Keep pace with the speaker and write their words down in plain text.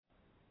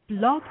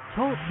Blog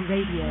Talk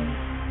Radio.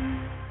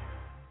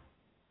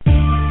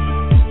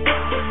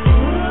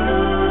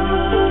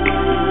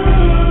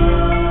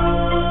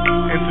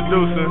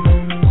 Introducing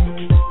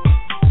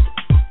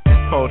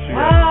Poetry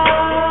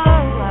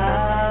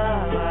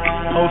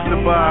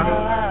hosted by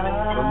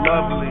the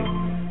lovely,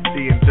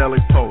 the angelic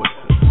poetess.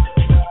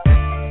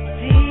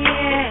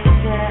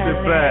 Sit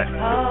back,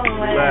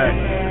 relax,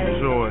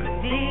 enjoy.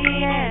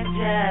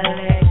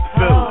 Feel it,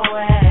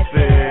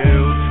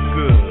 feels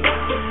good.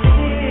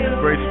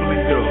 Gracefully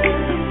yours.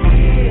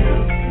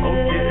 Oh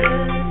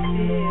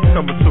yeah,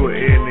 coming to an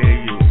end near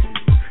you.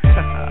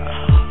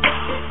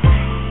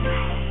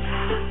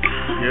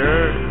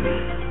 Yeah.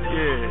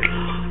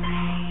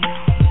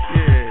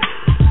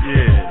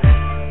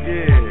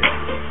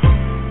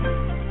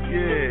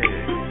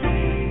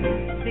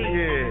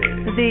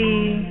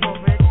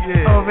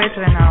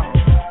 Original.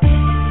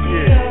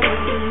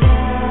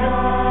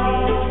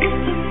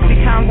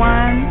 Become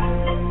one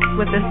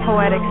with this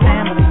poetic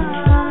family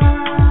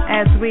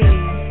as we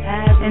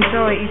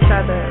enjoy each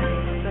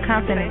other's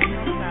company.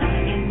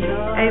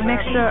 A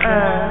mixture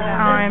of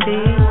R&B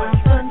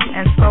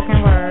and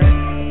spoken word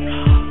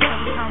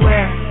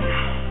with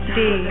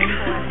the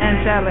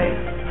angelic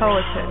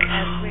poetess.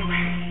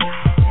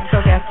 So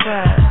guess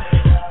what?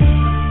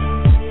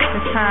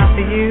 It's time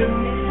for you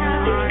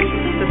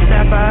to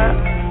step up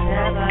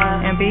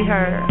and be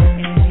heard.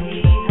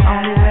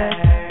 Only with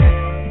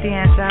the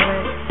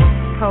angelic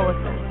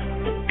poetess.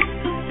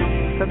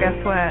 So guess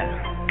what?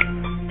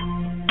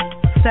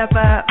 Step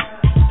up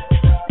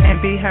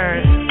and be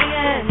heard. The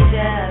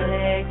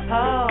angelic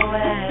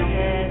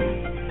poetess.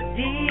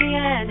 The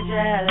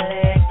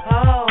angelic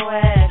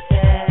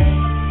poetess.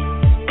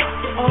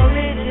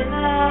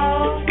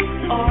 Original,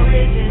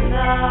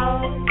 original,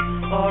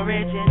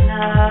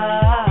 original.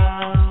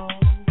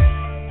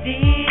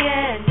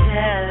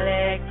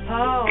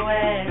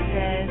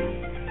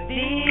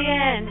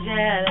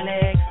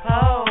 Angelic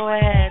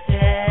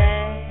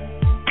poetess.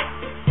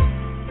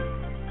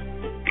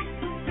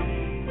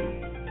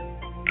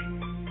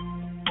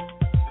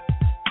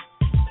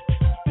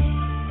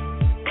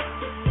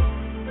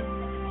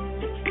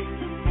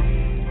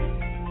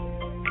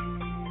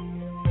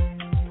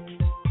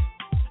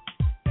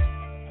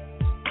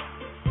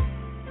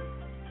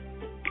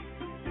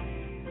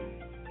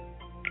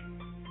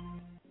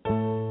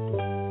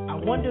 I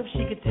wonder if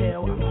she could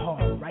tell I'm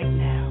hard right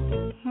now.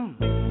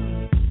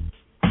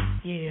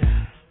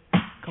 Yeah,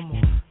 come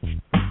on,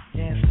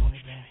 dance for me,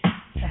 baby.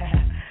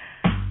 Yeah.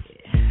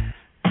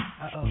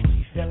 Uh-oh,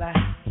 you feel that?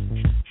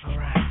 All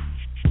right,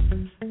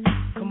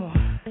 come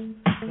on,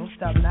 don't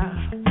stop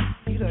now.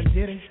 You done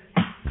did it.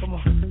 Come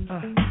on,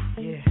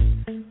 yeah.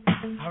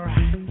 All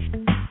right,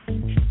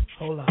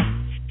 hold up.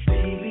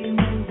 Baby, we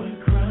were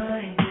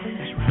crying.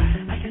 That's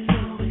right. I get so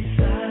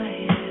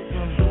excited.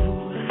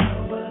 Fool,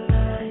 how I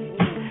like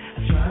it. I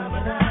try,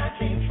 but I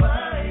can't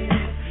find it.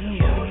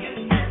 Oh, you're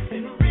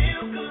dancing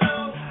real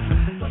close.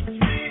 But it's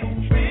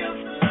real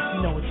slow. You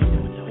know what you're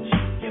doing, don't you?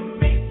 You're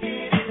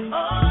making it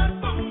hard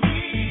for me.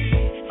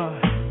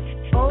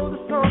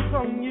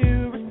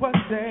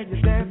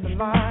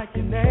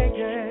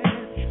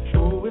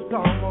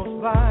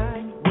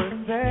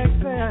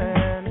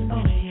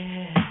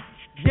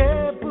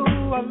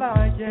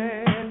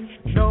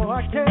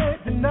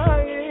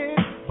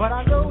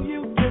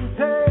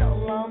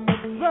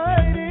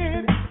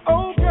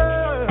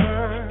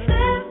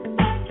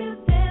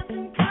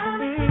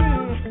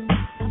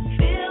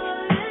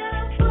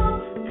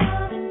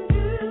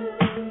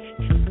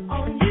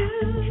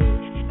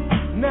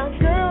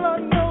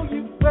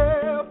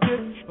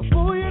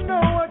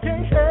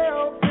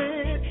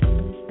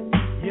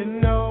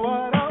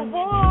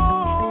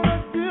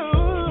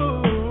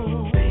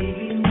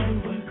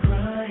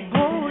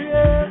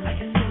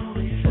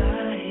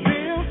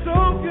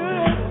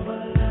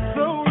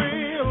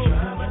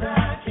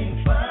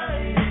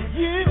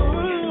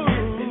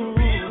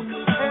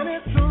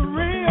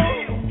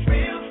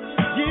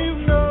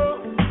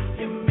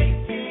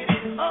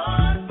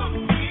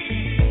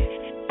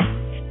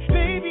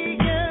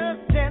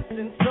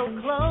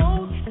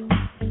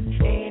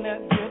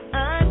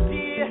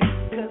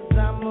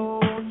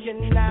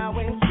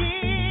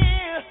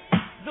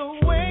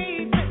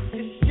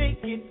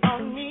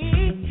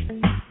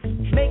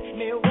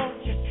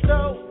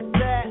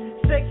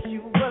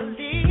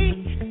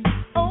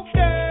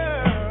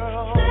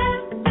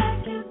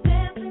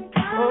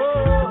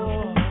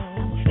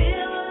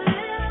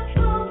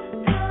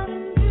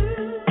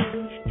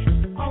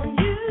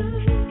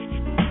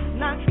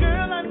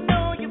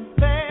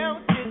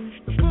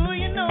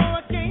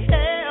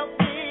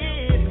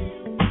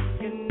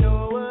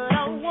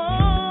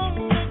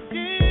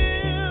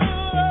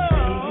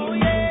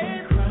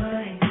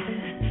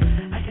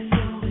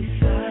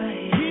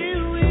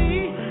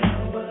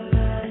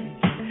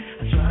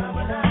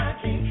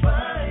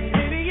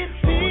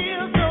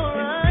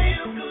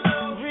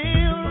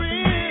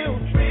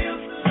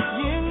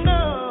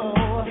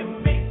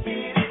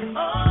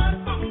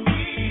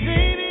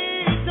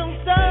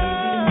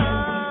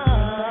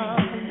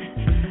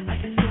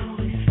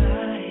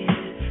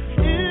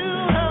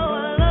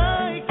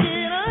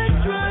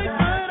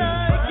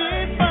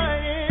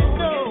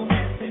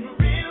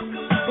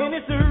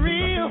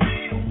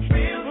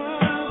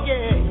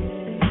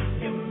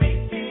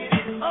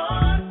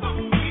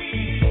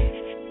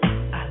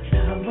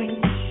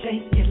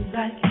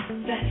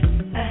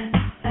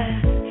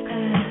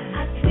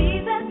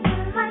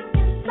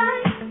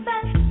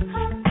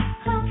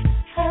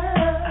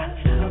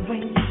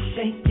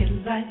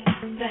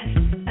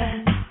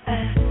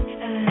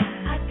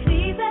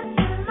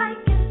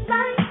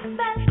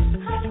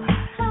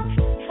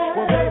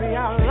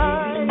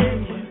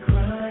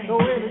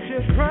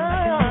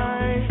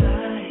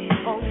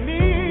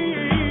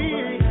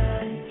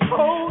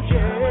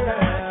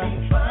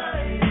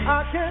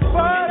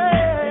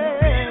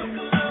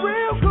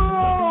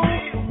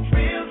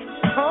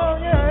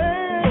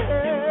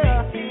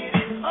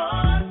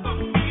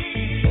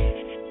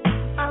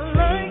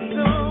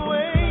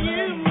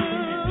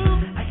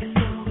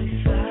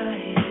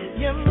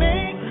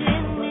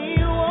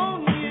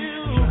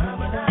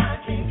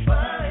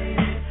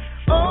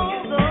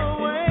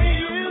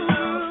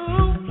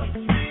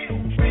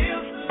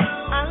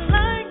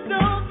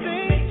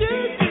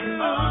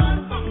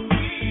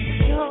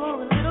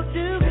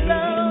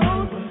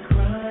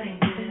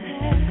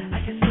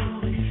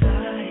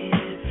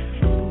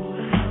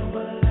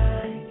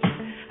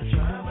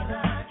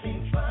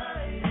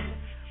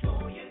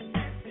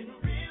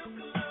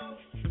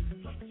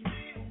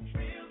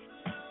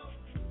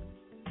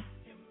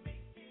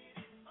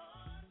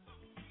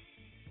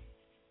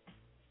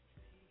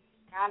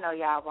 I know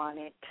y'all want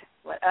it.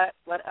 What up,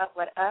 what up,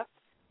 what up?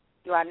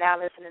 You are now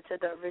listening to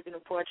the Original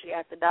Poetry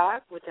After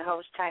Dark with your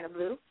host, Chyna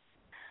Blue.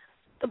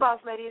 The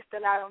boss lady is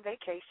still out on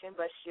vacation,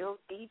 but she'll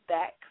be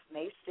back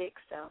May 6th,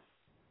 so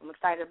I'm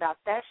excited about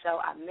that show.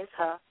 I miss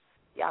her.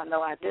 Y'all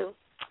know I do.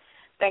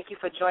 Thank you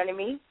for joining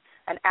me.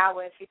 An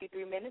hour and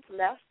 53 minutes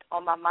left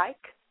on my mic.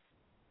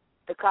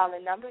 The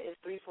call-in number is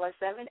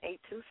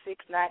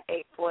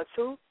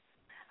 347-826-9842.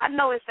 I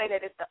know it say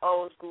that it's the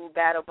old school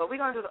battle, but we're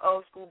going to do the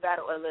old school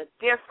battle a little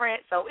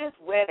different. So it's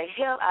Where the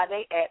Hell Are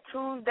They At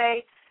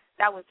Tuesday.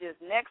 That was just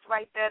next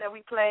right there that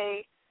we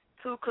played.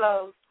 Too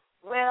close.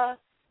 Where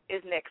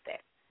is next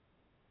at?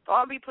 So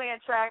I'll be playing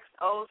tracks,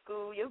 old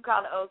school. You can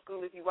call it old school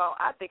if you want.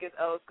 I think it's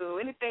old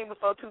school. Anything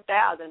before 2000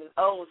 is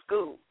old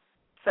school.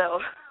 So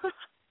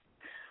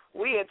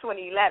we in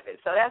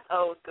 2011, so that's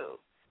old school.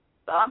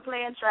 So I'm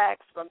playing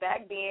tracks from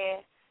back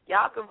then.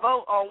 Y'all can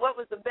vote on what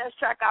was the best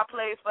track I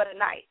played for the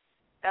night.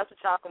 That's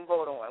what y'all can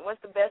vote on. What's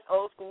the best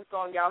old school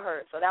song y'all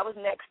heard? So that was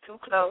next, Too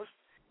Close.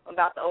 I'm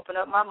about to open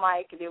up my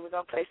mic, and then we're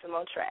going to play some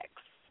more tracks.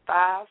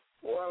 5,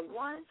 4,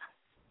 1.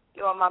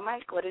 You on my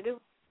mic? What it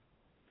do?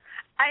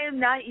 I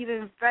am not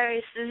even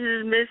first. This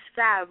is Miss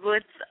Fab.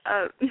 What's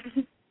up?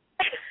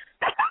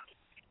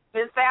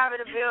 Miss Fab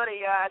in the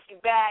building, y'all. She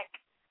back.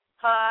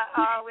 Her,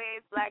 always,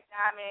 Black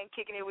Diamond,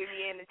 kicking it with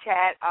me in the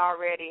chat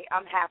already.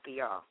 I'm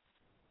happy, y'all.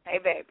 Hey,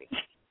 baby.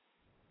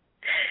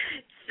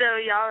 So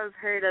y'all have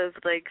heard of,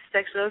 like,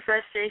 sexual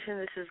frustration?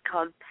 This is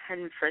called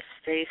pen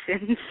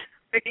frustration.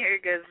 Here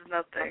goes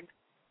nothing.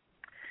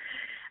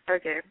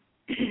 Okay.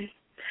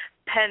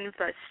 Pen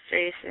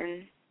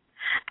frustration.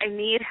 I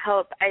need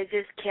help. I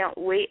just can't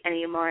wait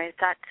anymore.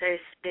 Thoughts are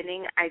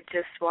spinning. I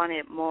just want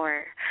it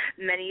more.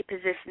 Many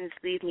positions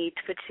leave me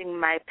twitching,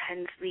 my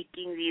pen's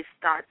leaking these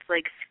thoughts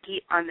like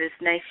skeet on this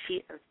nice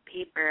sheet of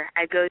paper.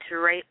 I go to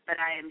write, but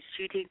I am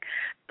shooting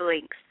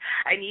blanks.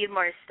 I need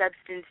more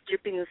substance,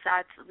 dripping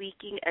thoughts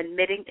leaking,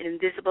 emitting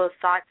invisible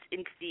thoughts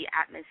into the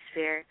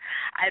atmosphere.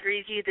 I've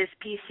reviewed this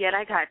piece, yet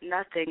I got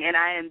nothing, and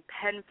I am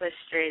pen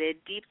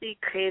frustrated, deeply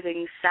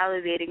craving,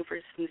 salivating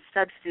for some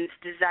substance,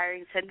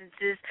 desiring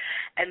sentences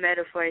and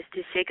metaphors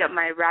to shake up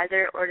my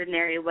rather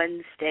ordinary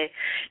Wednesday.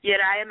 Yet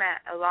I am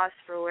at a loss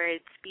for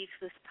words,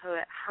 speechless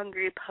poet,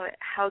 hungry poet,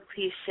 how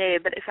cliche,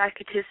 but if I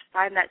could just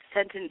find that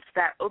sentence,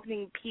 that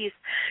opening piece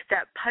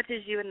that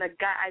punches you in the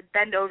gut, I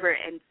bend over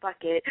and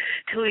fuck it,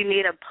 till we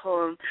made a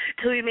poem,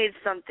 till we made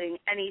something,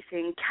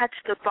 anything, catch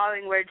the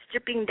falling words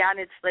dripping down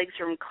its legs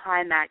from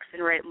climax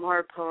and write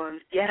more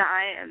poems. Yet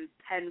I am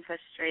pen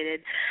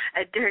frustrated,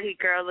 a dirty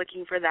girl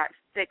looking for that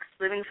fix,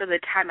 living for the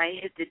time I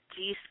hit the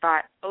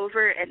G-spot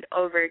over and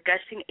over,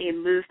 gushing a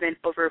movement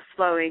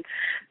overflowing,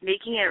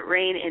 making it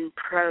rain in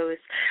prose,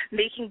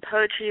 making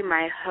poetry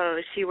my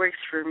hoe. She works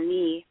for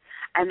me.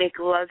 I make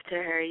love to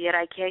her, yet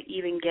I can't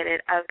even get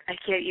it up. I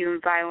can't even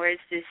find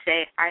words to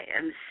say. I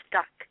am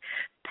stuck,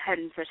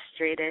 pen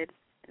frustrated.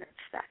 And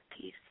that's that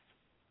piece.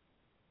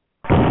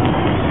 Yeah.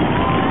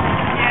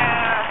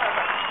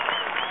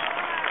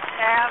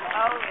 Fab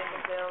O in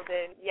the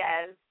building.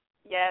 Yes,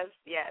 yes,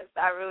 yes.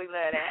 I really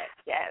love that.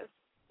 Yes,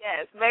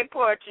 yes. Make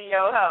poetry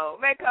your hoe.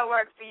 Make her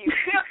work for you.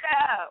 Feel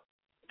that up.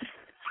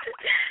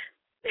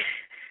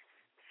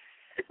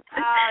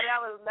 Oh, that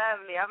was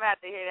lovely. I'm going to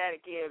have to hear that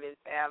again, Miss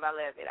Fab. I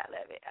love it. I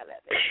love it. I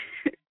love it.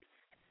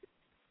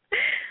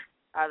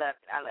 I love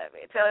it. I love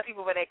it. Tell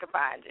people where they can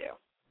find you.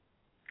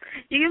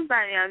 You can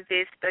find me on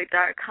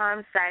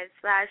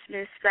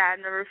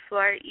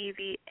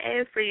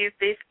Facebook.com/MissFab4EVA. For you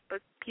Facebook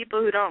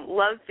people who don't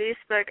love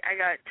Facebook, I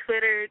got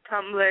Twitter,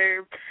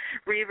 Tumblr,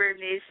 Reverb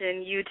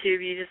Nation,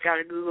 YouTube. You just got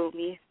to Google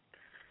me.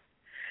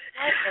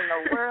 What in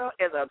the world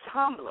is a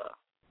Tumblr?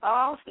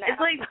 Oh, snap.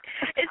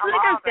 It's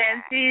like a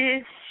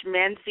fancy,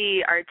 schmancy,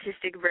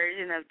 artistic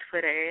version of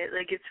Twitter.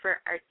 Like, it's for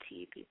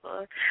arty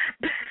people.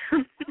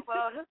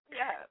 Well,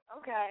 yeah,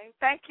 okay.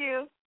 Thank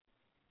you.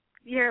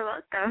 You're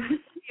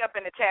welcome. Be up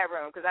in the chat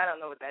room because I don't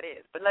know what that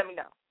is, but let me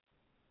know.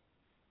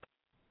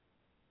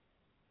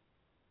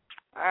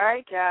 All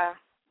right, y'all.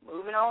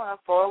 Moving on.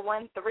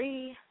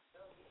 413.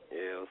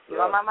 Yeah, what's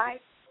you up? on my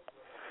mic?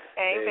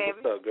 Hey, baby.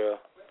 What's up, girl?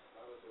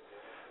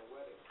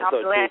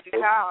 I'm glad you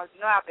called.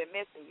 You know I've been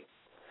missing you.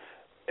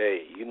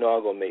 Hey, you know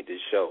I'm going to make this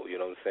show, you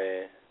know what I'm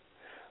saying?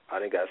 I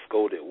done got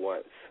scolded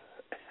once.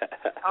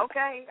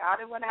 Okay, I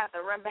didn't want to have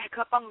to run back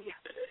up on you.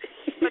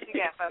 What you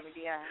got for me,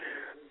 Dion?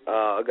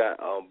 I got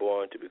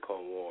Born to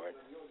Become Worn.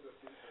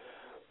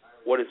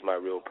 What is my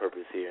real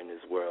purpose here in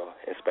this world,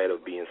 in spite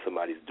of being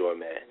somebody's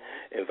doormat?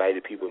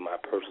 Invited people in my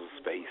personal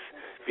space,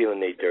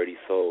 feeling their dirty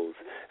souls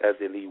as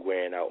they leave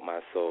wearing out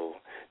my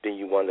soul. Then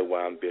you wonder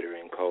why I'm bitter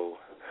and cold.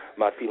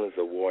 My feelings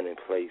are worn in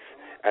place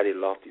at a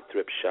lofty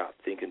thrift shop,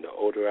 thinking the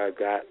older I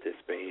got, this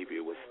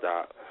behavior would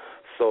stop.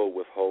 Soul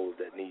with holes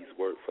that needs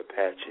work for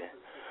patching.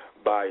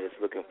 Buyers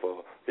looking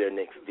for their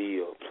next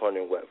deal,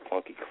 plundering what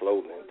funky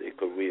clothing they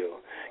could reel,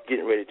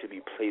 getting ready to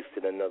be placed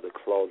in another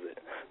closet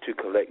to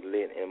collect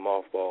lint and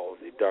mothballs,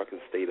 a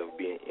darkened state of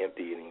being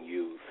emptied and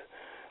used.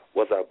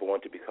 Was I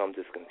born to become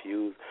this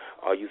confused?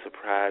 Are you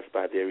surprised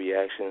by their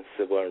reactions?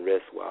 Civil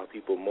unrest while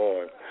people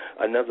mourn.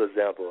 Another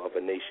example of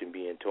a nation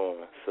being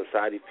torn.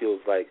 Society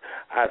feels like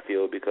I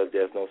feel because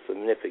there's no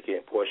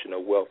significant portion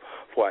of wealth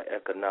for our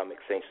economic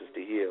sanctions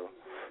to heal.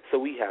 So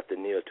we have to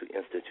kneel to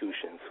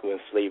institutions who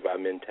enslave our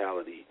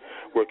mentality,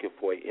 working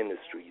for an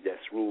industry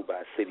that's ruled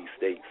by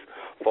city-states,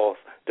 false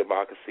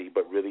democracy,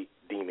 but really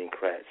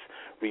democrats,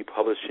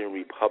 republishing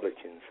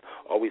Republicans,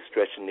 always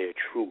stretching their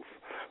truth,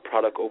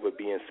 product over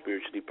being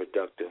spiritually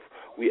productive.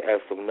 We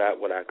ask them not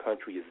what our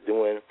country is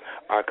doing.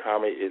 Our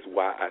karma is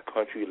why our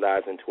country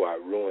lies into our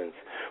ruins.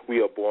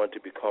 We are born to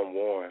become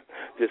warned.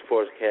 This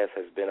forecast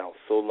has been out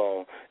so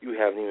long, you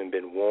haven't even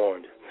been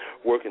warned.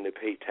 Working to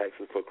pay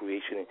taxes for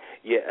creation,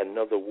 yet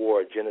another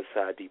war,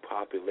 genocide,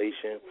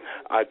 depopulation.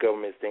 Our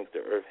government thinks the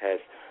earth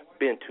has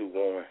been too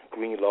worn.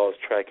 Green laws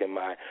tracking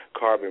my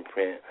carbon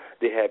print.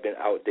 They have been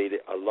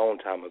outdated a long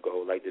time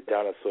ago, like the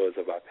dinosaurs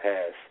of our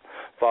past.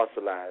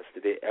 Fossilized,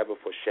 did they ever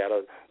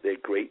foreshadow their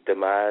great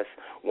demise?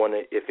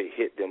 Wonder if it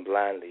hit them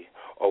blindly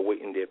or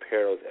waiting their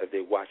perils as they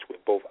watch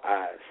with both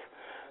eyes.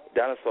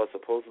 Dinosaurs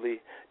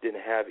supposedly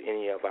didn't have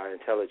any of our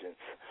intelligence.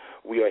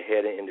 We are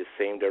heading in the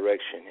same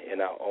direction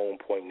in our own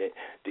poignant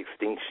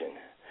extinction.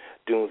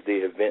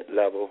 Doomsday event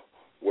level,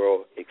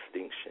 world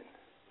extinction.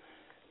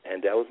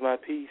 And that was my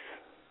piece.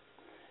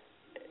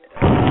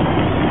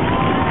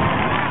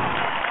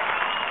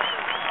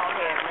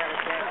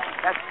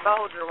 That's a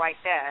soldier right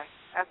there.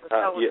 That's a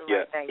soldier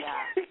right there,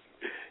 y'all.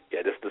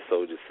 Yeah, that's the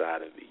soldier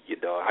side of me. You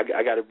know, I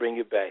got to bring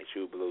it back,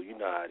 True Blue. You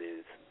know how it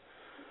is.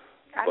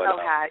 I know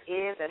how it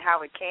is and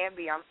how it can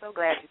be. I'm so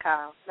glad you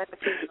called. Let the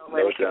people know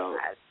where they can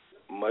find.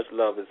 Much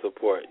love and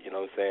support, you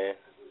know what I'm saying?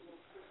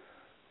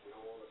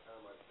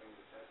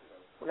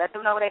 Let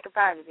them know where they can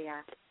find you,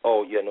 Dion.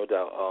 Oh, yeah, no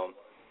doubt.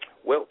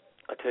 Well,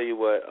 I tell you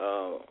what,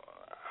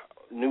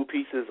 new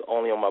pieces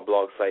only on my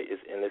blog site is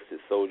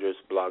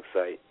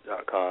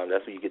enlistedsoldiersblogsite.com.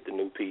 That's where you get the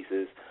new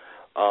pieces.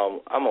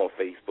 I'm on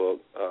Facebook,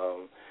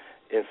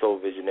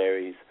 Inso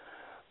Visionaries,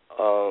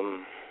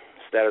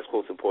 Status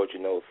Quotes and Portrait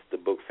Notes, the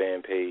book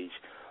fan page.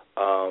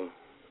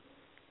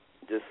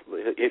 Just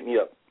hit me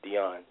up,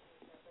 Dion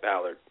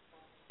Ballard,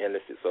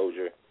 Enlisted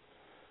Soldier.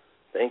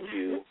 Thank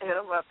you.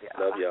 Love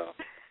y'all. Love y'all.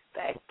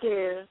 Thank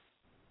you.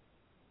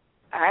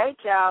 All right,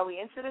 y'all. We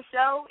into the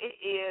show. It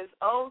is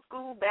Old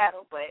School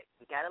Battle, but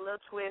we got a little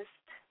twist.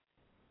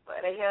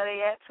 Where the hell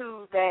they at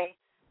Tuesday?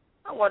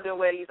 I'm wondering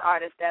where these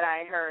artists that I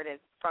ain't heard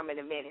from in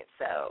a minute.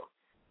 So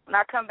when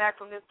I come back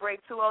from this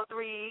break,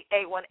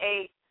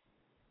 203-818,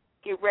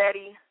 get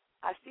ready.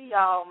 I see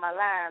y'all on my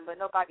line, but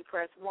nobody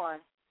press 1.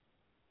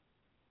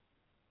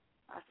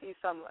 I see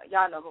some.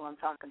 Y'all know who I'm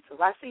talking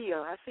to. I see you.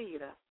 I see you,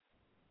 though.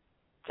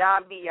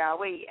 John B., y'all.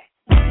 Where you at?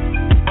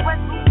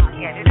 What's going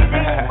on? Yeah, this is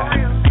for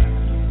real.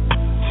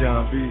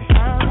 John B.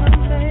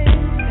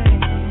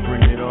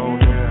 Bring it on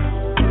now.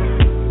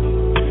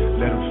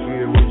 Let them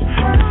feel where you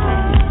come from.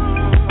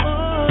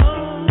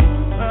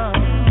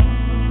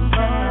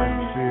 Let them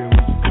feel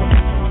where you come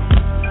from.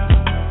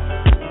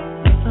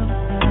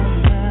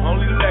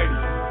 Only the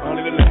ladies.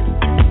 Only the ladies.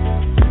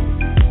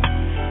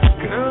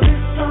 Girl,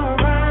 it's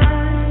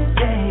alright,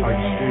 baby. Are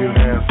you still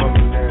there for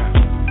me now?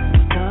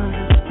 'Cause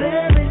it's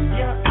there in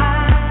your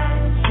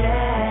eyes,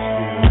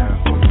 yeah.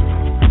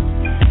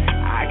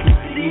 I can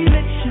see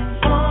that you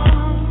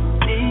want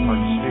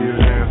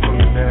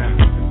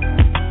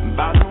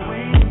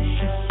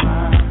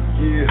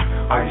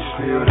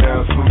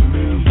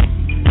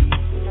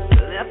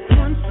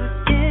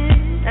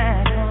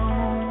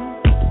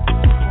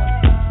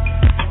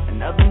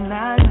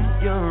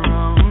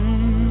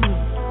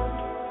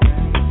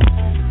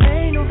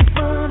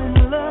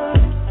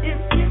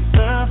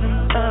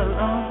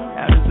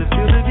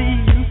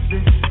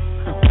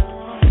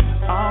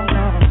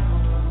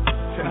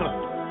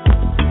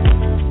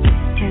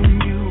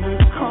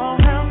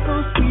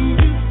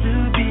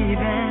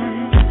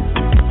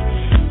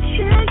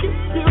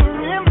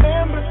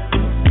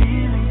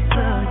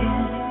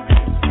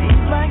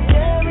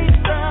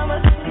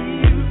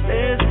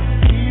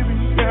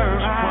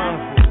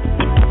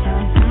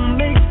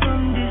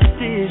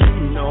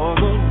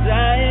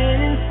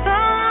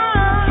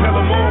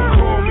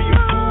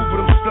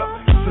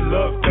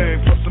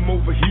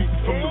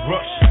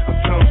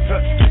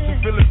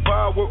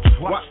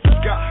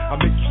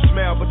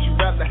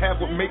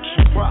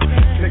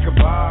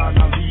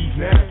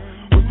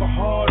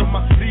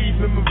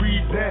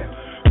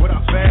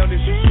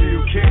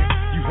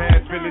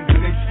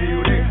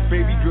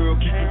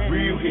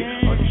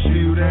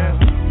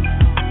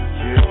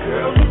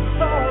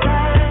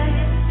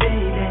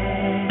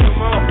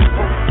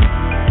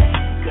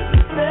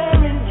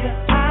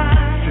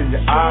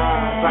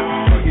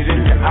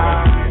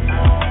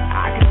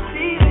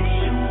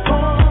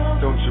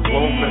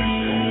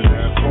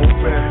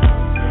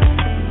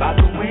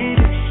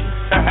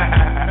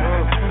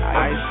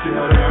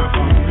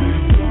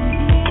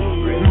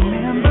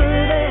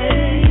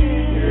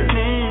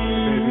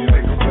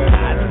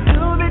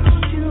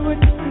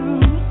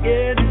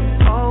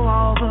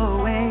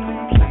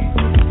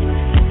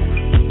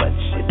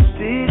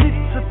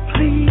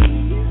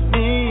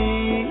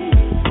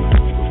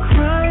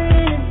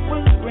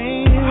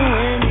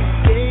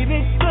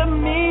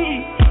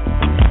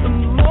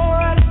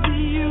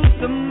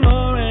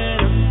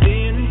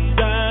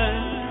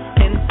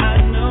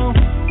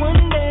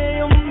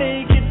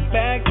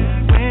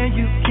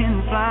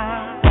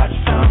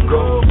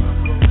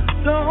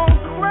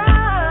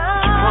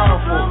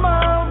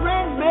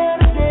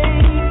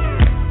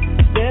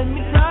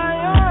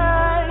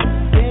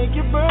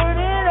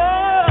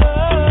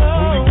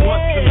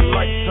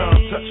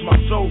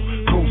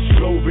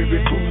baby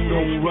boo,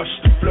 don't rush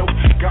the flow.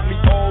 Got me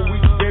all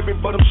weak, baby,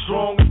 but I'm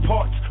strong in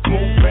parts.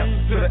 Move bounce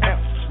to the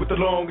ounce with the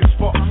longest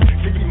sparks.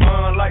 Keep me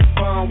mine like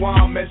fine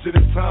wine, measured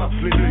in time.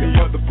 Plenty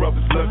of other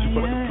brothers love you,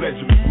 but the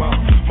pleasure is mine.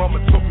 Mama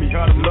taught me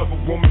how to love a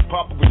woman,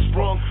 Papa was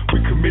strong.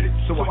 We committed,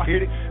 so I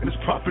hit it, and it's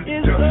properly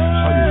done.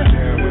 Are you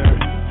down with it?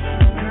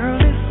 Girl,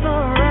 it's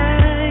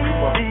alright,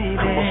 baby.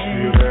 Come on,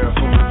 still down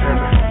for me,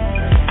 tender.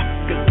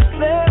 Cause the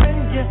flare in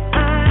your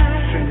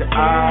eyes. In your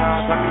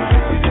eyes, I can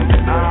see it in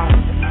your eyes.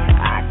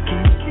 I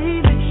can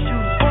see that you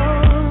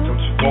want.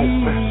 Don't you want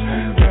me?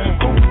 Don't you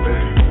want me?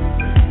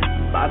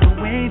 By the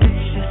way that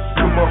you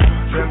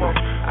Come on,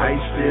 I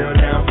ain't still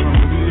down for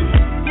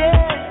me.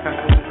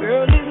 yeah,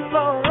 girl, it's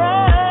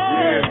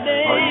alright,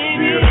 baby. Are you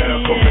still down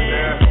for me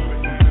now?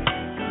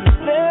 The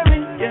flare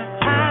in your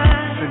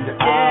eyes. In your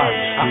eyes,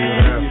 I can see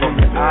it in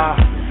your eyes.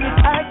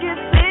 I can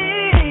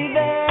see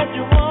that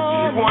you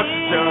want She wants me.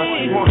 you, John.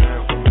 She wants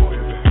you.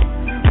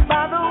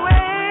 By the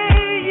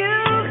way you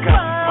I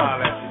got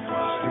to smile at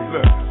you.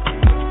 Look,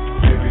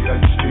 baby, are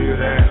you still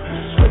there?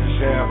 Sweat your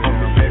down for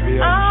me, baby,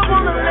 are you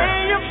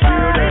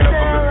still there? Still there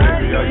for me,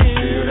 baby, are you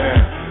still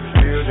there?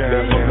 Still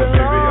there for me,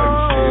 baby, are you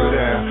still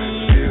there?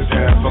 Still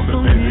there for me,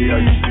 baby,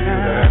 are you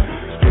still there?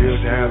 Still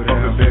there for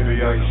me, baby,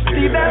 are you still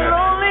there? Still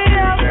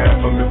there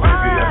for me,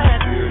 baby, are you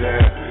still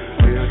there?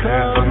 Still there for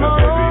me, baby, are you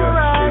still there?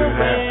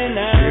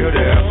 Still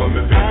there for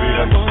me, baby, are you still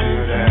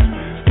there?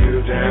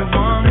 Still there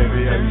for me,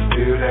 baby, are you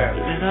still there?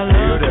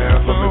 Still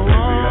there for me, baby,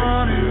 are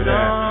you still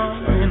there?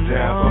 Still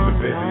there for me,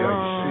 baby, are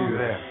you still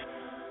there?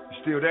 You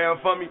still down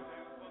for me?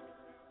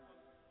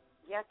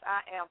 Yes,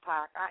 I am,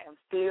 Pac. I am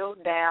still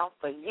down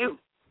for you.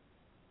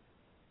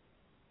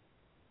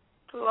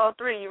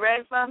 203, you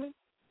ready for me?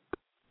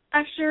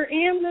 I sure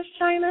am, Miss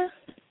Chyna.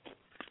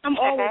 I'm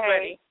always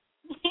ready.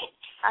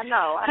 I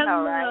know, right?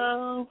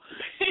 Hello.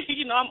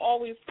 You know, I'm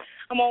always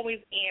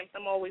amped.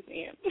 I'm always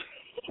amped.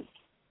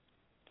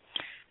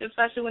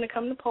 Especially when it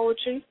comes to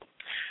poetry.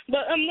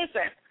 But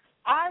listen,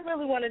 I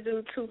really want to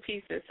do two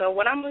pieces. So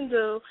what I'm going to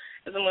do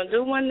is I'm going to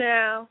do one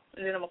now,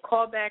 and then I'm going to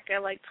call back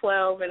at like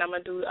 12, and I'm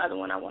going to do the other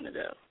one I want to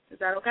do. Is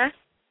that okay?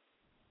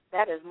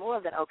 That is more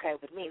than okay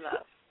with me,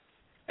 love.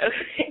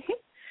 Okay.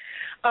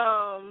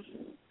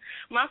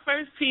 My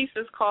first piece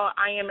is called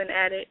I Am an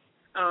Addict.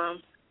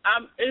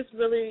 It's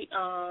really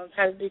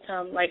has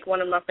become like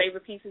one of my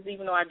favorite pieces,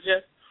 even though I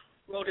just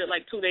wrote it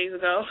like 2 days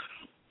ago.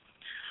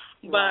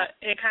 But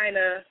it kind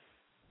of,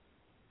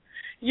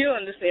 you'll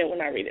understand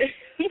when I read it.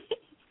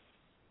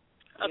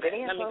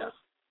 Okay, let me go.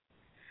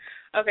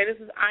 Okay,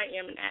 this is I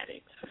Am an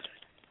Addict.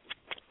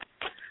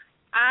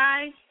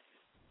 I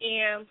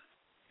am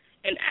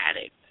an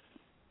addict.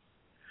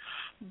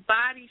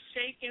 Body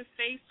shaking,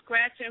 face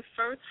scratching,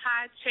 first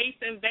high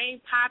chasing, vein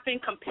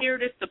popping,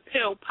 compare this to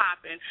pill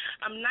popping.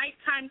 I'm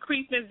nighttime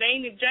creeping,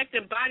 vein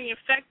injected, body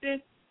infected.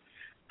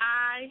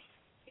 I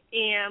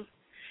am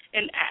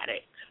an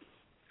addict.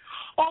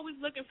 Always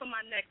looking for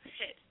my next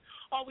hit.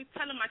 Always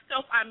telling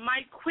myself I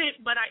might quit,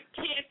 but I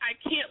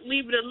can't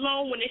leave it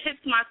alone. When it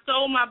hits my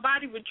soul, my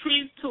body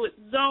retreats to its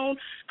zone.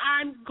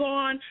 I'm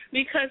gone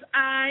because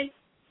I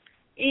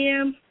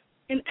am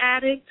an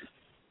addict.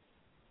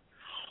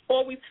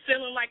 Always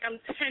feeling like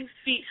I'm 10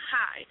 feet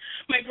high.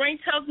 My brain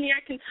tells me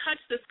I can touch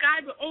the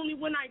sky, but only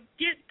when I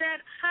get that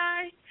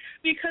high,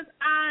 because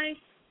I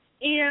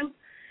am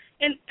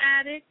an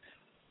addict.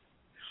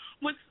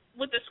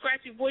 With a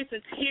scratchy voice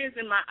and tears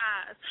in my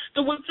eyes.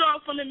 The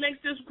withdrawal from it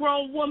makes this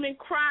grown woman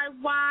cry.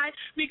 Why?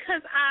 Because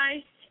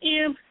I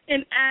am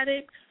an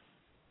addict.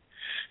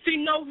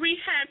 See, no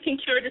rehab can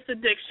cure this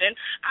addiction.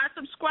 I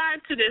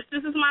subscribe to this.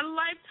 This is my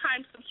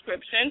lifetime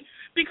subscription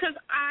because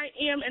I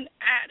am an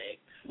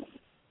addict.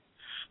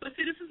 But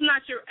see, this is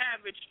not your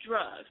average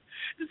drug.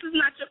 This is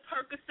not your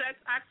Percocet,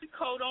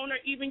 oxycodone, or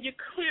even your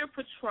Clear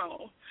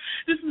Patron.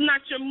 This is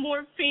not your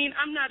morphine.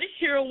 I'm not a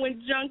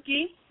heroin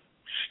junkie.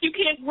 You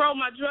can't grow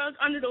my drug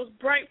under those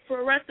bright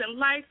fluorescent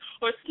lights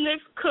or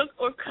sniff, cook,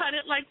 or cut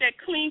it like that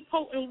clean,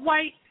 potent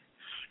white.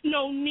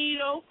 No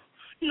needle,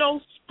 no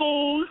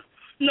spoon,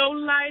 no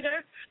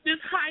lighter. This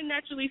high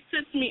naturally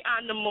sits me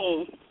on the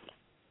moon.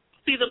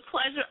 See the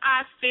pleasure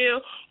I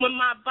feel when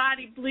my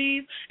body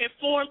bleeds and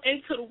forms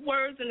into the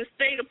words in a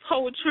state of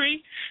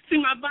poetry. See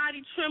my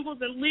body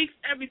trembles and leaks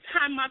every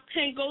time my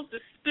pen goes to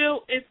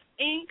spill its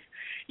ink.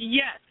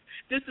 Yes,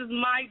 this is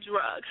my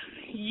drug.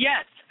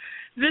 Yes,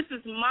 this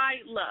is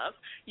my love.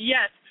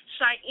 Yes,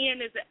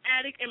 Cheyenne is an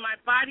addict and my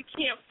body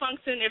can't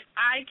function if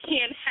I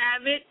can't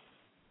have it.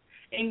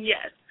 And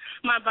yes,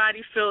 my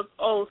body feels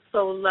oh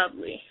so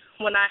lovely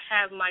when I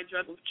have my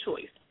drug of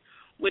choice,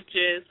 which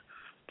is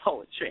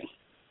poetry.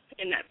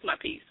 And that's my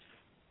piece.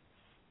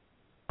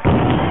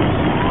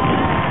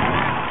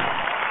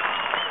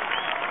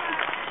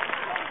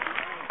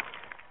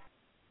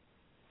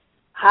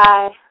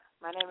 Hi,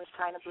 my name is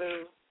Chyna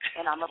Blue,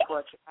 and I'm a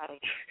poetry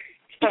addict.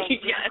 Thank you.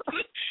 Yes.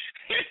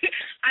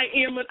 I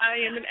am an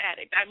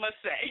addict, I must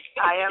say.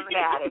 I am an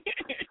addict.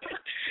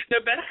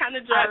 The best kind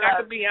of drug I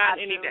could be on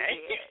any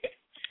day.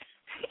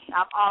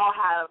 I'm all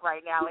high up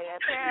right now. And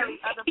apparently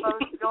other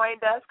folks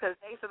joined us because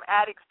they some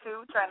addicts,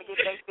 too, trying to get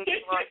their fix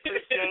more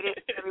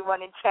appreciated.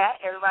 Everyone in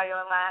chat, everybody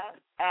online,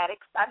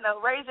 addicts. I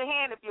know. Raise your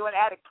hand if you're an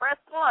addict. Press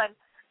 1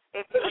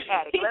 if you're an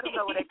addict. Let them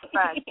know where they can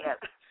find you.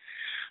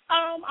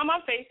 I'm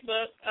on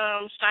Facebook,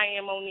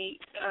 Cheyenne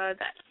Monique.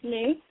 That's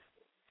me.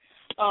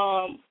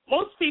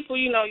 Most people,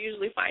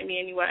 usually find me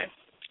anyway.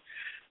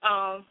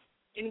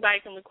 Anybody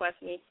can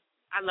request me.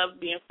 I love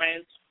being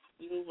friends.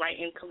 You write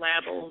in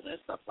collabos and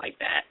stuff like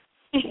that.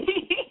 Nothing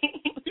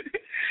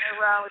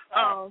wrong with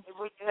that. If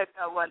we can hook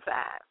up one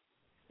time.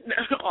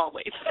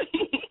 Always.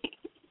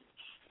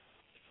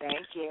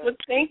 Thank you. Well,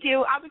 thank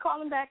you. I'll be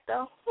calling back,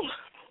 though.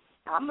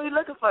 I'm going to be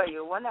looking for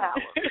you 1 hour.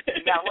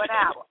 You got 1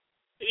 hour.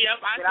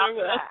 Yep, I sure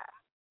will.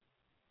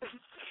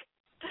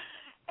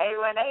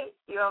 818,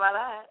 you on my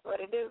line. What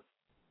it do?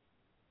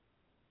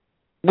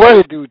 What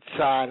it do,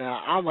 Chyna?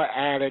 I'm an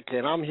addict,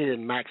 and I'm here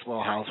in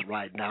Maxwell House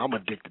right now. I'm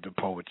addicted to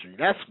poetry.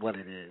 That's what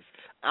it is.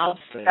 I'm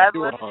saying,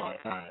 do it hard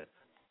time.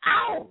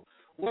 Ow!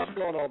 What's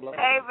going on, Black?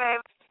 Hey,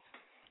 baby.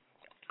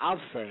 I'm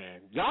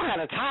saying, y'all had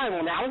a time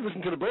on that. I was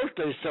listening to the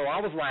birthday show. I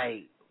was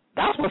like,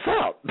 that's what's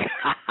up.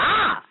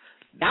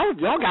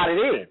 Y'all got it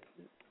in.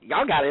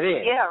 Y'all got it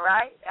in. Yeah,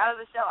 right? That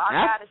was the show.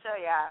 I got to show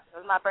y'all. It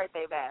was my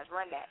birthday bash.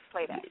 Run that.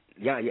 Play that.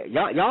 Yeah.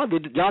 Y'all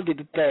did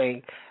the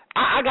thing.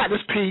 I got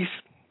this piece.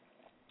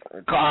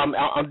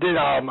 I'm doing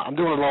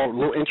a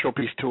little intro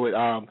piece to it.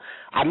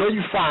 I know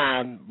you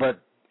fine,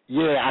 but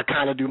yeah, I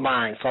kind of do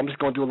mine. So I'm just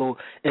gonna do a little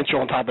intro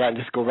on top of that and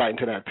just go right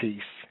into that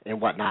piece and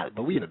whatnot.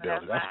 But we in the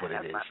building. That's what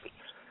it is.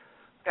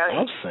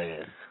 I'm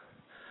saying.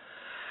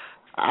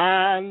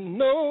 I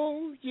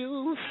know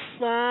you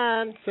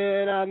fine,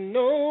 said I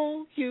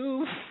know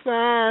you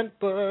fine,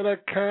 but I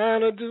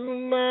kinda do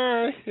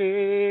my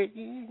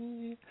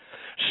head.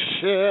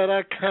 Said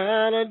I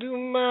kinda do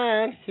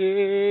my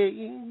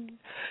head.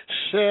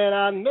 Said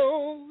I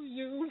know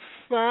you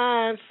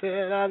fine,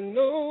 said I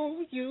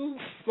know you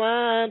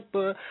fine,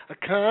 but I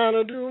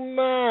kinda do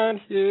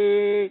mine,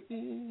 yeah.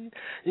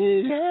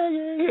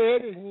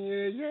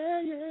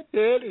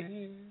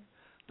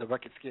 The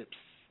record skips.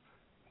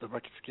 The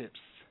record skips.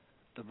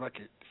 The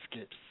record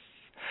skips.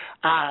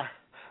 I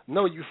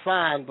know you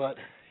fine, but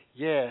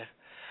yeah,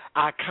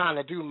 I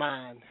kinda do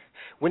mine.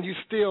 When you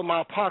steal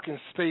my parking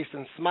space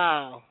and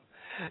smile,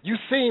 you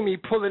see me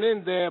pulling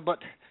in there, but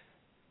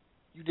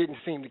you didn't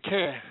seem to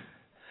care.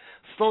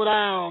 Slow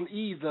down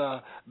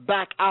either,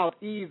 back out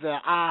either.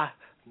 I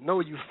know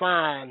you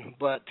fine,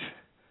 but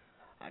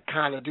I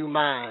kinda do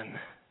mine.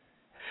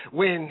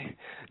 When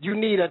you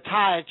need a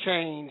tire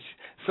change,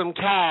 some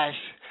cash,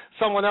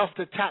 someone else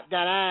to tap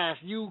that ass,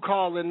 you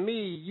calling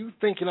me, you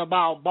thinking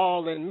about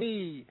balling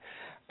me.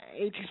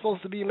 Ain't you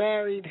supposed to be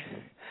married?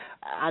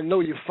 I know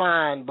you're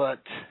fine, but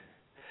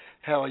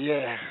hell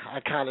yeah,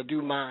 I kinda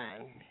do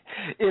mine.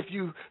 If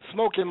you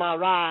smoking my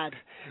ride,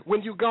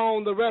 when you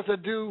gone, the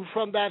residue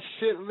from that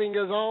shit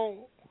lingers on.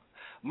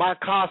 My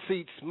car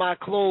seats, my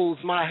clothes,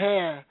 my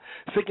hair,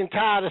 sick and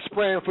tired of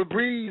spraying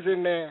Febreze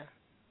in there.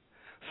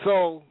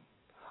 So,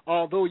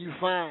 although you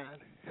fine,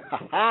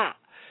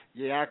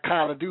 yeah, I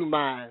kinda do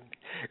mine.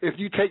 If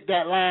you take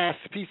that last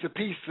piece of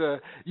pizza,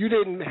 you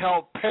didn't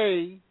help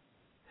pay,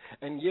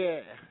 and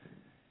yeah,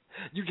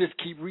 you just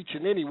keep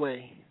reaching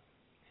anyway.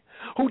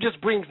 Who just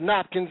brings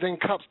napkins and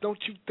cups? Don't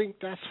you think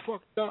that's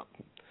fucked up?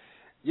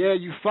 Yeah,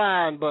 you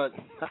fine, but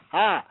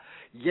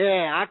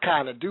yeah, I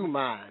kinda do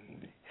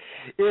mine.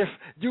 If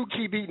you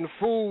keep eating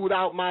food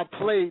out my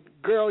plate,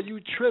 girl,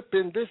 you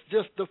tripping. This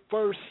just the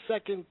first,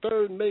 second,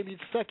 third, maybe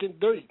second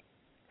date.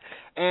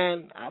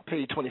 And I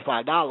paid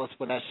 $25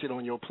 for that shit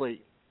on your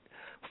plate.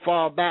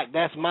 Fall back,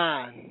 that's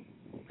mine.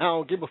 I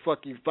don't give a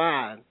fuck, you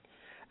fine.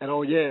 And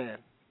oh yeah,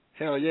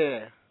 hell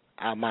yeah,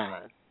 I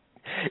mind.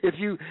 If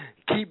you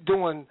keep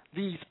doing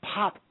these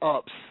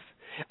pop-ups,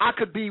 I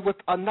could be with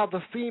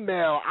another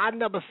female. I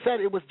never said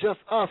it was just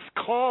us.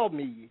 Call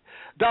me.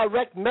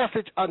 Direct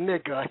message a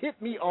nigga.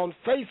 Hit me on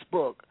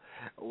Facebook.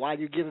 Why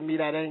you giving me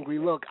that angry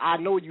look? I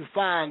know you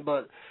fine,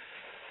 but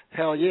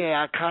hell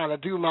yeah, I kind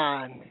of do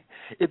mine.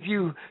 If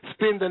you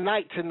spend the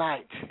night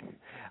tonight,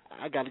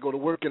 I got to go to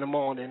work in the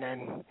morning,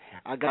 and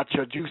I got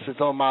your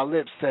juices on my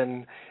lips,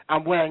 and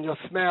I'm wearing your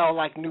smell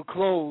like new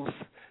clothes.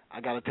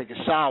 I got to take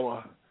a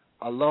shower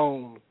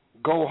alone.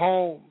 Go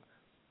home,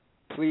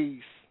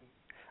 please.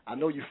 I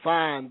know you're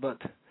fine,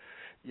 but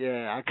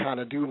yeah, I kind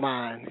of do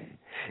mine.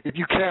 If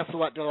you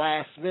cancel at the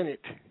last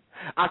minute,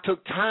 I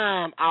took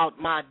time out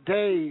my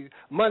day,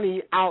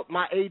 money out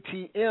my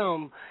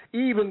ATM,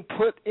 even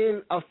put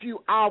in a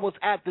few hours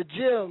at the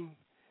gym,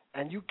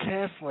 and you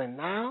canceling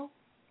now?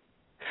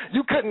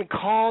 You couldn't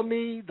call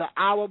me the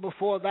hour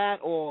before that,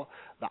 or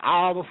the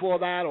hour before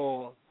that,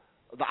 or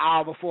the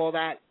hour before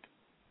that.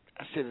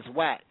 That shit is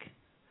whack.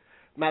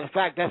 Matter of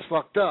fact, that's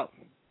fucked up.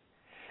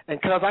 And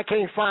because I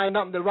can't find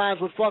nothing that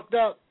rhymes with fucked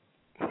up,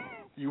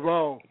 you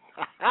wrong.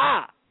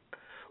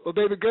 Well,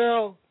 baby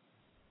girl,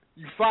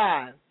 you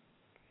fine.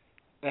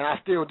 And I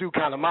still do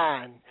kind of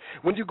mind.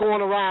 When you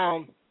going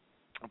around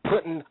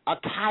putting a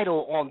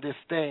title on this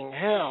thing.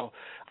 Hell,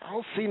 I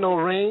don't see no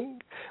ring.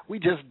 We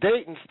just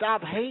dating.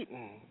 Stop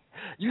hating.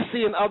 You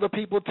seeing other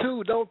people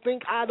too. Don't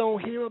think I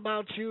don't hear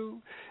about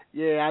you.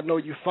 Yeah, I know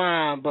you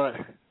fine, but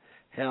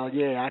hell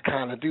yeah, I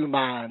kind of do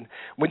mind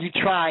when you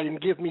try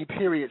and give me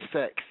period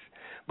sex.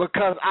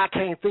 Because I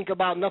can't think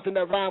about nothing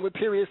that rhymes with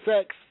period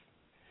sex.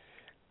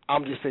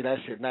 I'm just saying that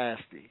shit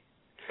nasty.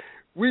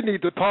 We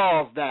need to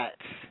pause that.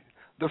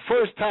 The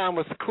first time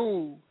was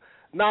cool.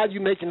 Now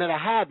you making it a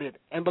habit.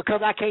 And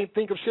because I can't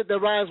think of shit that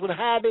rhymes with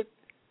habit,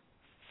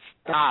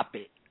 stop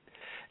it.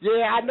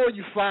 Yeah, I know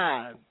you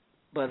fine,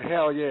 but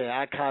hell yeah,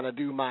 I kind of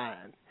do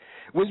mine.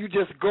 When you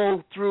just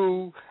go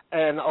through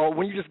and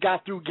when you just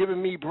got through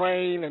giving me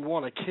brain and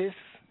want a kiss,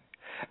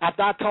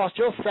 after I tossed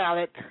your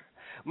salad,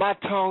 my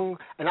tongue,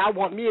 and I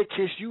want me a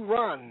kiss, you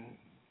run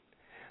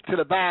to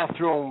the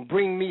bathroom,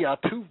 bring me a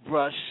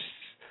toothbrush,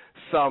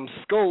 some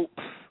scope,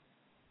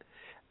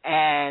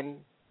 and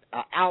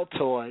an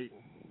Altoid.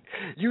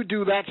 You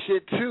do that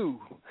shit too.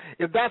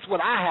 If that's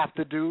what I have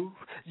to do,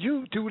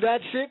 you do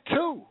that shit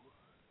too.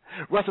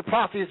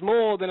 Reciprocity is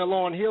more than a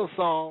Lauryn Hill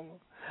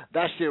song.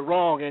 That shit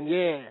wrong, and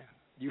yeah,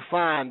 you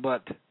fine,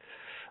 but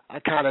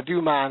I kind of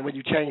do mine when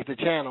you change the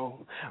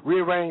channel.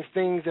 Rearrange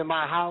things in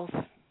my house.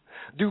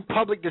 Do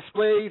public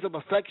displays of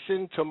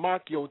affection to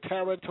mark your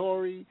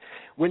territory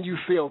when you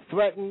feel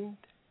threatened.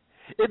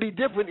 It'd be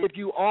different if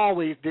you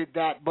always did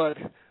that, but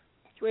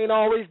you ain't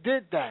always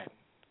did that.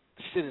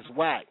 Shit is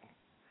whack.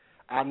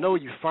 I know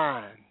you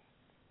fine.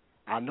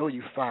 I know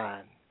you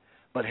fine.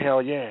 But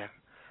hell yeah,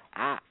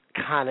 I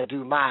kind of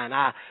do mine.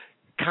 I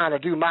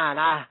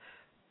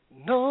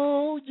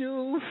know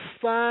you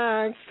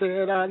fine,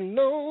 said I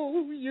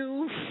know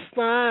you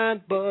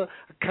fine, but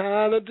I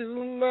kind of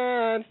do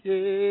mine,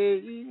 yeah.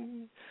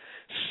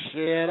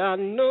 Said I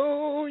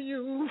know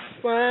you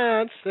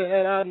fine,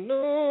 said I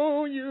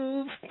know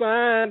you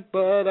fine,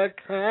 but I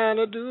kind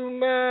of do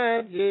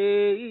mine,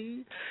 yeah.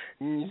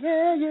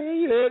 Yeah, yeah,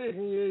 yeah,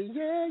 yeah,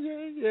 yeah,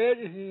 yeah,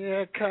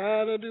 yeah, I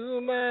kind of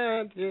do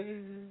mine,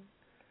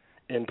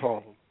 yeah. In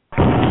poem.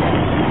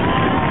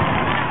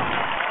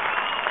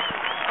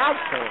 I'm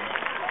saying,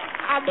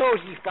 I know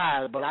she's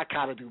fine, but I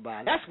kind of do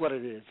mine. That's what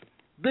it is.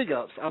 Big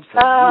ups. I'm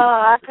saying.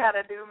 Oh, I kind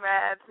of do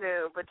mine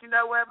too. But you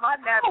know what? My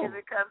napkins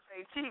come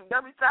say cheap.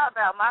 Don't be talking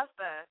about my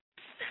stuff.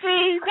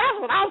 See, that's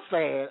what I'm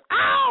saying.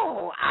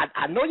 Oh,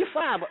 I know you're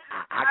fine, but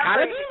I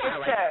kind of do mine.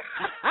 Like,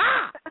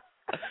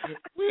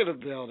 we're in the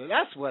building.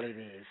 That's what it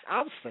is.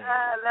 I'm saying.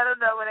 Let them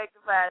know where they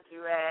can find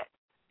you at.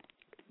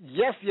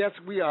 Yes,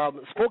 we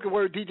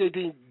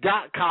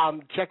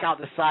SpokenWordDJD.com. Check out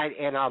the site,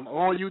 and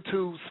on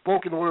YouTube,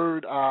 Spoken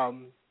Word, or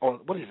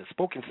what is it?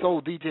 Spoken Soul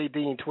DJ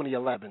Dean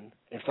 2011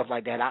 and stuff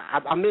like that.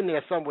 I'm in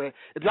there somewhere.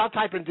 If y'all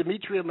type in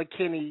Demetria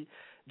McKinney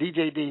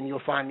DJ Dean,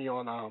 you'll find me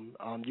on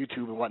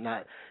YouTube and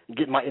whatnot. And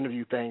get my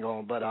interview thing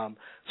on. But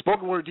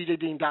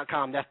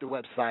SpokenWordDJD.com, that's the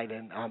website,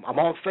 and I'm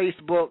on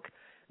Facebook.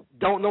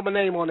 Don't know my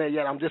name on there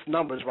yet. I'm just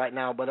numbers right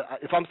now. But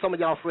if I'm some of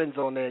y'all friends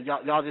on there,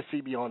 y'all just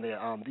see me on there.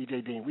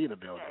 DJ Dean, we in the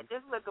building. Yeah,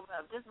 just look him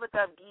up. Just look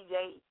up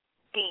DJ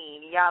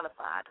Dean. Y'all will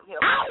find him.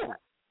 Ow!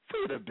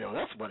 See the building.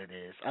 That's what it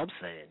is. I'm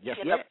saying.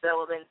 Yes, in the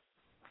building.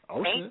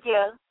 Oh, Thank shit.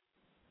 you.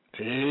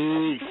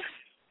 Peace.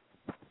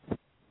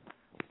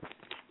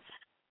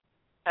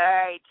 All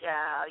right,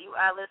 y'all. You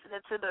are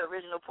listening to the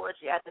original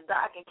Poetry at the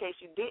Dock. In case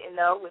you didn't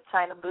know, with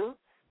Chyna Boo,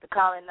 the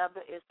call-in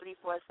number is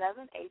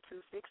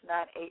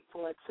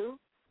 347-826-9842.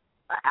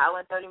 An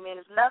hour and 30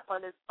 minutes left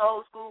on this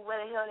old school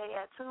Where the Hell They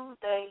At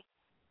Tuesday.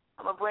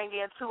 I'm going to bring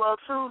in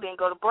 202, then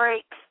go to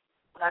break.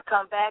 When I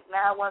come back,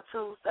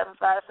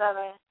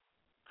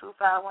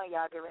 912-757-251.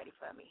 Y'all get ready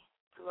for me.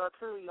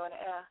 202, you on the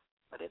air.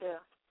 What it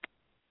is?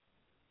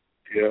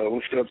 Yeah,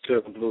 what's up,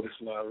 Blue? This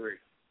is Larry.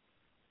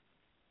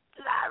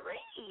 Larry,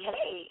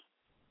 hey.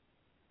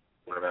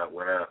 What up?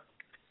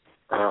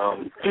 I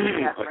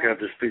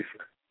got this piece.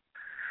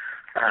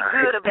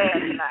 Good or bad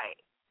tonight?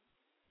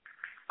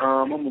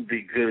 I'm going to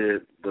be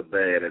good but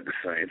bad at the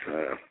same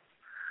time.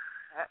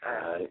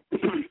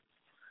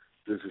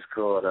 This is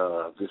called,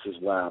 This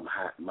Is Why I'm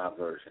Hot, my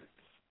version.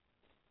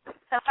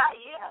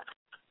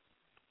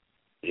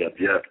 Yeah.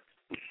 Yep.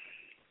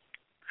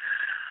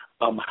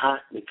 I'm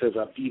hot because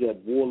I be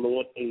that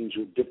warlord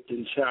angel dipped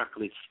in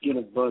chocolate, skin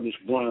of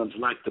burnished bronze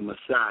like the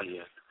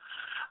Messiah.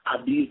 I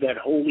be that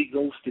Holy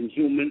Ghost in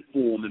human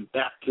form in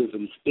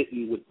baptism,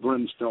 spitting with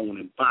brimstone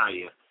and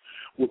fire.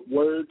 With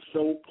words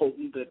so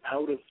potent that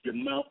out of your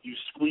mouth you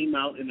scream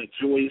out in a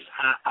joyous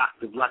high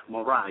octave like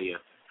Mariah.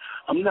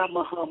 I'm not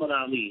Muhammad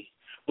Ali,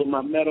 but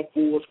my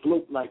metaphors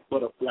float like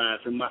butterflies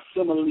and my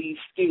similes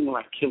sting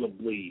like killer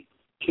bees.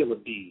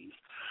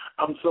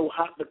 I'm so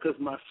hot because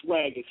my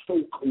swag is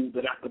so cool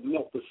that I could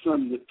melt the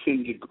sun with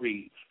 10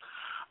 degrees.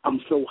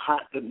 I'm so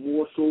hot that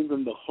more so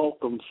than the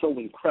Hulk, I'm so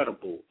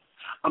incredible.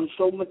 I'm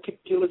so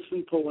meticulous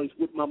and poised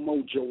with my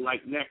mojo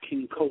like Nat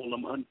King Cole,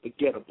 I'm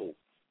unforgettable.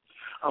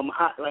 I'm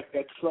hot like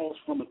that sauce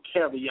from a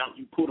carry-out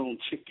you put on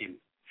chicken.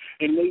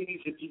 And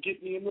ladies, if you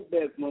get me in the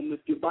bedroom,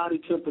 if your body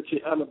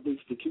temperature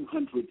elevates to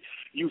 200,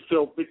 you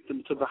fell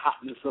victim to the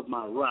hotness of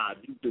my rod.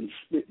 You've been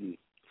smitten.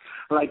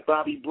 Like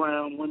Bobby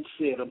Brown once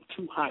said, I'm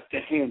too hot to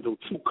handle,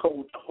 too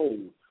cold to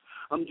hold.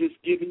 I'm just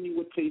giving you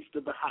a taste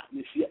of the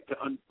hotness yet to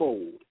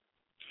unfold.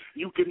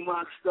 You can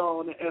rock star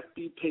on the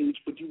FB page,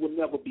 but you will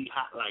never be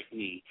hot like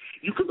me.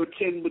 You can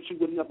pretend, but you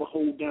will never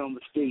hold down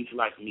the stage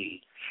like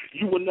me.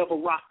 You will never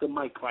rock the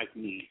mic like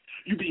me.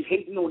 You be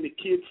hating on the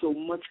kids so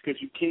much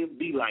because you can't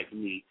be like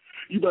me.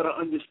 You better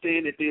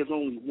understand that there's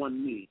only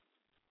one me.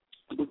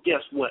 But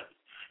guess what?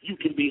 You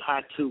can be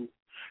hot too.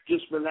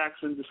 Just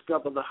relax and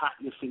discover the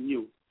hotness in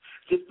you.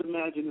 Just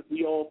imagine if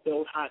we all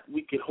felt hot,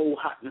 we could hold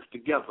hotness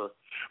together.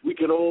 We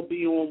could all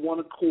be on one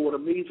accord,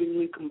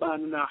 amazingly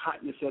combining our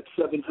hotness at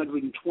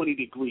 720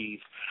 degrees.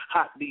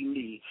 Hot be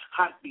me,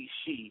 hot be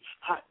she,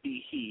 hot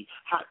be he,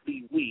 hot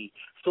be we.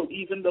 So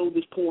even though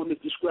this poem is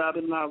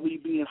describing Larry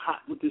being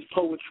hot with his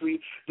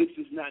poetry, this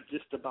is not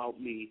just about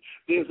me.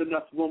 There's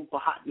enough room for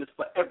hotness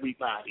for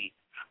everybody.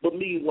 But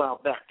meanwhile,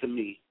 back to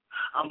me.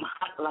 I'm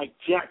hot like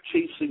Jack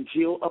chasing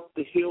Jill up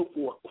the hill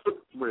for a quick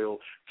thrill.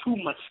 Too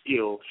much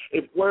skill.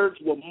 If words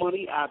were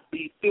money, I'd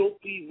be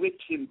filthy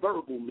rich in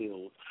verbal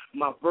mills.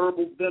 My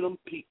verbal venom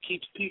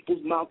keeps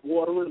people's mouth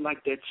watering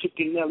like that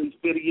Chicken Nellie's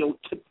video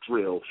tip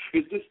drill.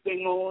 Is this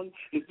thing on?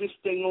 Is this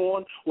thing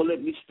on? Well,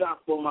 let me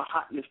stop while my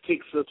hotness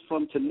takes us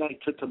from tonight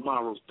to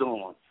tomorrow's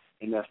dawn.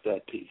 And that's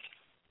that piece.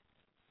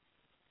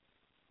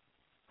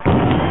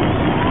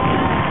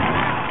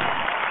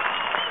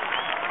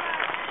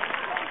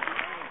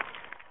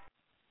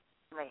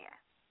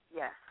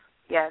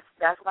 Yes,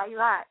 that's why you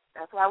hot.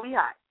 That's why we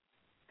hot.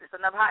 There's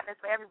enough hotness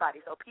for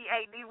everybody. So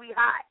PAD, we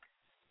hot.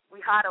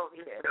 We hot over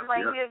here. If you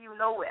ain't here, you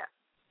nowhere.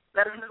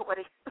 Let them know where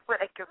they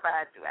can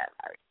find you at,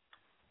 Larry.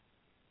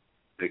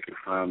 They can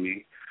find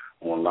me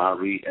on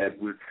Larry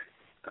Edwards,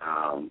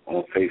 on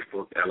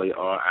Facebook,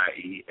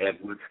 Larie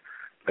Edwards,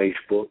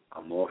 Facebook.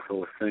 I'm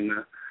also a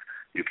singer.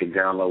 You can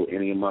download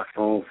any of my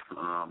songs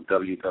from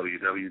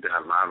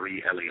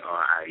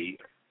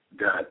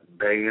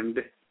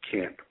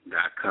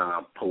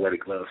www.LarieLarie.bandcamp.com.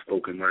 Poetic Love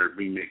Spoken Word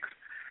Remix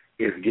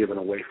is given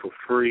away for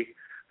free.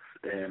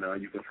 And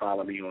you can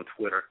follow me on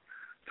Twitter,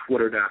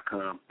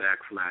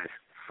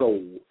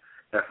 twitter.com/soul,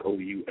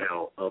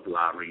 SOUL, of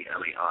Larry,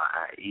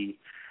 Larie.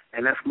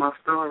 And that's my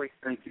story.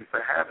 Thank you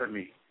for having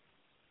me.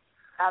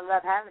 I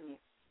love having you.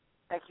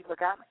 Thank you for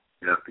coming.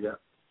 Yep.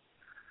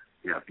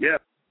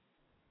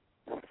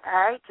 All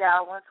right,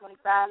 y'all,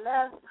 125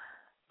 left.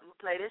 I'm going to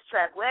play this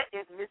track. Where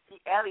is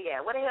Missy Elliott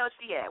at? Where the hell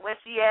she at? Where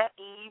she at?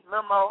 Eve,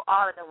 Limo,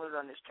 all of them was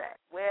on this track.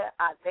 Where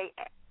are they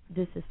at?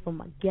 This is for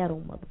my ghetto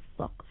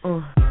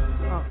motherfucker.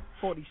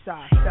 40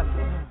 side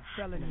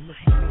felony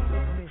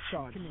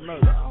mischarge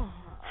murder.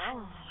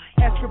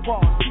 Escobar,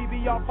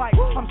 TVR bike,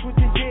 I'm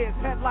switching gears,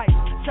 headlights,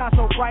 shine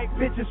so bright,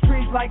 bitches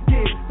screams like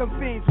this. Some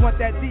fiends want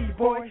that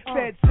D-boy,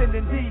 feds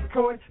sending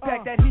decoys,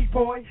 pack that heat,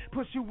 boy,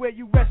 push you where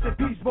you rest in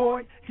peace,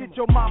 boy. Get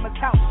your mama's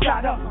house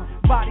shot up,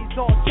 bodies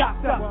all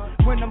chopped up.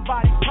 When them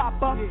bodies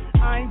pop up,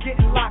 I ain't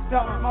getting locked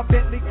up. My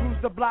Bentley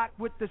cruise the block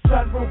with the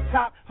sunroof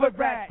top, hood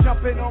rat,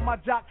 jumping on my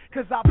jock,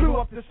 cause I blew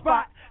up the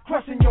spot,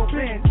 crushing your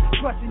bins,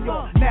 crushing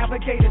your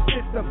navigator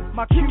system.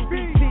 My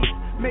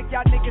QBT, make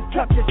y'all niggas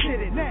tuck your shit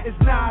in. It's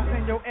Nas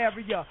in your area.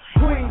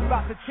 Queens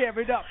about to tear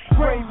it up.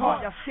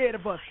 Braveheart, y'all scared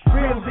of us.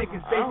 Real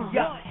niggas, baby,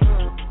 up.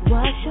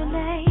 What's your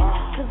name?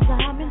 Cause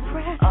I'm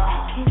impressed.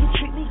 Can you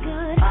treat me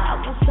good?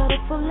 I won't settle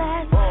for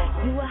less.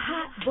 You a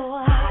hot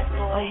boy,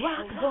 a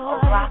rock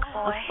boy, a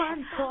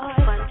fun boy,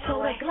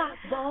 so a Glock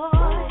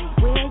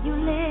boy. Where you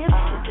live?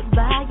 Is it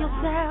by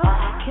yourself?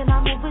 Can I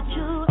move with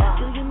you?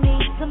 Do you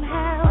need some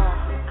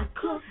help? I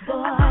cook, boy.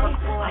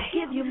 I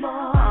give you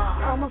more.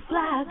 I'm a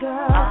fly girl,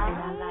 and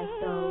I like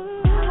those.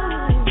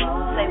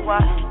 Say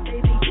what?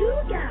 Baby, you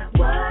got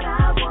what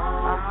I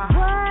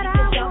want.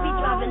 Because y'all be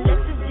driving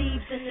Lexus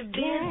Jeeps and the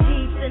Benz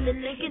Jeeps and the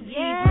Lincoln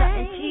Jeeps,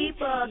 nothing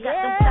cheaper. Got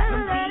them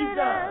platinum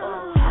Visa.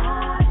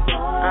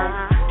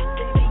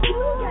 Baby, you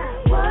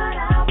got what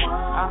I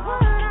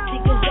want.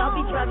 Because y'all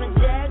be driving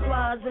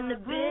Jaguars and the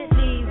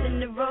Bentleys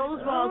and the Rolls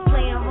Royce,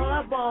 playing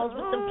hardballs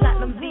with them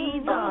platinum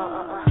Visa.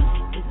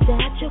 Is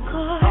that your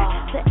car?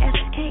 The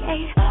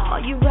SK8?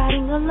 Are you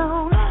riding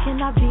alone? Can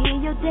I be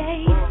in your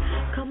days?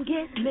 Come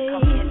get me.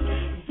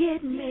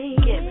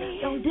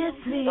 Don't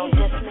diss me.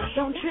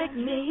 Don't trick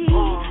me.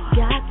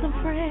 Got some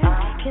friends.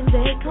 Can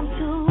they come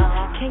too?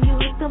 Can you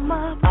hook them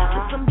up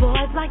with some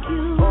boys like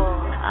you?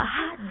 A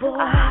hot boy,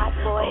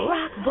 a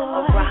rock boy, a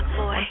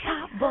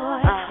top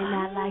boy, and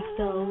I like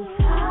those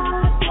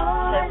hot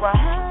boys. Say what?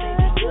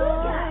 Baby, you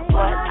got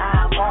what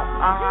I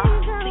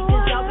want.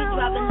 Because y'all be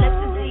driving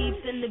Lexus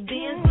Jeeps and the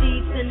Benz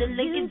Jeeps and the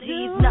Lincoln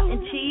Jeeps,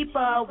 nothing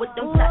cheaper with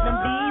them platinum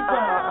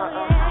Visa.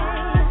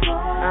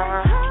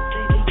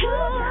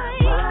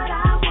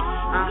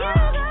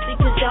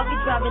 Because y'all be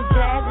driving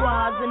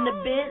Jaguars and the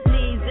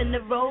Bentleys and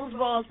the Rolls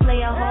Royce,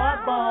 playing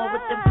hardball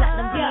with the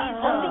platinum Visa.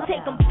 Only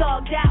take them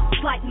thugged out,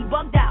 slightly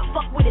bugged out,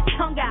 fuck with his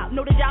tongue out.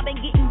 Know the job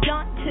ain't getting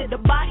done till the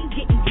body's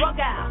getting drug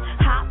out.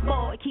 Hot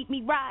boy, keep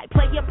me right,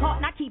 play your part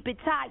and I keep it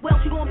tight. Well,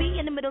 she gon' be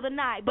in the middle of the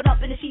night, but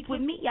up in the sheets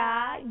with me,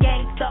 I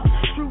gangsta,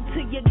 true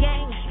to your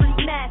gang,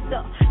 street master.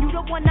 faster. You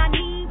the one I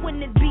need when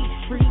this beat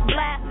street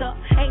blaster.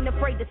 Ain't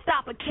afraid to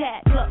stop a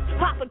cat, look,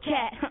 pop a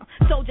cat.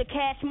 Soldier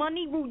cash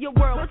money, rule your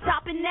world, what's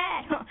topping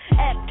that?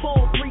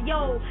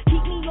 F430,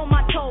 keep me on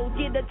my toes,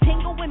 get a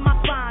tingle in my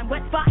spine.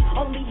 Wet spot,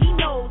 only he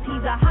knows.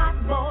 He's a hot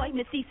boy,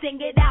 Missy sing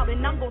it out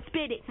and I'm gon'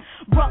 spit it.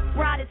 Rough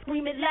riders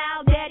screaming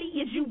loud, daddy,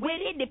 is you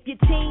with it? If your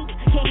team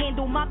can't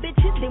handle my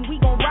bitches, then we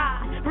gon'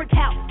 ride. Brick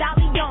house,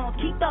 stallions,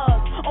 keep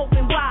thugs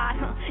open wide.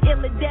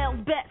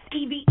 Illadale's best,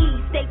 EVE,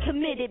 stay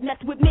committed, mess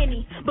with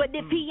many. But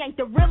if he ain't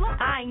the realer,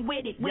 I ain't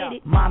with it,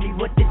 Mommy,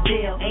 what the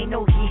deal? Ain't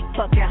no heat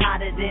fucking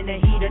hotter than a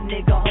heater,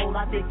 nigga hole.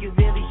 I think you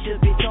really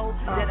should be told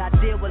that I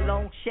deal with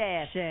long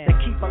shafts that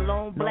keep a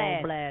long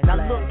blast. Now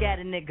look at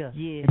a nigga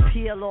and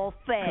peel off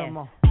fast.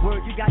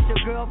 Word, you got your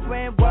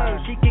girlfriend? Word,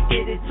 she can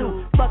get it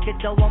too. Fuck it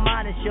though, I'm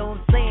on the show,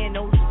 I'm saying,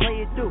 no, just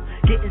play it through.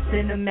 Getting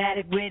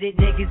cinematic with it,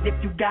 niggas.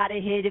 If you gotta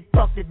hit it,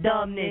 fuck the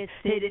dumbness.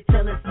 Hit it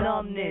till it's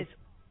numbness.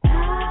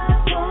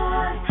 Hot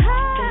boy,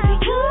 baby,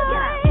 you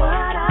got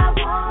what I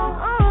want.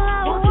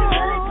 Won't you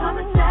really come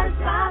and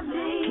satisfy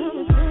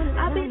me?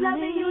 I'll be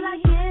loving you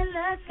like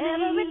endlessly,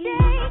 every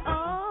day,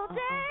 all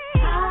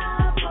day.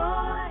 Hot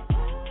boy,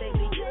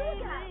 baby, you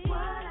got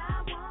what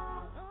I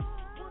want.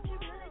 Won't you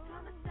really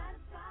come and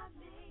satisfy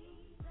me?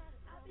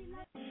 I'll be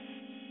like.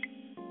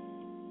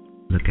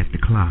 Look at the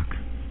clock.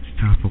 It's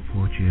time for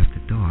Poetry After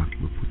Dark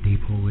with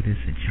Deep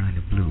Poetess and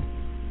Chyna Blue,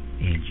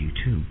 and you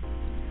too.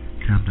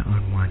 Time to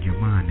unwind your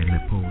mind and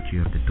let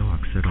Poetry After Dark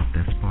set off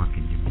that spark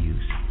in your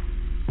muse.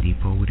 Deep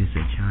Poetess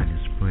and Chyna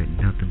spread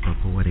nothing but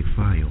poetic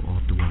fire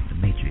all throughout the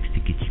matrix to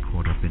get you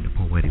caught up in the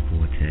poetic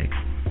vortex.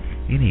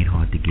 It ain't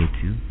hard to get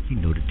to, you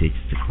know the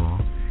digits to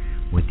call.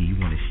 Whether you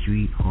want a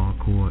street,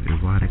 hardcore,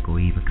 erotic, or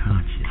even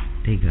conscious,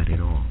 they got it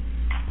all.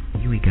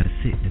 You ain't gotta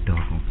sit in the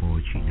dark on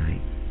poetry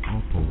night.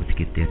 All poets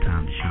get their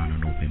time to shine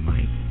on open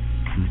mic.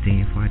 Tuesday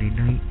and Friday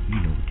night,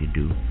 you know what to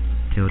do.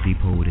 Tell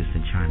Deep Poetess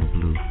and Chyna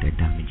Blue that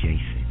Diamond J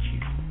sent you.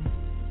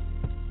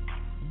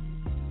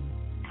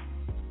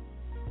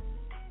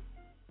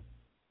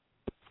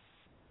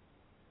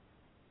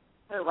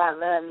 Oh, I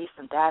love me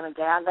some Diamond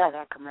J. I love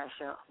that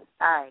commercial.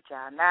 All right,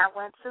 y'all.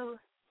 912.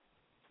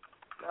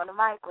 You on the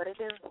mic? What it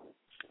do?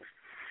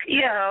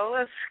 Yo,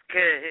 what's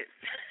good?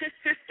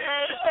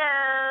 Hey, yo.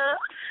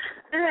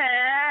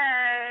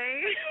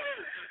 Hey.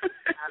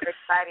 I'm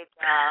excited,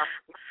 y'all.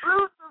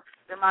 Exclusive.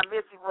 In my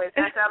Missy voice.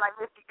 That sound like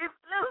Missy.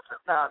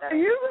 Exclusive. No, that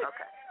ain't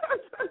okay.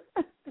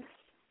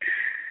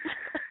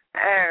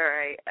 All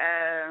right.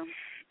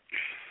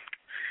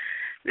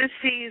 This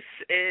piece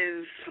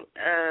is,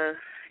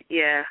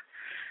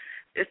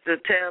 it's the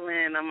tail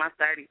end of my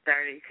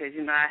 30-30 because,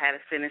 you know, I had to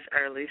finish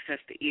early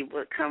since the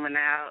ebook coming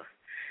out.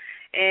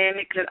 And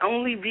it could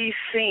only be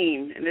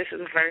seen, and this is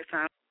the first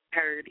time I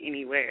heard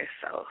anywhere,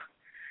 so,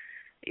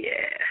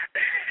 yeah.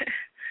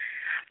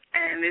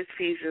 And this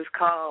piece is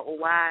called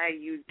Why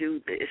You Do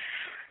This.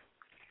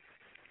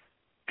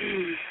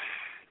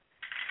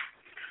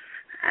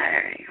 All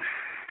right.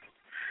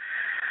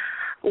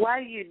 Why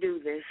do you do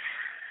this?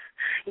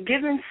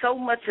 Giving so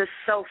much of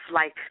self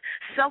like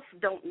self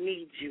don't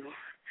need you.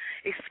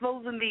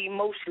 Exposing the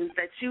emotions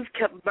that you've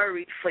kept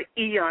buried for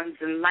eons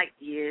and light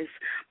years.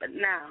 But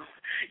now,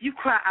 you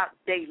cry out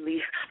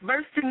daily,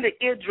 bursting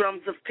the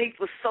eardrums of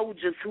paper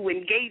soldiers who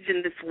engage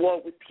in this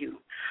war with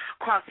you.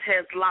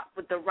 Crosshairs locked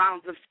with the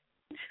rounds of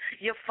change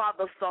your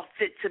father saw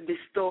fit to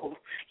bestow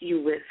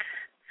you with.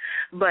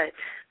 But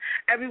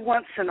every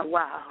once in a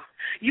while,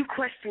 you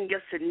question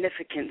your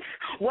significance,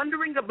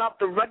 wondering about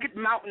the rugged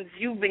mountains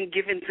you've been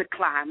given to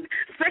climb,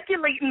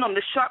 speculating on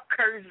the sharp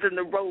curves in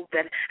the road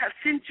that have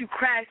sent you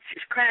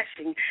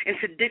crashing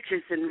into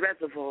ditches and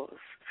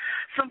reservoirs.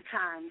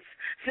 Sometimes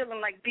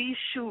feeling like these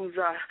shoes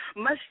are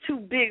much too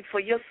big for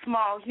your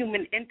small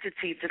human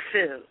entity to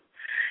fill.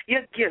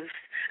 Your gifts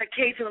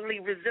occasionally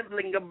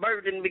resembling a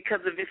burden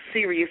because of its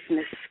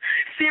seriousness.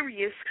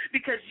 Serious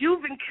because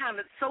you've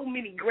encountered so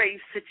many grave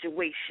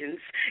situations,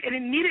 and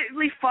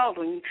immediately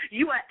following,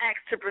 you are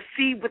asked to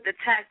proceed with the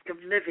task of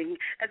living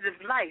as if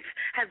life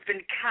has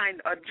been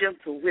kind or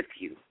gentle with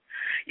you.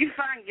 You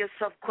find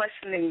yourself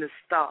questioning the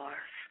stars,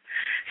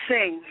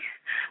 saying,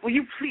 will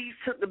you please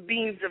put the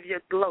beams of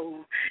your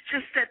glow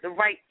just at the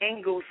right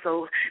angle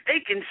so they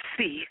can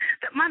see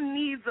that my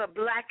knees are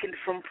blackened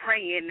from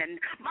praying and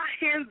my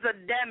hands are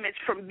damaged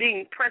from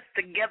being pressed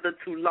together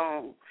too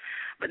long.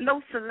 But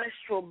no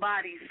celestial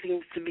body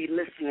seems to be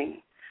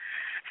listening.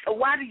 So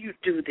why do you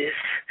do this?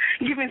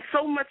 Giving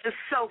so much of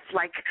self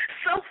like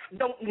self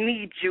don't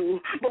need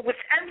you, but with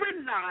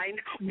every line,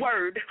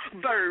 word,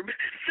 verb,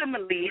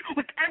 simile,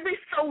 with every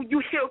soul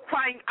you hear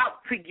crying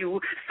out to you,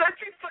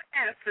 searching for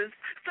answers,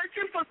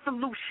 searching for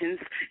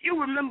solutions,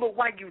 you remember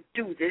why you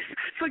do this.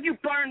 So you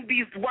burn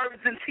these words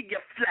into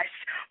your flesh,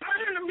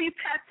 permanently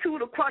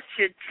tattooed across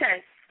your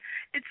chest.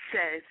 It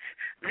says,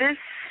 this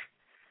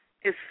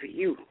is for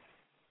you.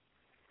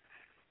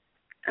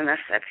 And that's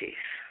that piece.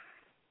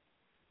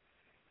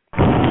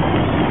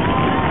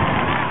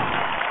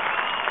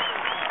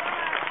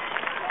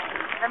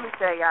 Let me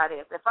tell y'all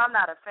this. If I'm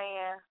not a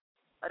fan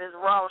of this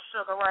raw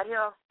sugar right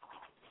here,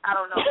 I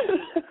don't know who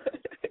is.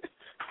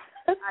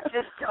 I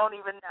just don't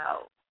even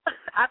know.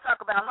 I talk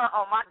about her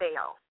on my day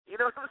off. You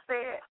know what I'm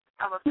saying?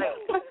 I'm a fan.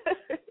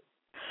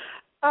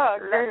 Oh,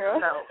 Let girl.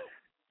 them know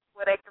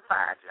where they can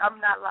find you. I'm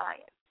not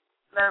lying.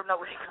 Let them know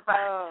where they can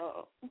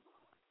find you.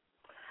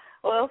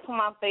 Well, for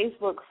my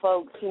Facebook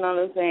folks, you know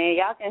what I'm saying,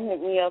 y'all can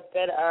hit me up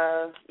at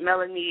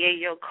Melanie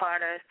Yayo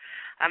Carter.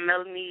 I'm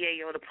Melanie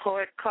Yayo, the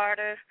Poet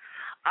Carter.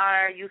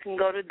 Or you can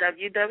go to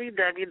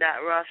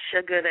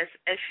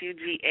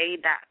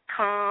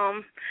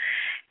www.rawsugar.com.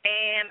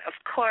 And, of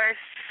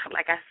course,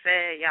 like I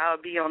said, y'all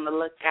be on the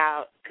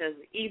lookout because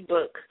the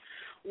ebook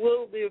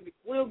will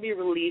be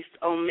released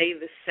on May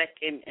the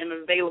 2nd and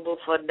available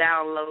for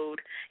download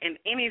in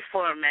any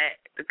format.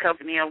 The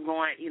company I'm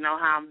going, you know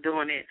how I'm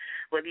doing it,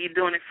 whether you're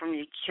doing it from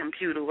your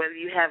computer, whether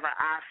you have an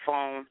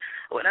iPhone,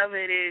 whatever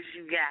it is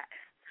you got,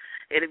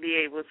 it'll be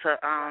able to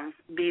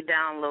be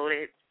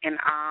downloaded. And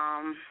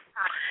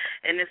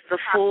it's the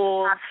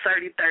full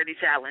 30-30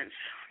 challenge.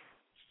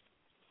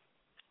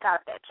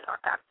 Got that, y'all.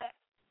 Got that.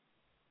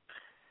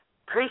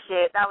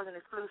 Appreciate it. That was an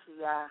exclusive,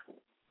 y'all.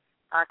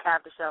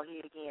 Archive the show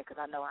here again because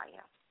I know I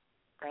am.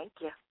 Thank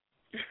you.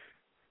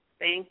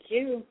 Thank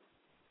you.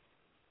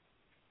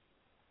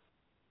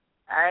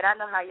 All right, I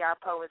know how y'all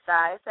poets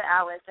are. It's an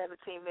hour and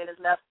 17 minutes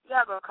left.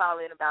 Y'all going to call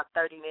in about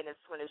 30 minutes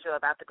when the show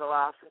about to go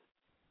off and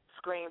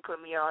scream, put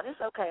me on.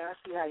 It's okay. I'll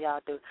see how y'all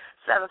do.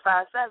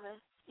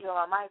 757, you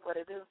on my mic, what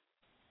it do?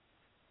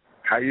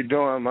 How you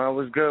doing, man?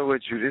 What's good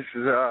with you? This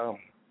is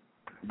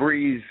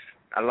Breeze.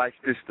 I like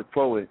this, the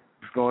poet.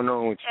 What's going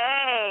on with you?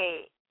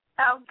 Hey,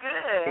 I'm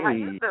good. Hey. How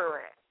you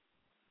doing?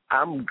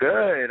 I'm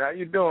good. How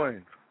you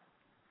doing?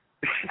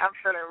 I'm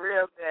feeling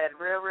real good,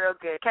 real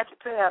good. Catch your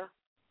tail.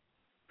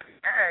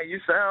 Hey, you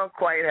sound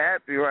quite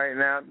happy right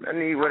now. I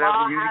need whatever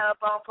I'm all high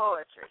up on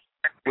poetry.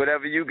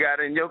 Whatever you got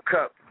in your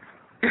cup.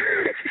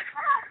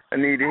 I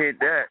need to hit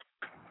that.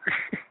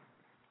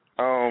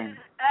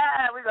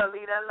 We're going to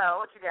leave that alone.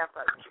 What you got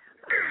for me?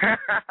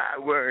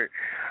 Word.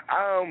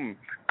 I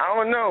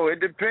don't know. It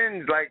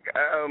depends. Like,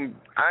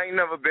 I ain't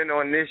never been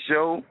on this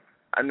show.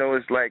 I know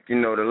it's like, you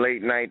know, the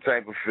late night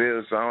type of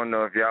feel, so I don't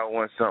know if y'all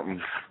want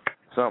something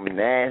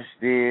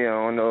nasty. I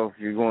don't know if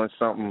you want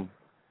something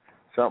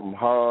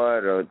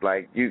hard or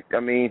like you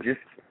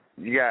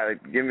gotta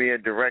give me a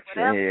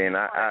direction here and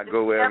I'll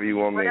go wherever you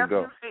want me to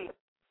go.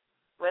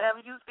 Whatever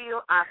you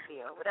feel, I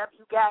feel. Whatever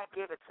you got,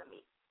 give it to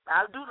me.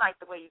 I do like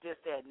the way you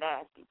just said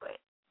nasty, but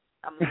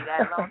I'm going to leave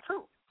that alone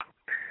too.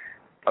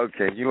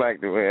 Okay, you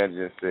like the way I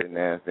just said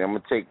nasty. I'm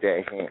going to take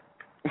that hint.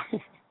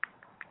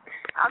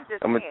 I'm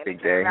going to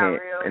take that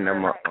hint, and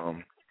I'm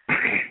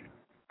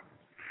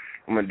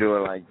going to do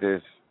it like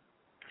this.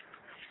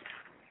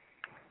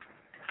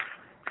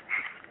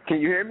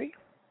 Can you hear me?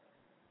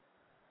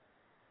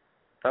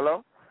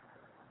 Hello?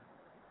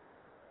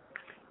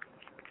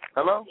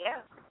 Hello?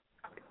 Yeah.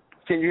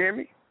 Can you hear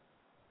me?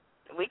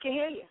 We can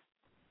hear you.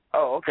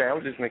 Oh, okay. I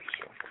was just making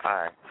sure. All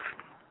right.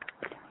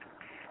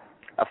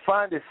 I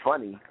find it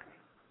funny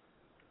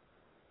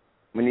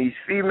when these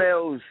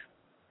females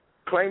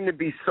claim to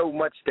be so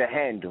much to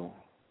handle,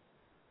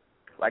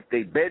 like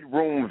they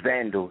bedroom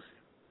vandals,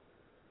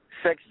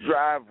 sex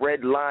drive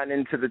red line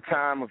into the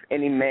time of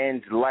any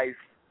man's life,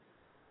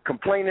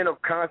 complaining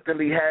of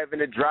constantly having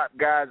to drop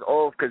guys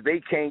off because they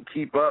can't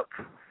keep up.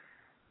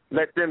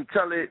 Let them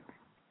tell it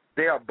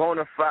they are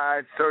bona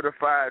fide,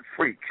 certified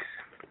freaks.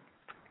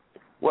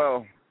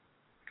 Well,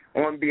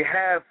 on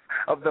behalf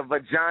of the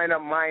Vagina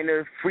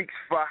Minor Freaks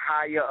for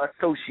Hire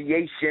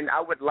Association,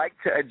 I would like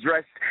to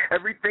address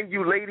everything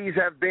you ladies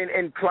have been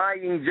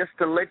implying just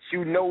to let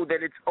you know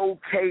that it's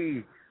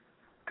okay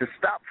to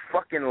stop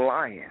fucking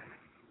lying.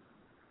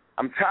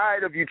 I'm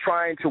tired of you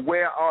trying to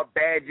wear our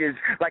badges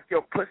like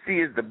your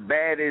pussy is the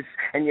baddest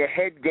and your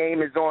head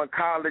game is on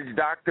college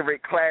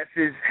doctorate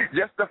classes,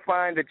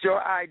 justifying that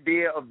your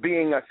idea of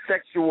being a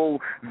sexual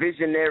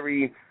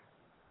visionary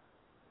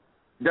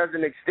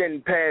doesn't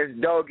extend past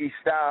doggy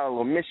style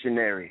or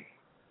missionary.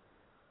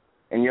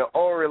 And you're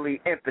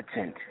orally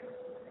impotent.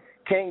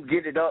 Can't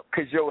get it up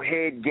because your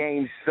head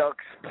game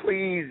sucks.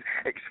 Please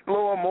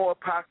explore more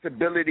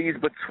possibilities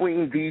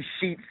between these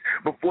sheets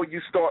before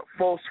you start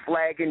false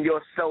flagging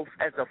yourself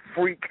as a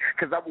freak,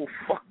 because I will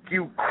fuck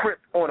you crip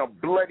on a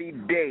bloody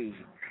day.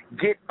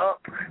 Get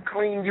up,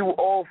 clean you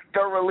off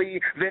thoroughly,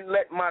 then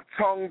let my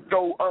tongue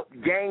throw up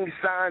gang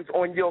signs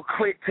on your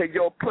clit till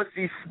your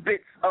pussy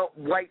spits up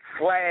white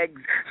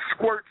flags,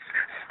 squirts,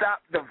 stop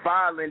the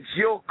violence.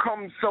 You'll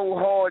come so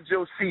hard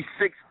you'll see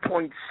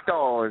 6-point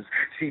stars.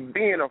 See,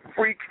 being a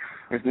freak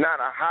is not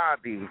a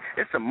hobby.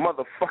 It's a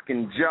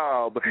motherfucking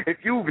job. If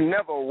you've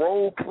never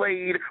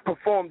role-played,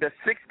 performed a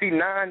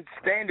 69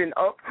 standing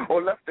up,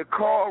 or left the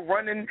car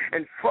running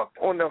and fucked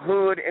on the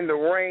hood in the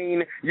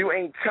rain, you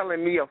ain't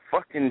telling me a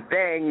fucking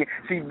thing.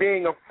 See,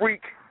 being a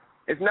freak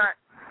is not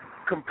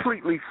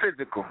completely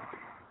physical.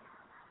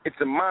 It's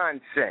a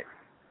mindset.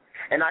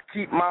 And I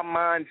keep my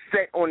mind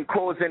set on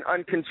causing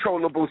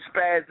uncontrollable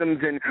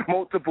spasms and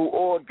multiple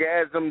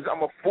orgasms.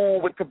 I'm a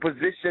fool with the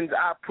positions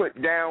I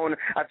put down.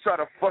 I try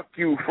to fuck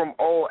you from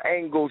all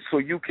angles so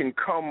you can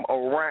come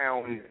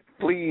around.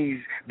 Please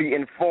be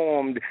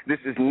informed, this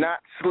is not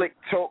slick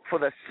talk for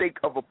the sake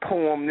of a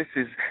poem. This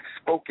is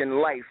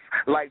spoken life,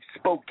 life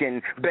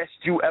spoken, best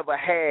you ever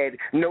had.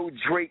 No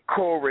Drake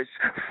chorus.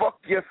 Fuck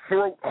your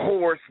throat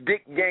horse.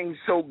 Dick gang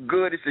so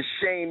good, it's a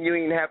shame you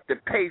ain't have to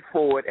pay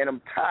for it. And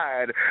I'm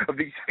tired of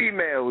these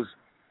females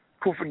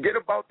who forget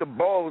about the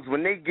balls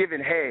when they giving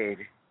head,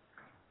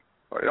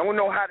 or don't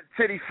know how to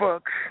titty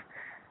fuck,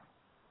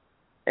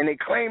 and they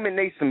claiming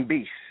they some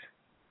beasts.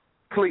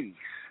 Please.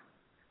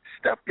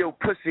 Stuff your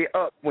pussy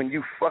up when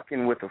you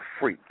fucking with a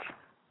freak.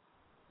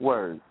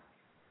 Word.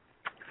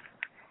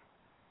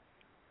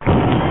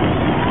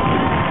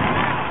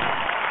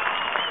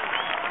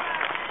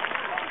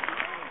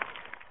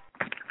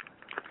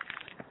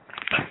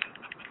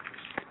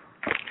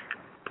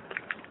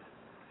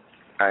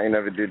 I ain't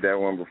never did that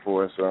one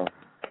before, so.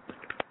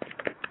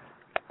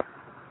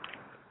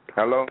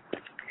 Hello?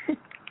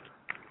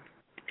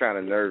 Kind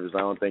of nervous. I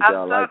don't think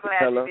y'all like it.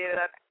 Hello?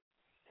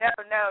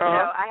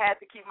 No. I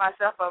had to keep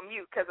myself on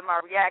mute because of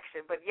my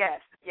reaction. But yes.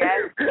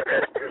 Yes.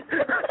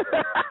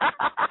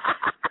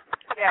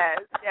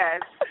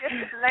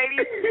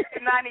 Ladies, put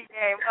your 90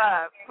 game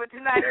up. Put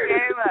your 90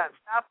 game up.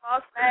 Stop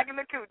all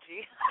snagging the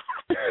coochie.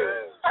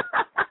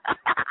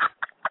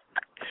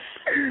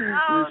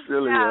 You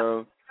silly,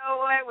 yo. You know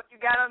what? When you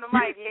got on the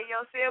mic,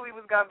 Yayo said we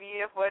was going to be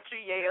here for a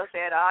treat. Yayo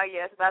said, oh,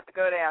 yes, about to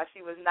go down.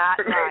 She was not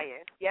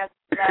lying. Yes,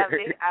 loved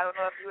it. I don't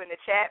know if you in the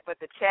chat, but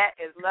the chat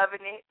is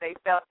loving it. They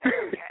felt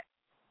that.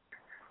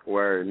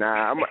 Word.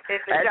 Nah, I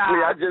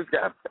just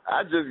got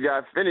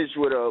finished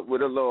with a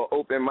little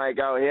open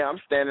mic out here. I'm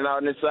standing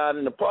out inside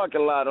in the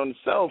parking lot on the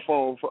cell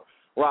phone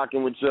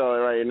rocking with y'all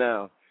right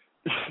now.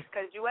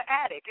 Because you an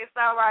addict. It's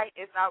all right.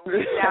 It's all right.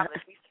 We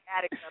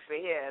addicts up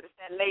in here. It's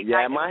that late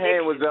night. My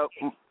hand was up.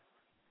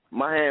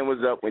 My hand was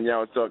up when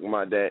y'all was talking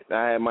about that.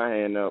 I had my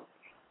hand up.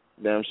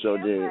 Damn sure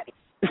did.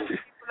 People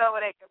know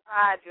where they can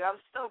find you. I'm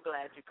so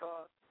glad you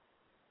called.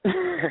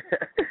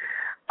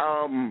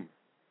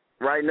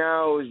 Right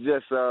now it's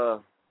just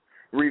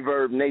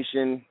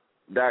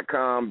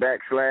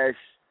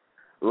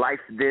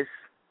ReverbNation.com/LifeThis,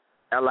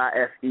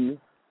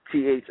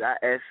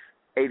 LIFETHIS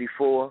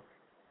 84.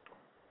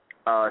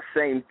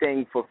 Same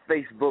thing for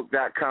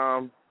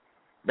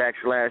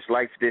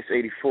Facebook.com/LifeThis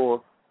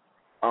 84.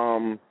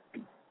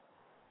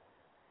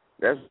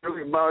 That's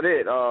really about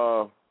it.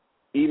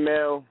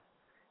 Email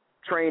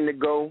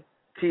train2go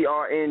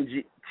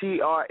TRNDGO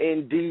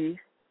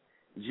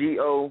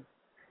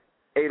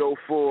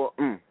 804.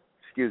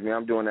 Excuse me,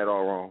 I'm doing that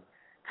all wrong.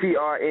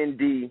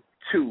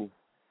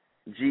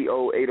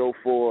 TRND2GO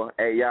 804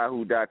 at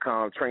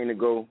yahoo.com.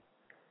 Train2go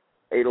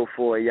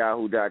 804 at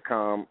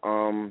yahoo.com.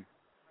 I'm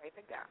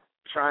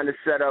trying to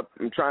set up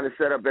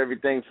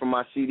everything for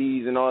my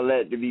CDs and all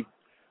that to be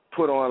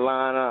put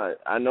online.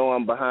 I know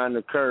I'm behind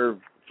the curve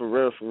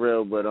for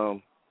real, but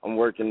I'm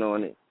working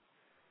on it.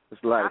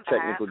 There's a lot of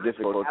technical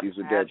difficulties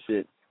with that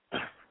shit.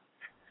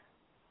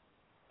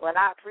 Well,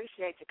 I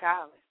appreciate you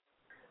calling.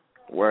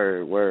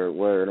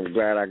 Word. I'm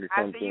glad I could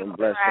come to and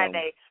bless them.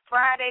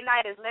 Friday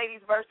night is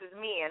ladies versus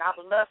men. I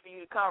would love for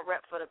you to come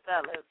rep for the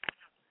fellas.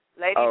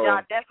 Ladies,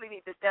 y'all definitely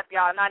need to step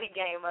y'all 90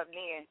 game up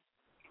then.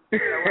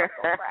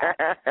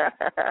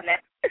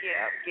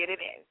 Get it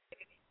in.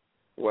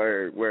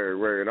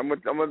 Word. I'm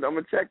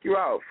gonna check you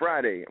out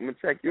Friday. I'm gonna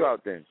check you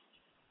out then.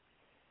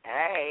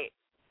 Hey,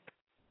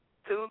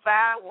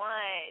 251.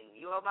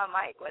 You on my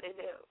mic? What it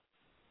do?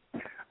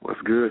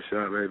 What's good,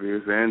 Shaw, baby?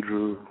 It's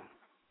Andrew.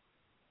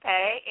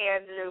 Hey,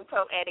 Andrew,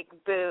 Poetic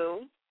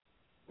Boo.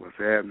 What's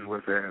happening?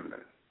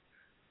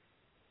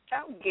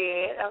 I'm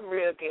good. I'm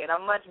real good.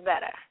 I'm much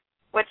better.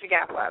 What you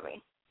got for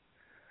me?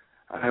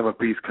 I have a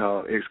piece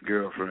called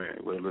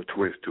Ex-Girlfriend with a little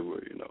twist to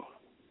it, you know.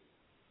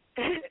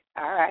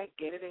 All right,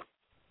 get it in.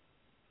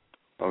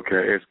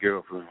 Okay,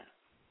 ex-girlfriend.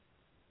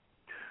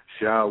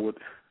 Showered,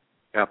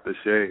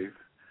 aftershave,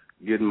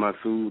 getting my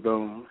soothe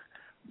on,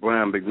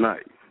 brown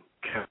McKnight,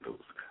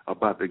 candles,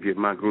 about to get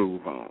my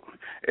groove on.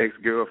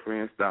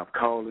 Ex-girlfriend, stop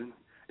calling.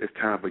 It's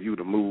time for you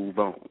to move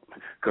on.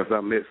 'Cause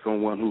I met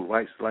someone who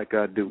writes like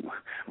I do,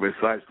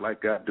 recites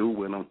like I do.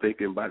 When I'm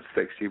thinking about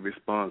sex, she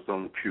responds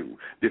on cue.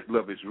 This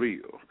love is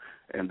real,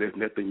 and there's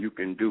nothing you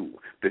can do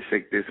to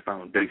shake this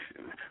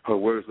foundation. Her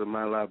words are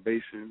my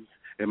libations,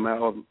 and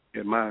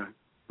my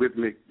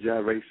rhythmic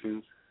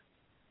gyrations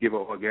give her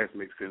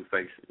orgasmic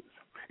sensations.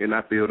 And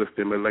I feel the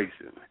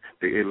stimulation,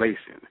 the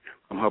elation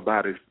from her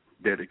body's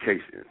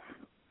dedication.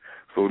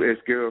 So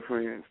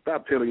ex-girlfriend,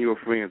 stop telling your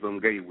friends I'm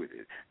gay with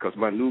it. 'Cause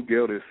my new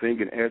girl is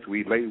singing as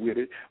we lay with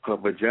it. Her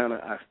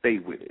vagina, I stay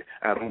with it.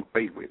 I don't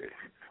play with it.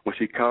 When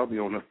she called me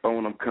on the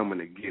phone, I'm coming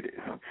to get it.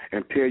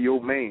 And tell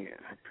your man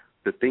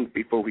to think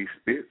before he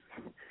spits.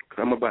 'Cause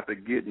I'm about to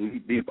get knee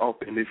deep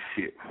off in this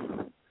shit.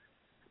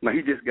 Now,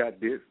 he just got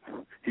this.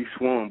 He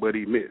swung, but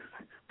he missed.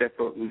 That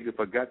fuck nigga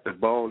forgot to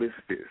ball his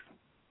fist.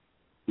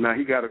 Now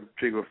he got a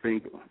trigger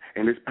finger,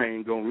 and this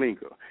pain gon'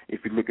 linger.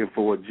 If you're looking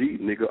for a G,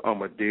 nigga,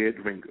 I'm a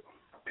dead ringer.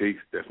 Peace.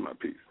 That's my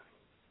piece.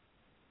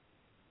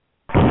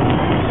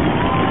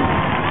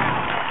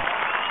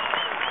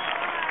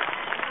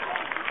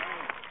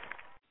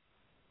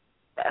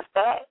 That's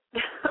that.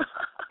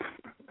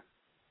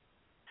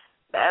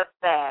 That's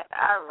that.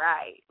 All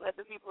right. Let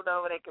the people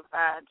know where they can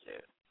find you.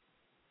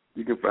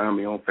 You can find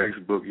me on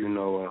Facebook,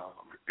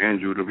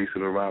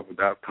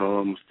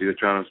 AndrewTheReasonArrival.com. I'm still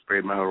trying to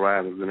spread my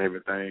horizons and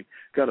everything.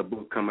 Got a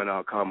book coming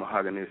out called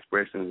Mahogany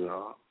Expressions.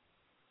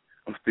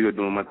 I'm still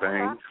doing my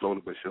thing,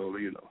 slowly but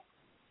surely,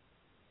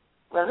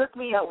 Well, hook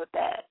me up with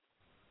that.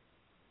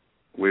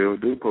 Will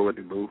do,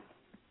 Poetic Boo.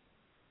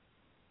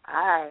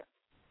 All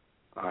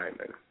right,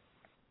 later.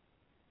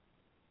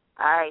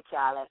 All right,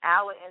 y'all. An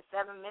hour and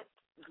 7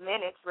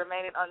 minutes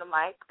remaining on the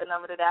mic. The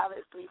number to dial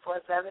is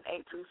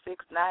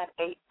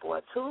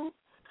 347-826-9842.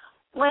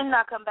 When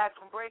I come back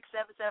from break,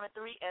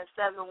 773 and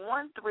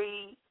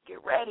 713.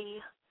 Get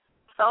ready.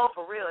 So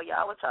for real,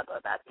 y'all, what y'all know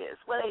about this?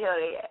 Where the hell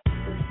they at?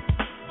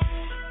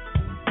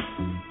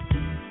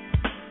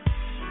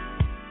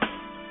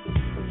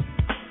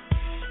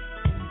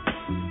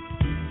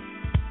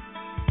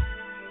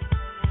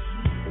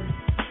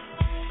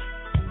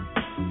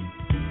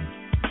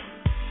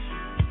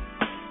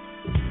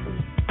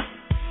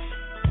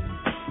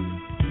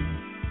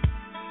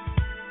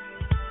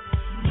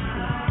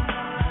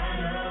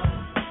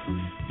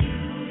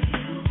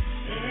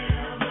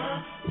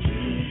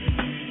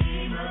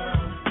 Dream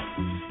of,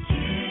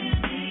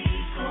 can be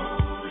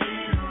cold.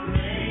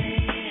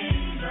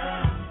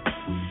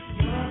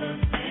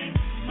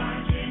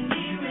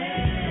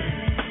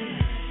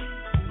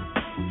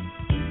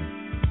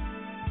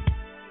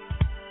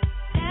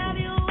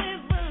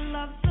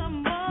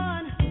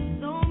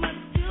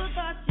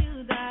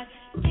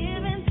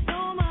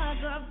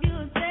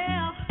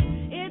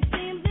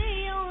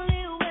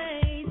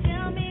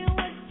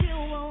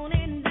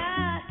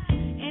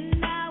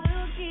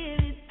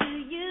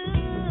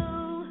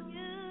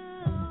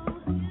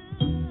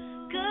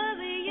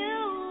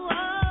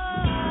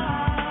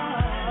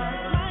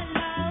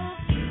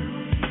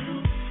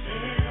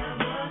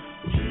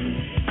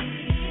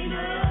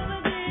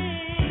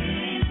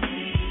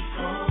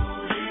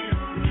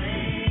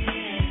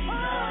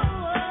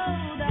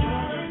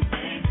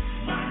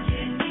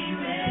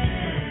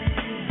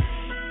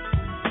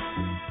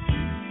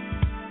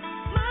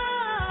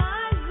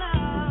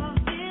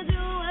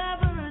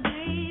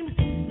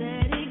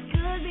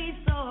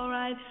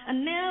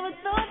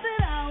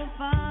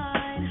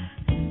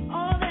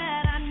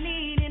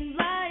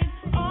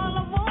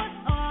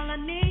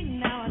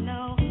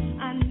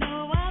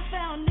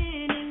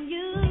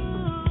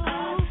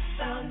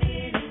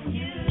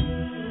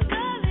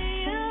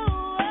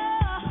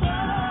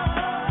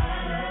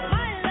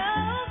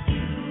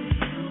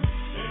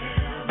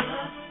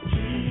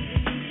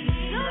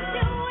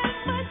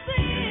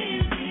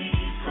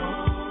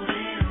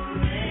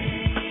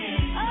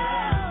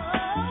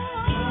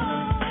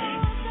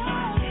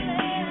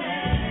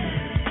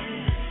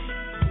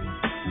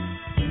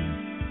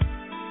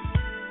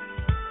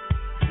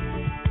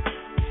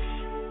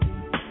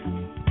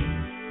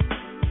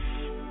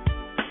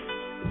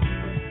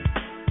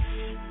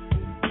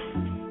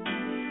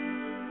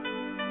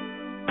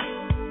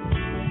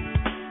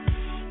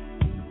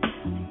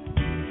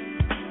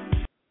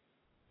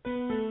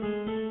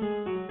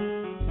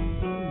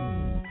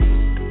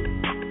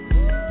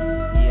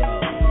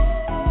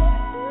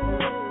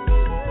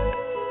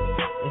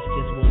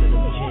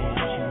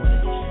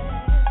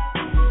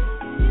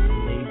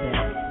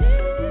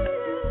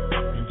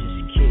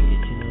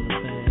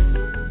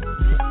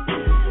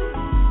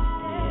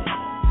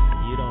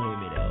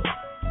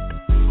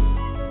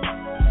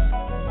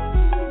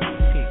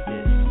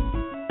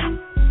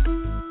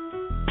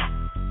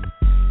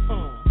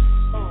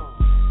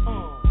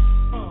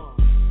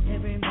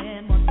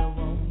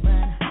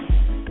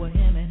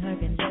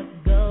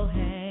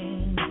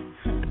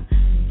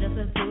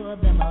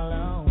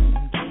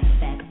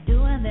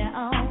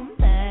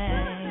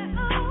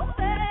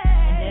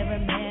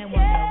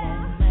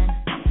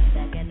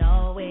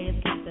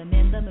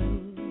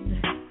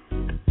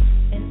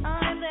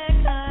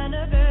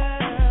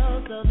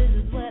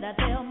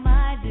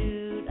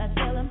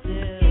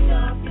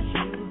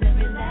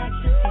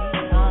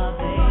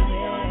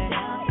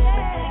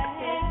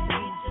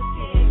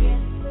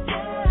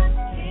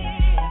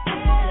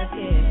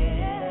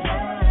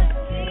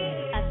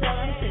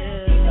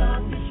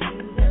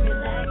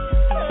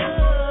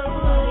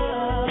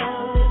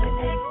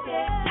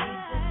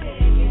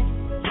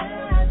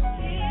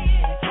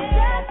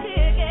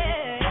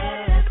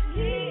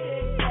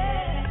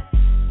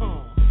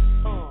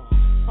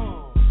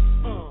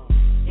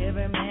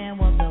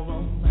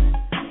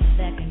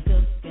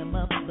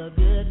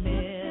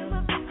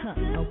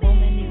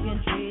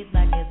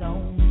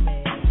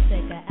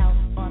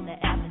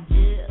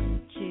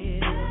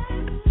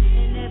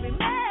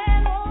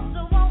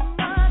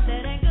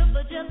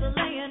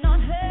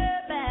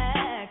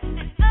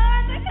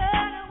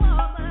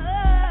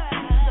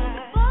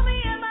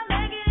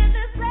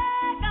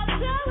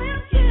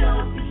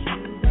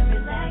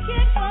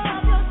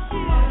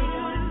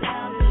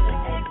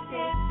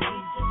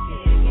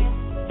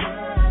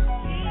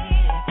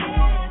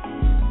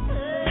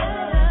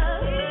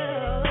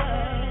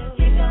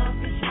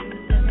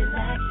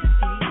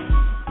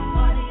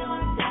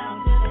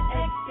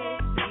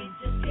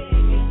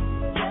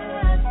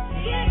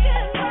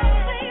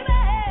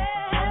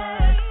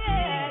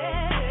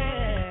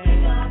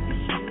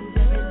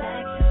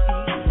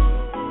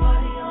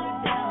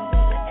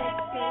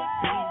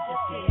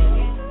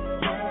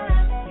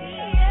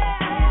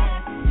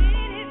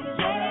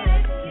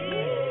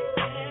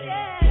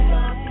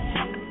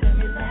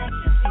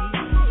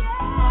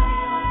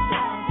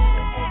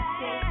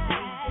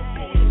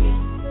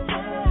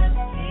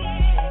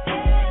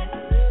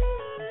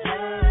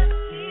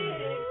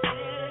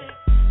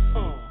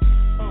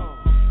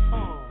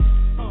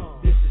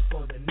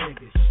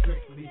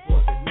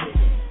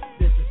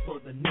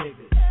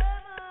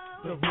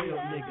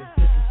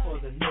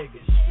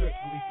 niggas,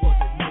 strictly for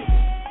the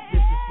niggas.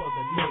 This is for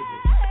the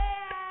niggas.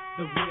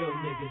 The real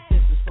niggas,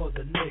 this is for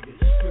the niggas,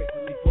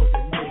 strictly for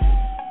the niggas.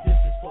 This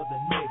is for the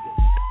niggas.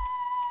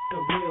 The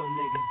real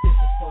niggas, this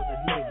is for the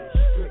niggas,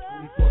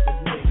 strictly for the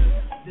niggas.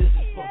 This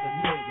is for the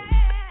niggas.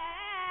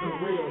 The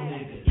real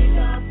niggas.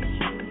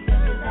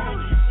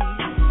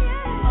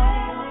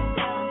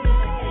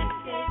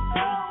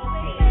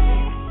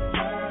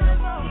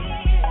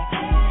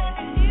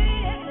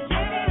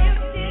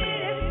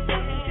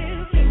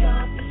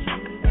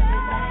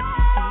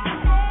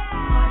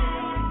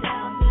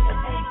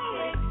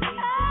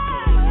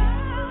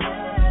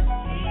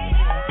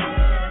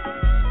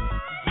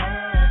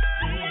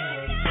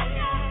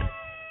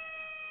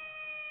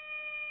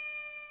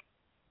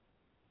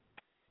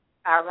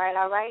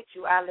 All right.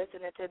 You are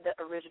listening to the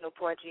original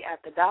Poetry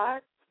After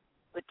Dark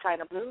with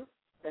Chyna Blue.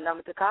 The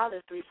number to call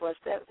is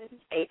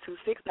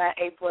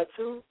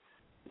 347-826-9842.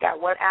 Got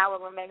 1 hour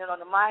remaining on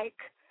the mic.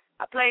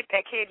 I played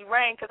that Katie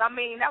Rain because,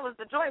 that was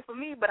the joy for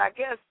me, but I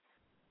guess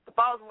the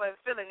boss wasn't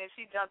feeling it.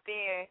 She jumped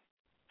in,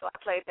 so I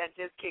played that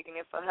just kicking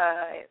it for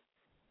her and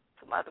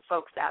some other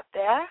folks out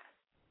there.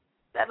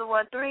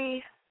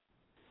 713.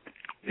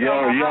 Yo.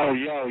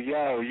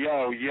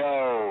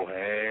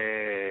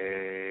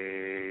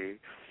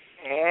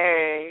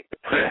 Hey.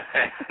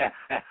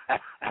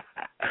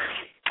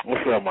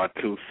 What's up, my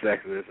two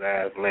sexiest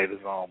ass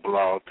ladies on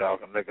Blog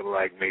Talk? A nigga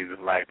like me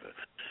just like to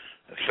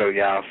show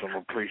y'all some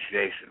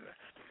appreciation.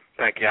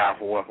 Thank y'all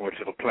for welcoming me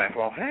to the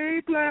platform.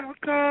 Hey, Black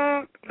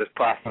Talk. This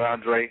Prophet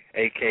Andre,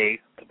 a.k.a.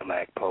 the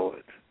Black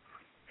Poet.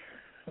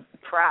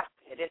 Prophet,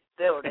 it's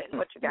building.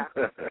 What you got?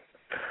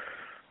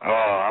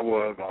 I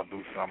was going to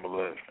do some of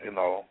this,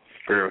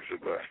 spiritual,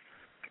 but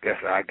I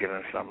guess I'll get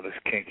into some of this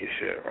kinky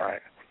shit,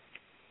 right?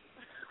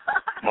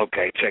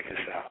 Okay, check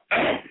this out.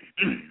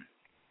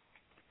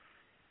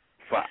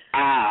 For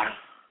I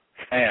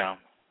am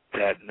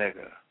that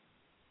nigga.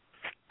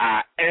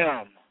 I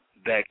am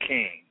that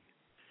king.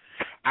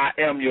 I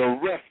am your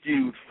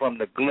refuge from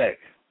neglect,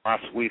 my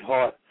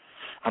sweetheart.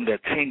 I'm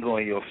that tingle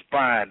in your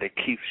spine that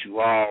keeps you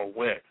all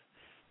wet.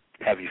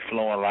 Have you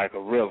flowing like a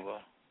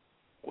river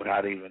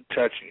without even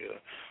touching you,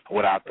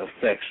 without the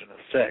affection of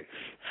sex.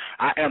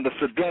 I am the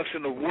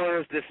seduction of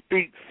words that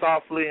speak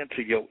softly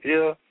into your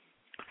ear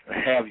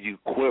and have you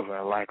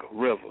quivering like a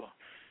river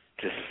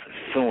just as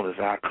soon as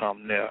I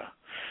come near.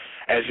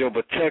 As your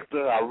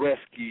protector, I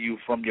rescue you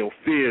from your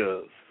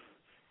fears.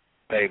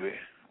 Baby,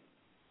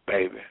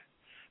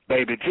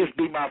 just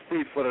be my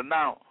free for the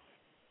now,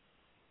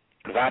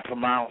 because I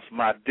pronounce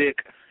my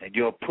dick and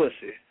your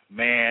pussy,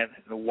 man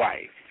and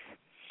wife.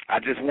 I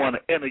just want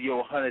to enter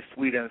your honey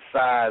sweet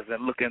insides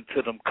and look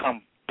into them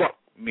come fuck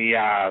me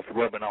eyes,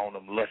 rubbing on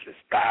them luscious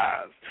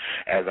thighs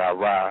as I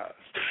rise.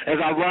 As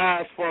I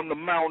rise from the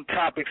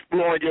mountaintop,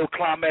 exploring your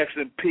climax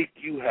and peak,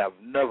 you have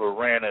never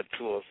ran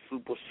into a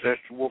super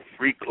sexual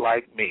freak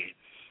like me.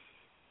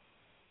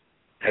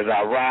 As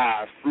I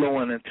rise,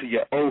 flowing into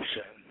your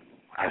ocean,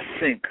 I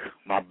sink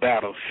my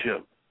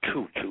battleship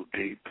too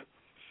deep.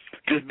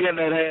 Just bend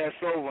that ass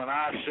over and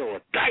I'll show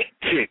a dyke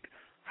chick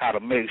how to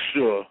make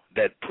sure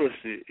that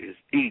pussy is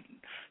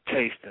eaten,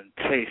 tasting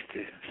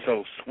tasty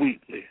so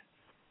sweetly.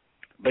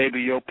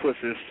 Baby, your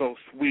pussy is so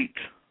sweet.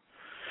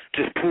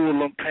 Just pull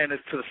them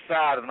panties to the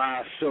side and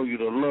I'll show you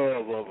the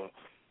love of a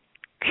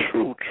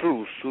true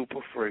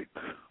super freak.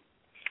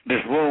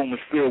 This room is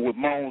filled with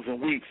moans and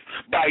weeps,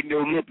 biting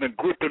your lip and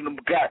gripping them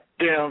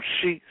goddamn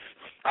sheets.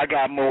 I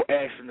got more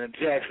action than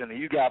Jackson, and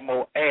you got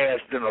more ass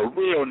than a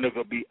real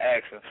nigga be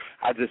asking.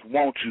 I just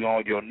want you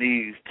on your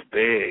knees to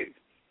beg.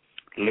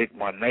 Lick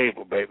my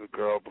navel, baby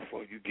girl,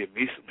 before you give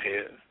me some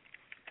head.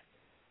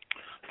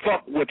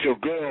 Fuck what your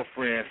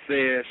girlfriend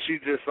says. She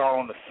just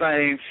on the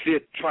same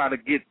shit trying to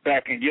get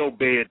back in your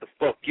bed to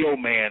fuck your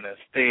man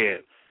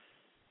instead.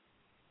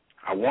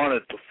 I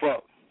wanted to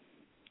fuck,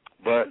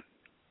 but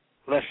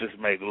let's just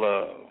make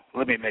love.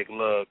 Let me make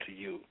love to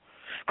you,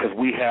 because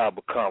we have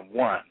become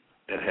one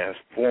that has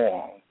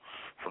formed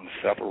from the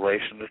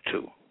separation of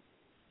two.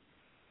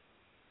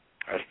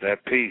 That's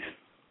that peace.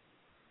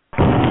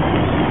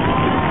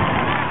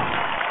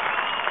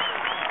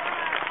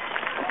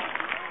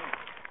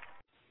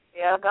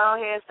 Yeah, go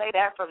ahead and say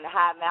that from the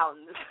high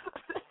mountains.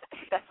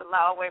 That's a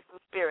long way from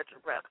spiritual,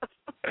 brother.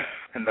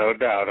 No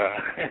doubt,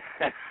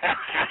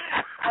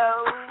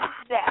 No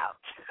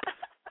doubt.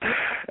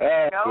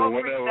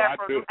 Go preach that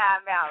from the high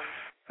mountains.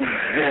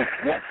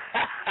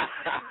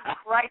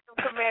 Write some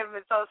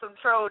commandments on some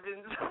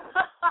Trojans.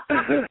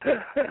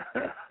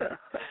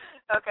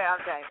 Okay, I'm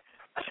done.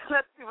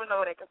 Let people know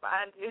where they can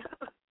find you.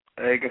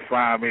 They can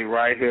find me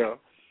right here.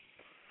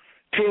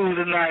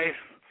 Tuesday night,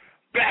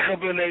 back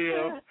up in the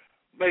air,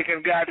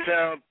 making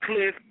goddamn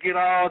clips get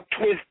all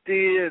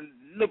twisty and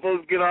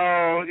nipples get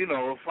all,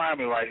 find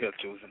me right here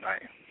Tuesday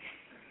night.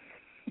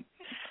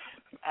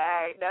 All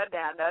right, no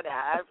doubt.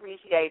 I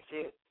appreciate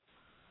you.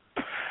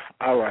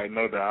 All right,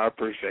 no doubt. I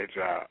appreciate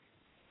y'all.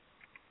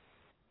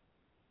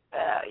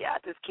 Y'all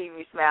just keep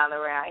me smiling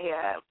around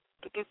here.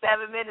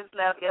 57 minutes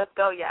left. Let's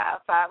go, y'all.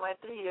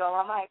 513, you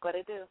on my mic. What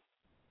it do?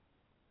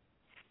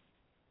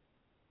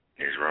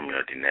 It's Romeo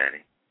D.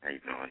 Natty. How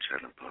you doing,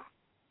 Chyna?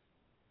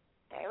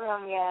 Hey,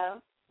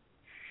 Romeo.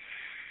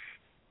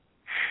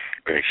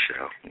 Great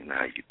show. You know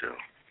how you do.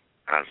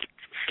 I was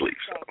asleep,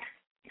 so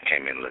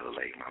came in a little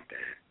late. My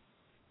bad.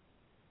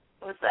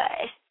 What's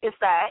that? It's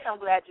all right. I'm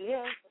glad you're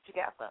here. What you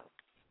got for me?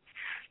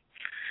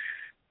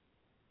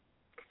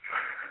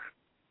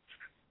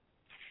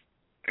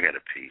 I got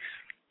a piece.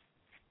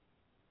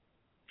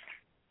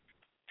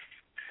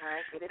 All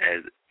right, get it.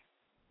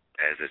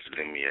 As it's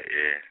in me your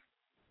ear,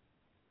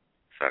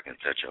 so I can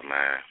touch your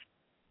mind,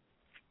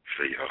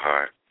 feel your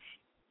heart,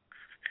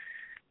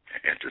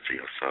 and enter to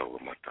your soul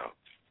with my thoughts.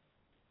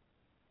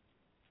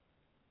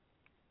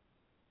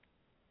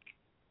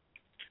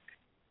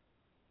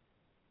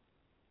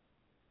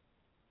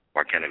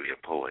 Why can't I be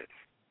a poet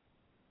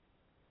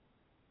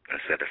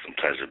instead of some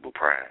pleasurable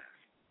pride?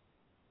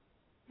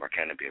 Why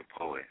can't I be a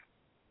poet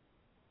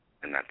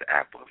and not the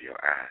apple of your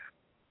eye?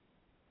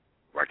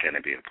 Why can't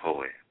I be a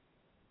poet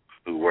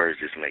whose words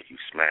just make you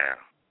smile?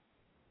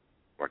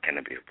 Why can't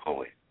I be a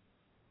poet,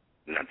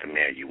 not the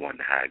man you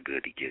wonder how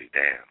good he gets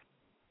down?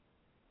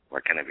 Why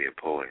can't I be a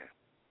poet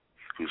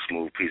whose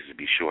smooth pieces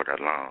be short or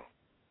long?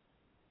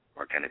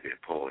 Why can't I be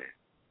a poet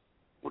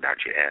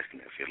without you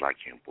asking if you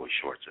like your boy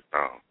shorts or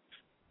thongs?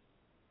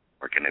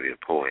 Why can't I be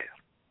a poet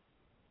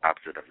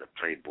opposite of the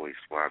playboy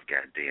suave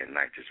guy day and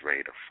night just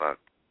ready to fuck?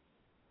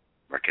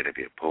 Why can't I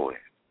be a poet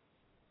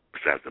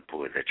besides the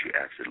poet that you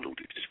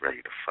absolutely just ready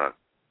to fuck?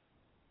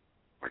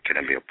 Why can't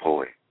I be a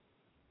poet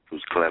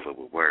who's clever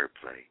with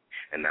wordplay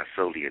and not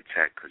solely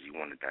attack because you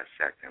want to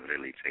dissect and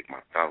really take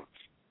my thoughts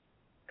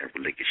and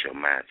relinquish your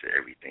mind to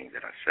everything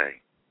that I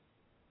say?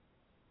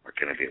 Why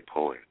can't I be a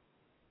poet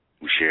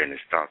who's sharing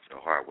his thoughts so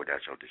hard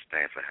without your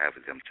disdain for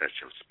having them touch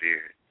your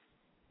spirit?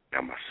 Now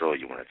my soul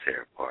you want to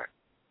tear apart.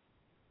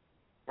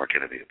 Why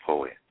can't I be a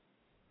poet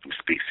who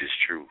speaks his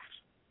truths?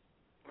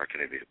 Why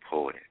can't I be a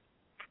poet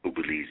who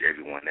believes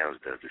everyone else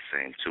does the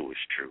same too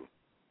is true?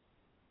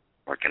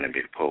 Why can't I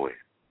be a poet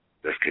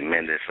that's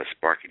commended for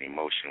sparking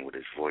emotion with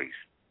his voice,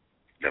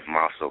 left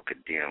my soul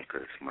condemned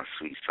because my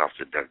sweet, soft,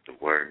 seductive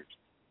words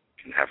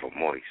can have a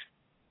moist?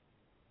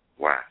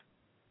 Why?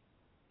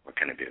 Why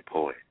can't I be a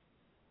poet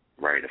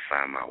ready to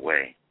find my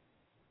way?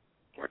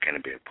 Why can't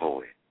I be a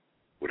poet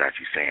without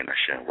you saying I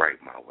shouldn't write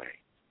my way?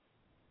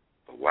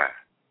 But why?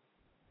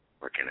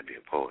 Why can't I be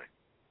a poet?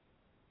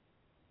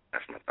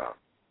 That's my thought.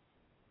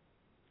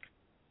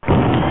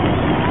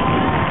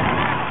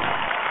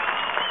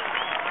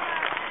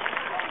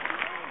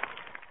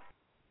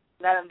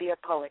 Let him be a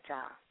poet,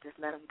 y'all. Just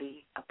let him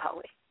be a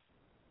poet.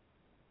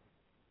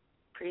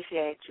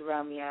 Appreciate you,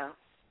 Romeo.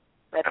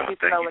 Let the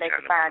people know where they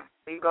can find you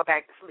so you go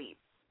back to sleep.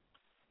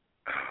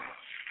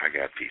 I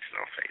got pieces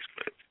on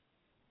Facebook.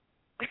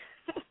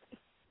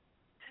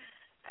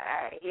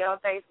 All right. He on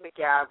Facebook,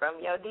 y'all.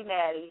 Romeo D.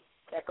 Natty.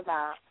 Check him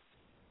out.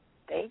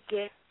 Thank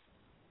you.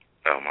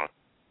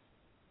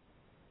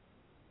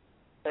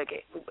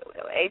 Okay.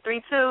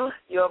 832,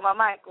 you're on my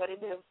mic. What it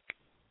do?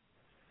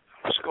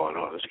 What's going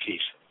on? It's Keith.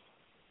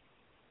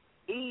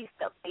 Beast,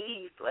 the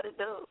beast. What it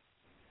do?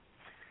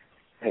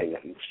 Hey,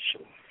 nothing.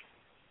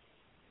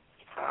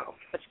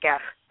 What you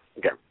got?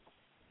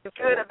 You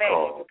good or bad?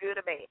 You good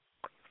or bad?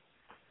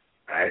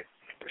 All right.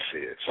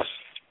 This is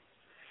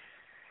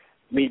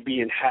me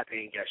being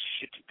happy ain't got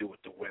shit to do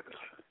with the weather.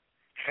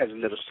 It has a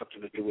little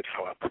something to do with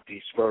how I put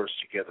these words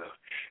together.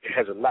 It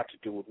has a lot to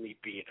do with me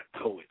being a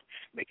poet,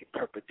 making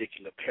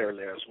perpendicular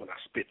parallels when I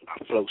spit my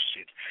flow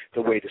shit,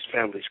 the way this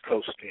family's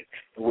close knit,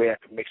 the way I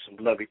can make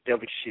some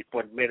lovey-dovey shit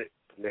 1 minute,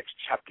 the next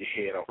chop your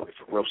head off with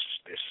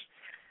ferociousness,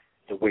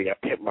 the way I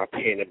pimp my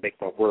pen and make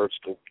my words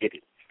go get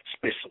it,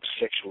 spit some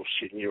sexual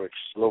shit in your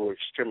lower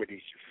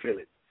extremities, you feel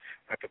it.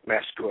 I could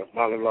massacre a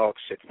monologue,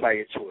 set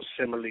fire to a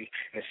simile,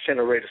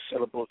 incinerate a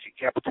syllable,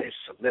 decapitate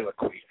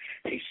soliloquy.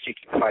 He's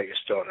seeking fire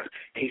starter.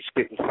 He's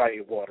spitting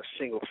fire water,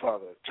 single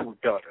father, 2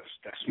 daughters.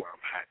 That's why I'm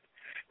hot.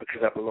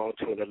 Because I belong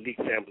to an elite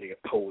family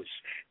of poets.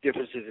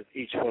 Differences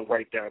in each one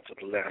right down to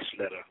the last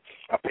letter.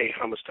 I pay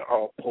homage to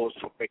all poets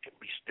for making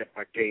me step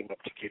my game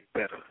up to get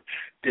better.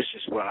 This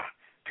is why.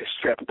 Cause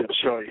strapped up,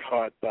 shorty,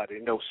 hard body,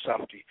 no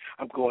softy.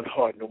 I'm going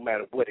hard no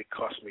matter what it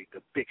costs me.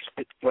 The big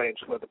spit flames,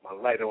 whether my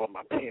lighter or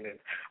my pen, and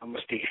I'ma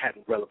stay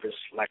having relevance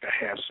like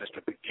I have since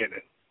the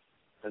beginning.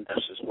 And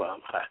that's just why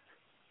I'm hot.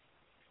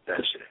 That's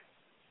it.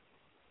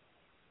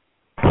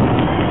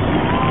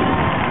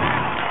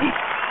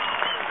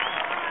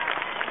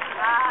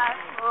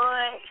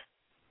 Boy.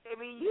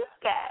 Baby, you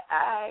got,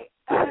 I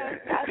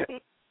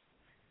see.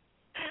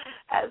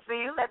 I see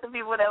you. Let the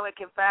people know we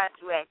can find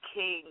you at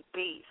King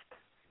Beast.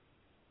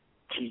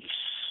 Keith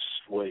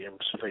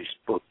Williams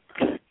Facebook,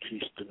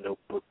 Keith the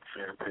Notebook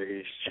fan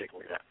page. Check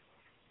me out.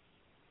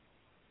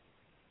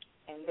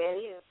 And there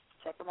he is.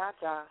 Check him out,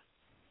 y'all.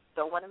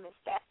 Don't want to miss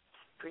that.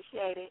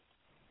 Appreciate it.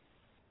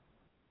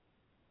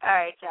 All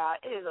right,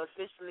 y'all. It is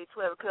officially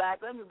 12 o'clock.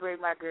 Let me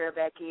bring my girl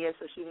back in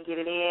so she can get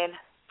it in.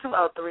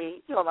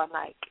 203. You on my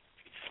mic.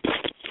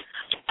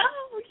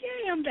 Oh,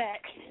 yay, I'm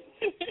back.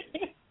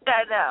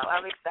 I know.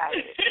 I'm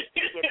excited.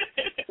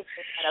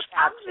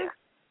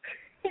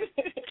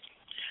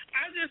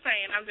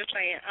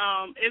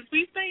 saying. If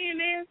we saying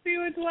Nancy,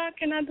 or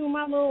can I do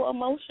my little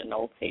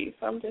emotional piece?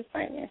 I'm just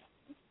saying.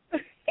 You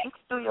can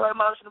do your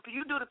emotional piece.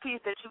 You do the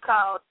piece that you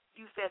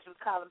said you was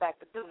calling back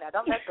to do. Now,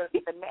 don't let the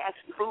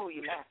nasty fool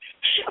you now.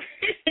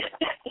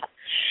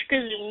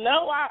 Because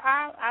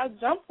I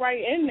jump right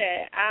in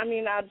there. I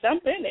mean, I'll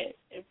jump in it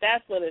if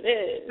that's what it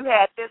is. You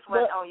had this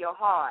one on your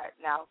heart.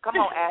 Now, come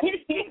on,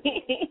 Ashley.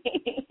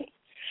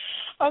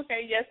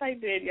 Okay, yes, I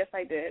did.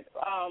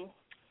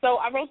 So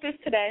I wrote this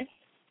today.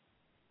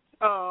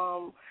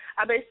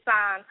 I based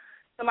on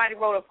somebody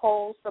wrote a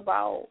post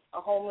about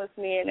a homeless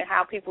man and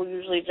how people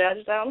usually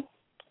judge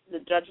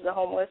the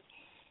homeless.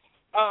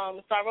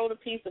 So I wrote a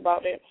piece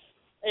about it,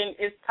 and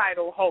it's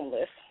titled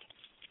Homeless.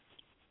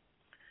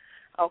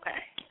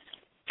 Okay.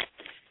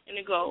 And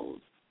it goes,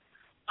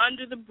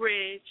 under the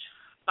bridge,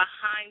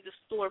 behind the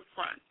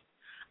storefront,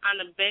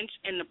 on a bench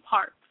in the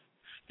park.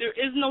 There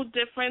is no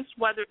difference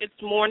whether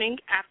it's morning,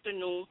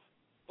 afternoon,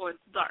 or it's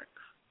dark.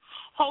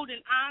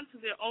 Holding on to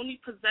their only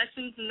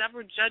possessions,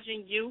 never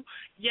judging you,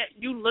 yet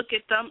you look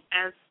at them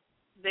as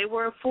they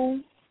were a fool.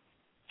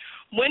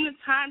 When the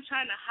time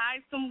trying to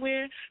hide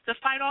somewhere to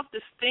fight off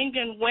the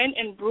stinging wind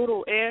and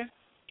brutal air.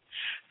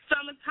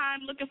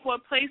 Summertime looking for a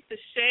place to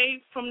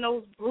shade from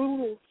those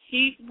brutal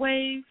heat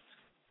waves.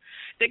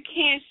 The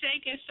can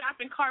shaking,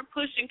 shopping cart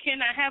pushing,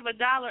 can I have $1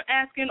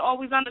 asking,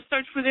 always on the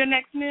search for their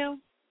next meal.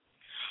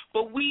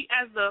 But we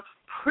as the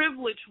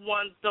privileged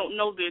ones don't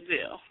know their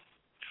deal.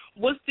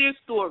 What's their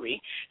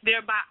story,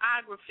 their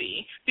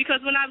biography?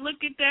 Because when I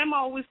look at them, I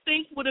always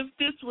think, what if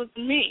this was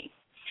me?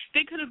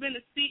 They could have been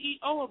the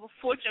CEO of a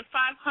Fortune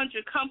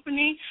 500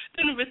 company.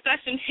 Then the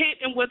recession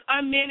hit, and with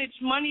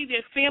unmanaged money,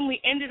 their family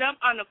ended up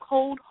on a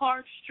cold,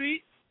 hard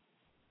street.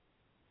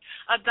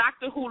 A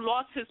doctor who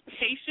lost his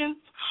patience,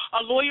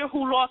 a lawyer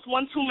who lost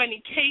one too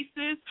many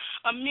cases,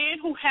 a man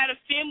who had a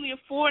family of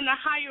 4 and a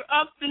higher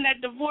ups, and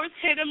that divorce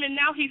hit him, and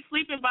now he's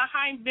sleeping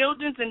behind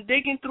buildings and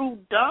digging through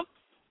dumps.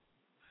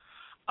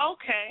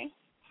 Okay,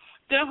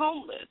 they're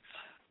homeless,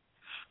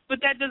 but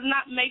that does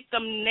not make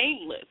them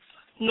nameless,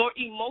 nor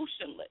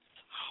emotionless,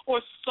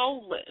 or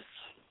soulless.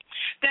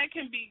 That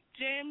can be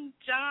Jim,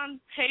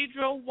 John,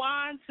 Pedro,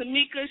 Juan,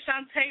 Tamika,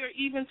 Shantae, or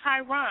even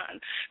Tyron.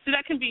 So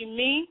that can be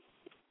me,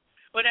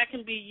 or that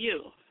can be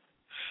you.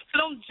 So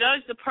don't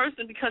judge the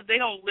person because they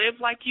don't live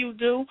like you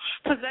do.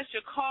 Possess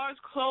your cars,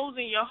 clothes,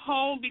 and your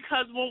home,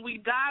 because when we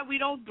die, we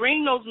don't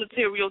bring those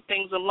material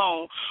things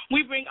alone.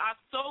 We bring our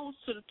souls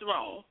to the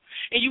throne.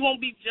 And you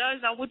won't be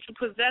judged on what you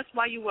possess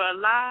while you were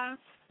alive,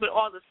 but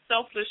all the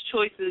selfless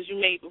choices you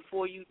made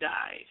before you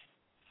died.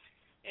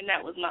 And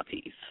that was my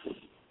piece.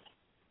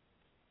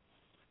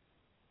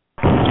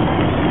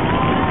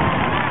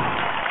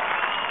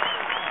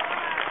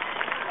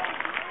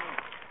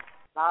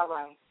 All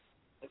right.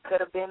 It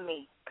could have been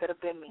me.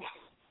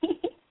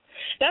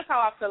 That's how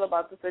I feel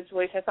about the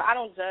situation. So I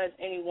don't judge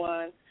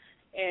anyone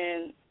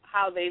and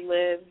how they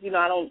live. We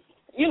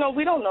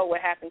don't know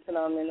what happened to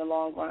them in the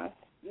long run.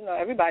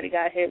 Everybody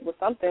got hit with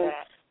something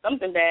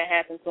bad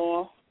happened to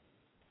them.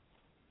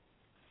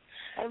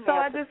 So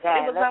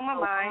it was on my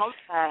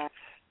mind.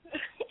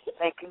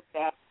 Thank you,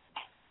 Sam.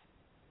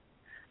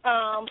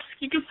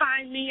 You can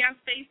find me on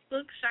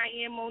Facebook,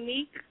 Cheyenne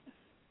Monique.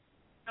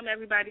 I'm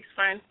everybody's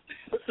friend,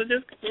 so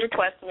just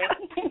request me.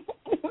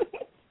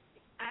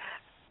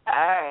 All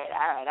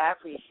right, I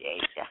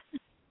appreciate you.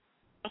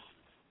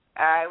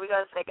 All right, we're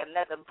going to take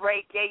another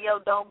break. Yo,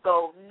 don't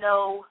go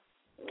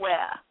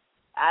nowhere.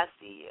 I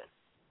see you.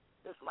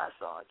 This is my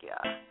song,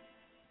 y'all.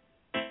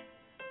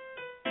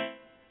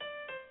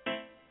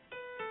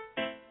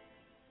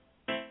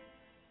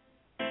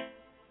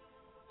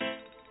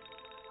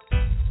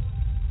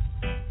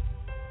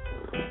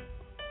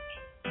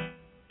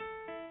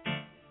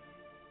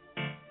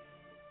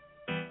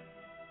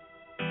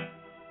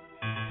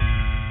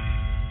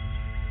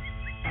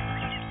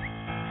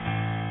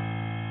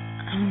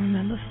 I don't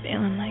remember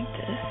feeling like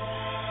this.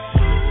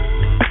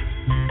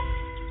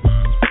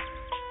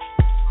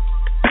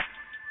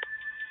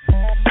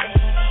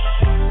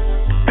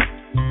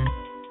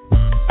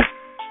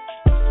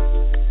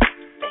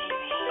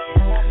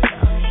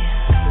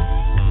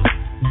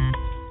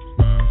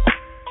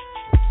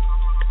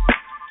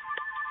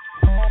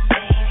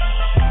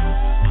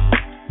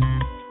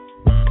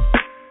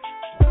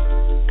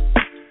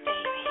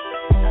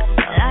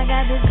 I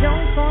got the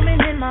joint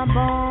forming in my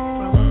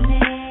bones.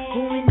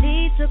 Who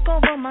indeed took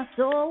over my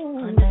soul.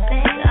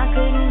 I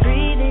couldn't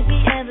breathe if he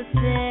ever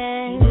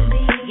said,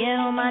 get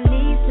on my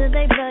knees till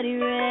they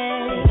bloody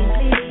red.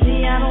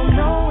 See, I don't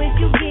know if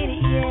you get it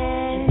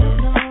yet.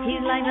 He's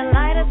like a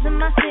lighter to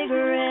my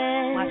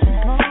cigarette.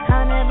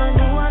 I never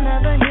knew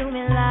another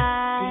human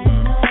life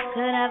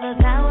could have the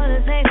power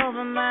to take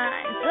over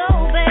mine.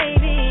 So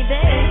baby,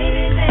 baby,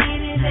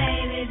 baby,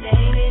 baby,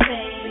 baby, baby.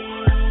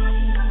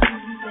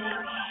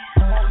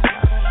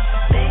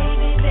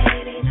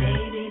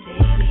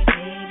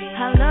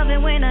 I love it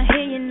when I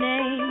hear your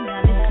name.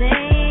 Got me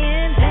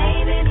saying,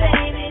 baby,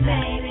 baby,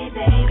 baby,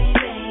 baby,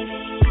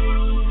 baby,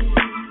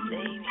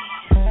 baby,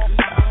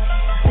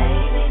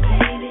 baby,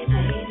 baby,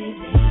 baby,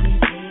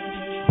 baby.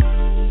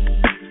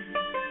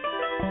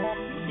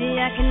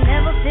 I can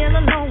never feel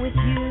alone with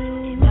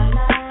you.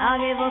 I'll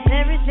give up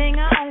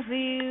everything I own for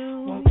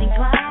you. Won't think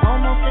twice.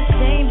 Almost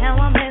ashamed how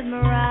I'm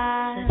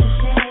mesmerized.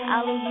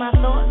 I lose my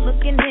thoughts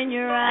looking in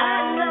your eyes.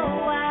 I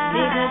know why.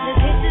 Because your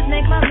kisses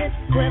make my lips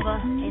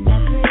quiver.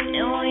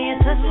 And when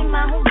you're touching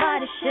my whole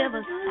body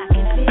shivers. I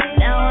can feel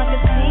it. Now I can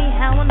see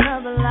how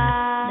another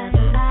lie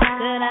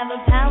could have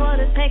the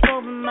power to take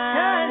over mine.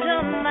 Touch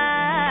your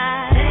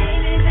mind.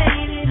 Baby,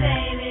 baby,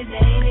 baby,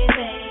 baby,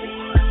 baby.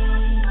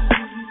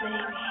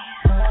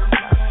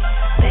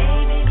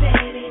 Baby,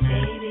 baby,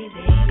 baby,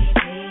 baby,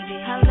 baby.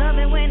 I love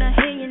it when I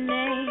hear your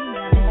name.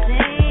 I've been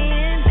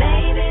saying,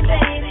 baby,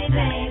 baby,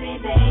 baby,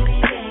 baby,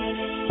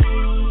 baby.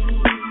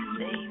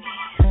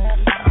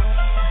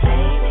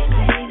 Baby,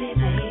 baby,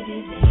 baby, baby,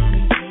 baby,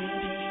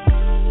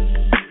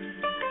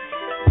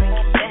 bring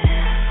it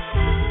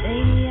down.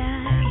 Baby, I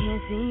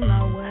can't see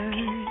my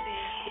words.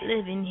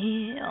 Living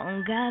here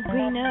on God's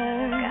green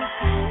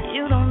earth.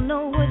 You don't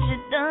know what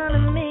you've done to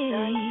me.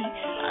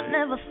 I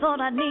never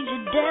thought I'd need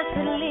you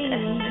desperately.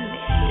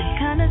 It's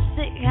kinda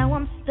sick how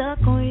I'm stuck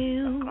on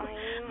you,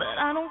 but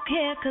I don't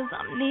care 'cause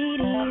I'm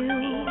needing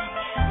you.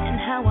 And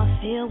how I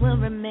feel will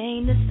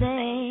remain the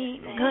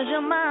same, 'cause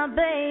you're my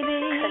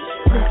baby.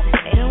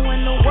 And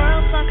when the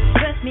world starts to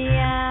stress me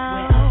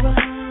out,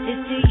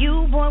 it's to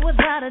you, boy,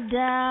 without a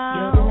doubt.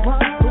 You're the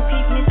one who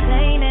keeps me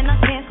sane and I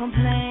can't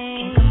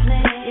complain.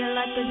 You're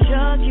like a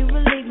drug, you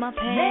relieve my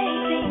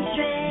pain.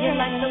 You're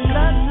like the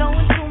blood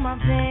flowing through my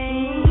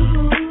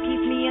veins.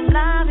 Keep me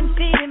alive and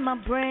feeding my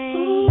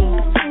brain.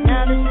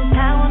 Now this is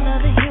how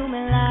another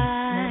human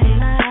life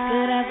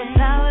could have the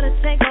power to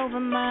take over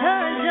mine.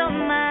 Touch your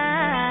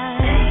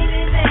mind.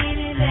 Baby,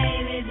 baby,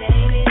 baby,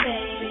 baby,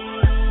 baby.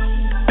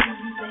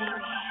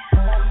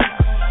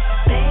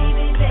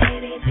 Baby,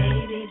 baby,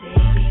 baby,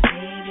 baby,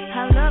 baby. I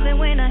love it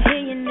when I hear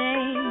your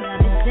name. I've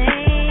been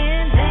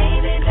saying,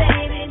 baby,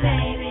 baby,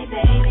 baby,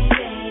 baby,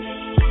 baby.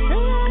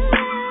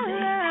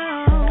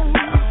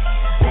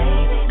 Baby, baby,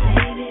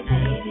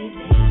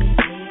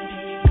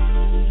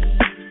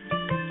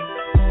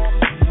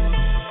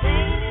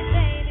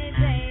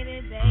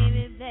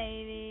 baby, baby,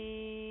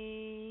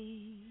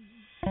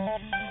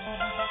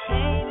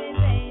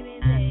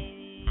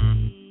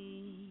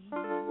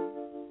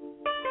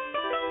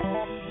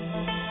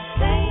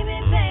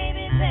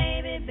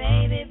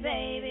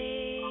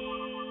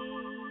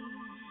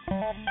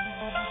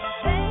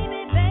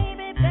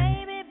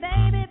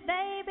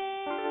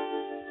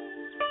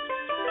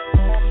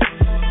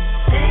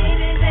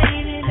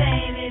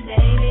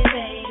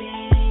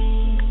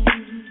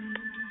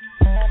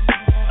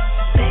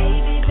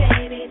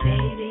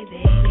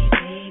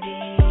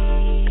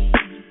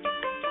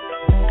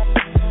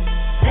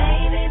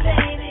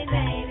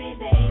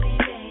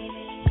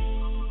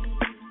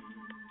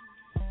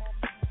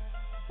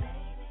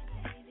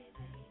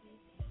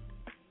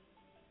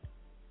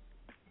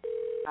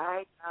 All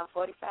right,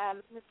 45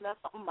 minutes left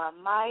on my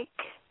mic.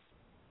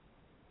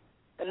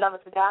 The number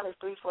to dial is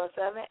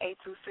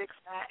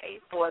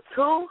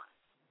 347-826-9842.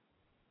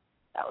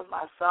 That was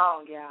my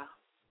song, y'all.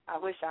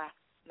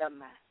 Never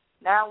mind.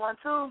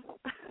 912.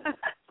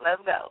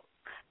 Let's go.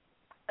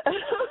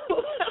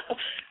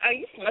 Oh,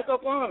 you snuck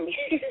up on me.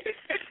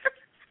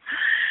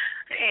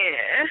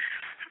 Yeah.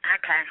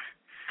 Okay.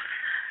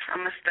 I'm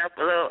going to step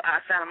a little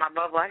outside of my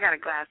bubble. I got to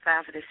go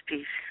outside for this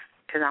piece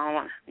because I don't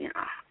want to,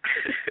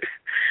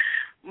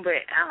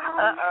 But,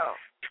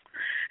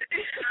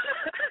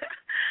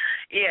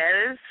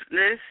 yeah,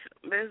 this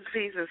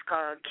piece is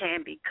called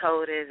Candy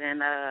Coated,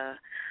 and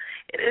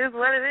it is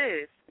what it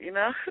is,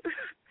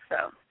 So,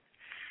 all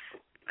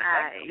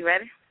right, you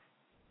ready?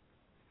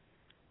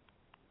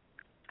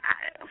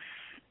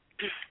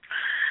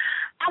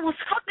 I was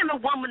fucking a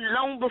woman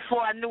long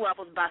before I knew I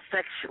was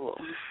bisexual.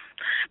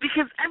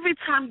 Because every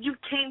time you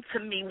came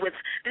to me with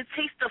the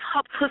taste of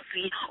her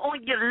pussy on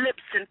your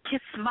lips and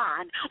kissed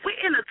mine, we're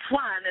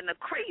intertwined in a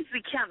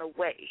crazy kind of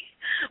way.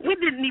 We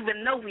didn't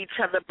even know each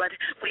other, but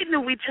we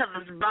knew each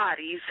other's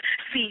bodies.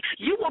 See,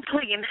 you were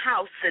playing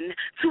house in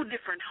two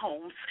different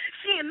homes.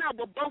 She and I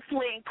were both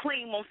laying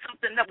claim on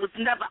something that was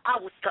never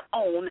ours to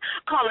own,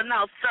 calling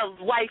ourselves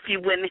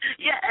wifey when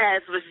your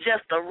ass was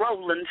just a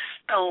rolling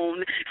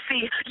stone.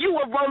 See, you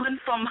were rolling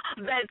from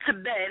bed to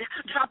bed,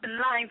 dropping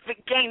lines with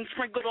game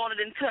sprinkled on it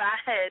into our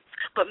heads.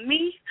 But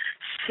me,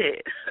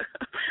 shit,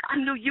 I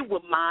knew you were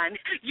mine.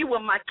 You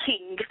were my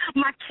king,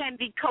 my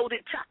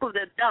candy-coated chocolate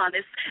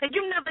Adonis, and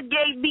you never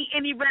gave me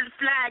any red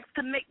flags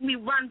to make me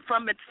run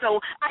from it, so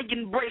I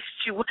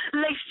embraced you,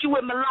 laced you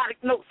with melodic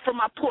notes from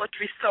my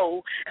poetry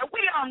soul. And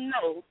we all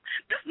know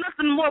there's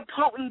nothing more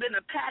potent than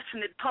a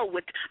passionate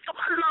poet, so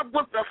my love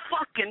was the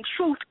fucking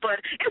truth, but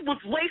it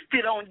was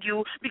wasted on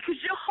you because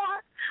your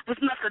heart was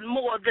nothing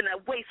more than a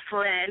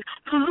wasteland,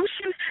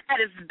 pollution at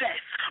its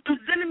best,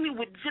 presenting me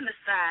with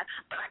genocide,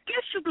 but I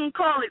guess you can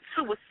call it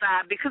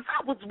suicide because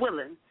I was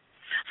willing.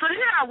 So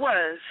here I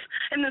was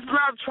in this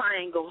love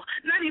triangle,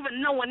 not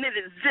even knowing it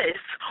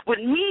exists, with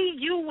me,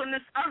 you, and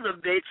this other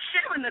bitch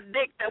sharing a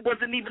dick that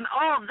wasn't even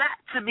all that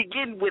to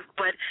begin with,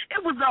 but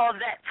it was all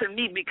that to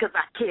me because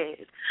I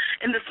cared.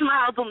 And the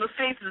smiles on the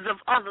faces of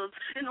others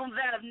and on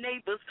that of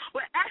neighbors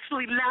were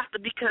actually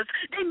laughter because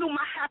they knew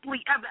my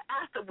happily ever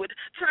after would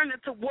turn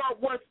into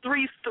World War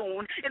III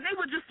soon, and they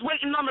were just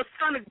waiting on a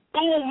sonic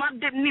boom I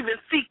didn't even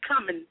see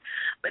coming,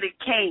 but it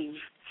came.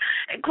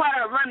 And quite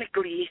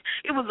ironically,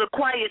 it was a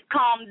quiet,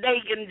 calm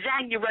day in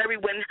January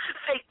when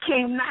fate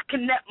came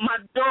knocking at my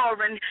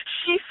door, and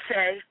she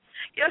said,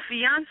 "Your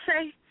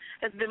fiancé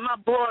has been my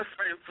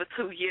boyfriend for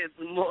 2 years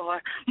or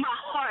more." My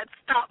heart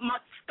stopped, my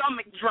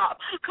stomach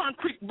dropped.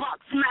 Concrete box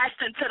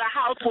smashed into the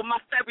house where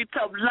my fairy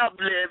tale love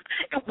lived.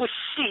 It was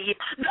she,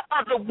 the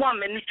other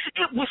woman.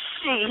 It was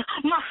she,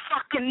 my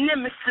fucking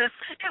nemesis.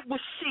 It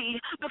was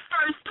she, the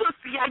first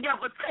pussy I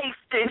ever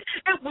tasted.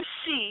 It was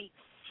she.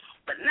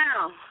 But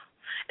now,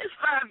 it's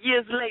 5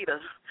 years later,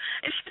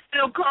 and she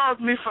still calls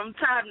me from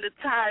time to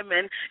time,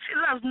 and she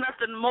loves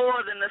nothing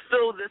more than to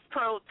fill this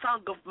pearl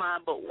tongue of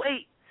mine. But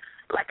wait,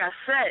 like I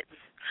said,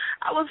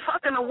 I was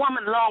fucking a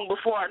woman long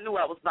before I knew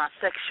I was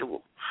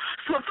bisexual.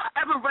 So if I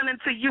ever run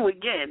into you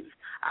again,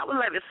 I would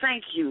like to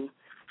thank you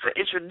for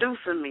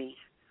introducing me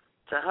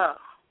to her.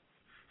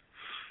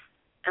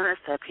 And that's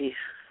that piece.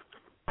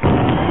 Hell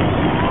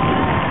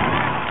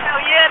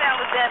yeah, that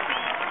was that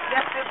piece.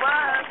 Yes, it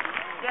was.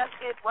 Yes,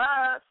 it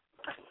was.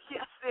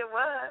 Yes, it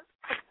was.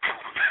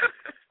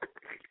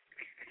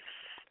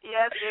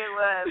 Yes, it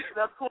was.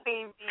 The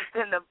Queen Beast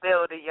in the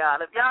building,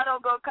 y'all. If y'all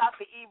don't go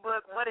copy the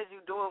ebook, what is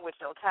you doing with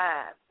your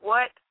time?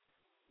 What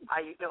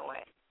are you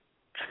doing?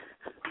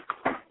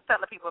 Tell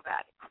the people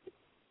about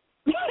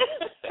it.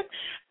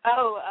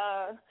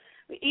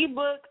 The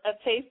ebook, A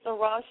Taste of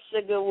Raw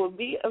Sugar, will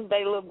be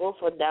available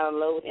for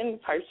download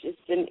and purchase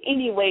in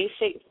any way,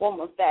 shape,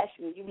 form, or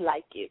fashion you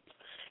like it.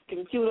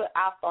 Computer,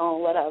 iPhone,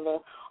 whatever,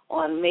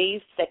 on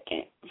May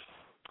 2nd.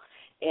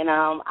 And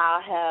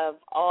I'll have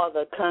all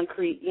the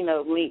concrete,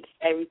 links,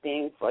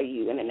 everything for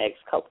you in the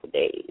next couple of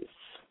days.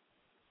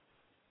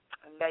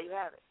 And there you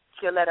have it.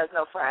 She'll let us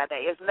know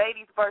Friday. It's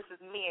ladies versus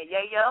men.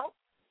 Yo.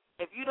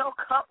 If you don't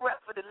cup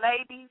rep for the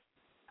ladies,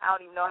 I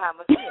don't even know how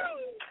much.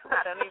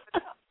 I don't even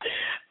know.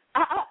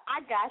 I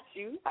got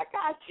you.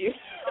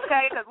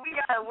 Okay, because we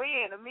got to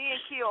win. The men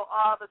kill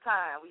all the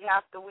time. We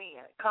have to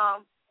win.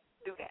 Come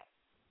do that.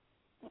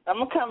 I'm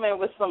gonna come in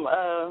with some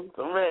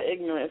real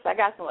ignorance. I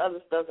got some other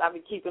stuff I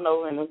be keeping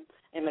over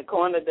in the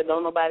corner that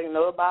don't nobody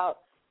know about,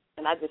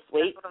 and I just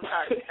wait. That's what I'm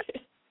talking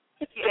about.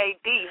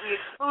 PAD, we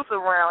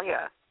exclusive around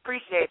here.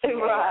 Appreciate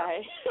you.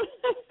 Right.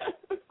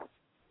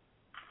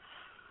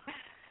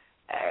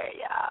 All right,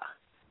 y'all.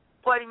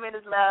 40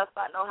 minutes left.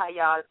 I know how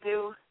y'all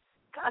do.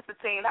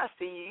 Constantine, I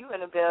see you. You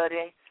in the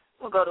building.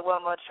 We'll go to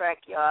one more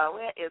track, y'all.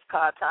 Where is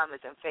Carl Thomas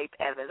and Faith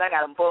Evans? I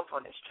got them both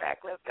on this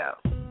track. Let's go.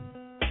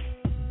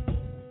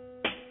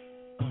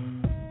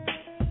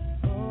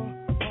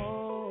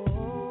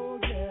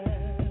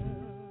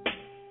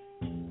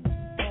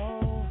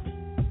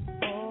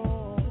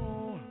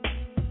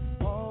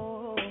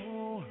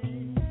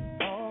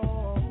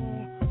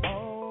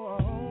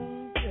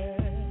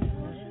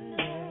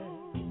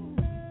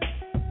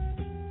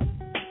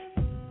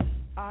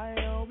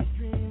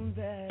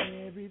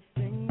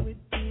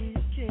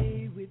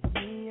 With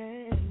me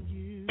and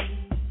you,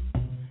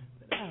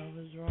 but I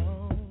was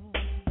wrong.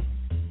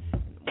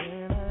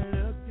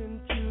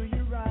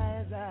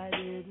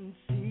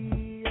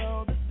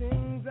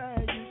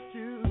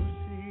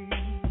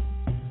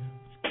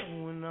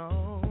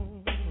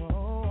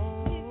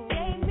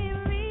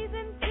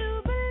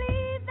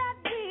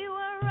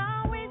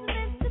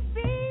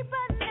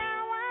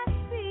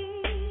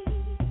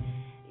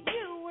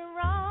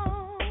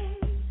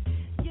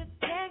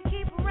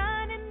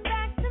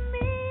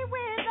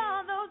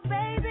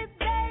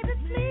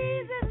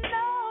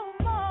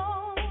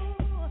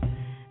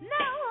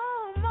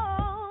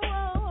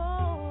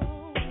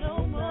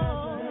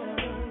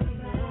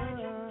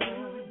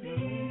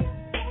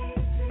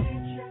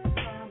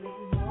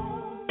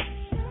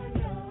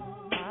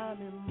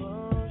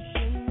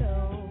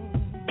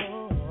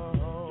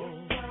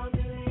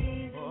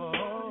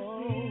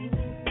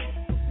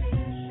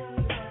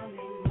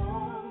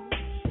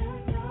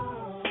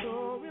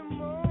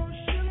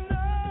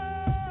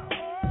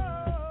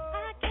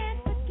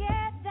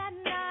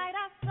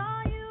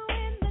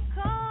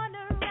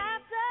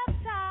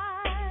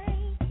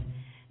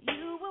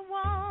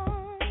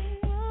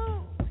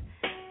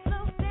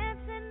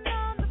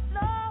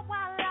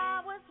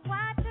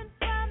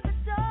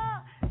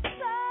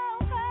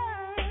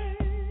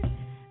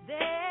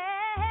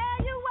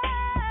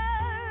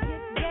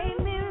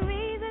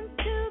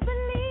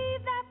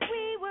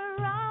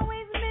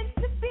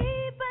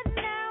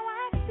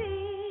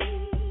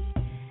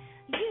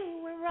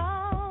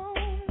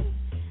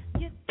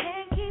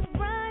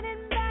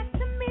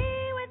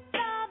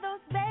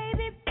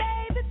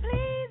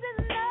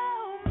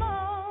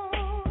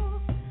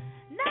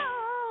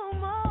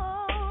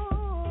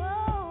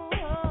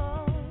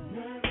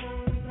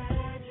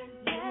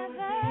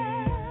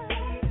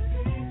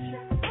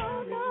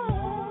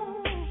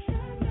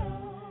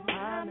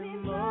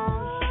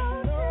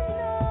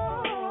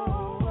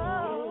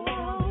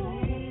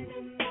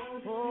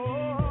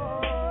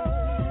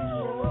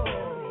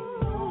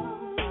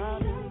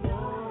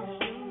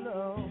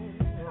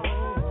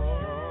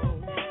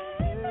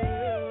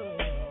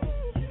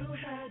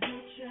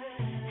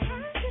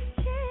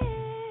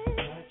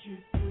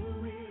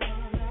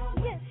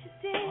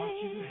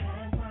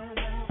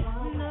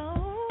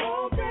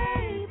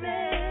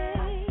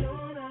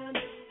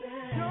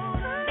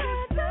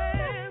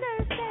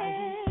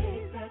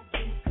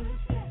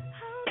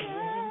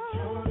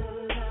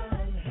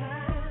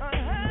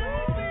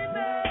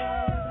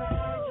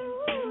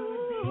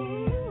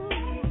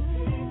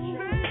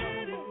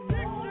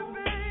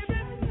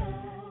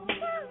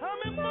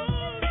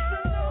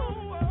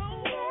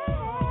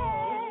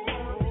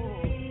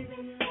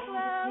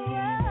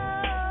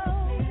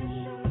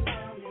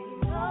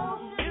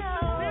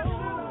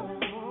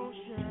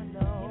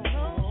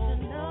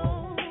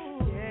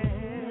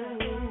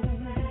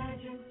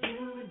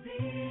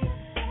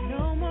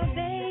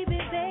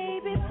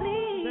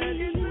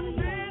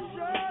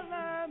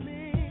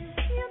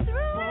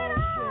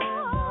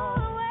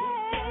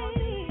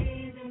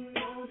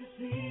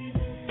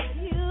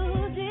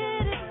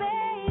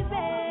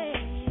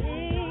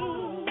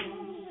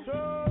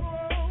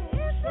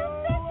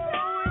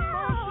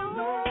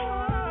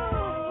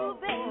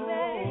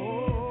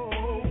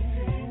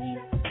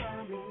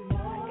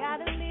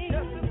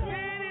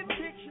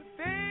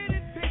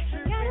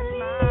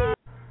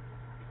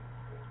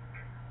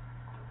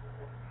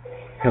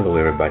 Hello,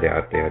 everybody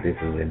out there. This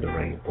is In the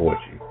Rain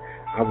Poetry.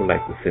 I would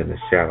like to send a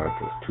shout out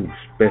to two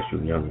special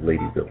young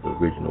ladies of the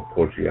original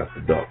Poetry After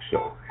Dark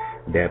show,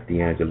 Dap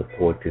D'Angelo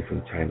Poetess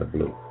and Chyna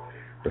Blue.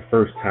 The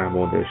first time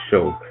on their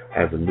show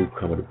as a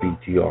newcomer to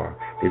BTR,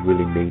 they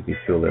really made me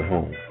feel at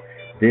home.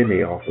 Then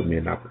they offered me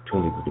an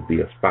opportunity to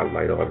be a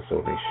spotlight artist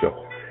on their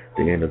show.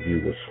 The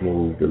interview was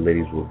smooth, the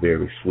ladies were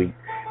very sweet,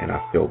 and I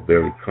felt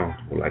very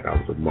comfortable like I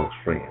was amongst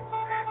friends.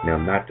 Now,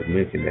 not to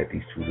mention that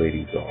these two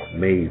ladies are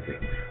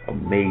amazing,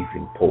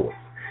 amazing poets.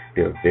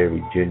 They're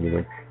very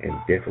genuine and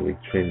definitely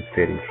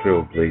trend-setting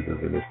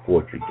trailblazers in this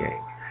poetry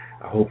game.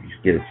 I hope you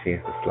get a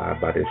chance to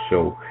slide by their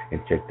show and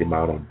check them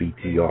out on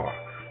BTR.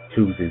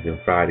 Tuesdays and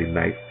Friday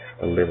nights,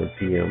 11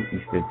 p.m.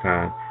 Eastern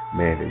Time.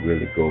 Man, it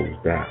really goes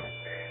down.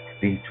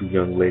 These two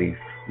young ladies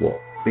were a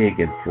big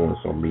influence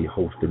on me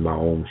hosting my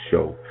own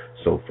show.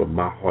 So from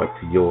my heart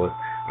to yours,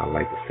 I'd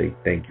like to say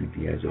thank you,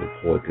 D'Angelo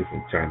Poetess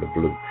and Chyna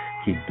Blue.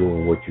 Keep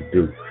doing what you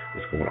do.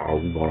 We're going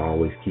to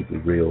always keep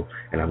it real,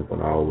 and I'm going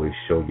to always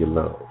show you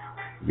love.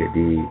 You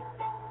dig?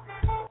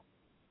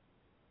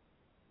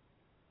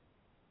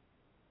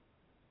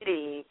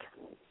 Dig.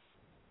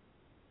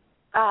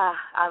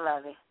 I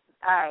love it.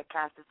 All right,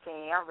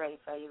 Constantine, I'm ready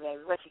for you,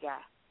 baby. What you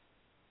got?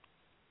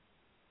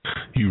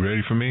 You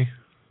ready for me?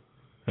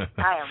 I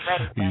am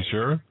ready for you.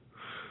 Sure?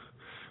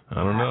 I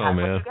don't know,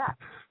 man. What you got?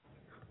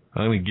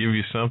 I'm going to give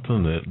you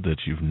something that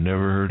you've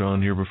never heard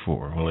on here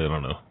before. Well, I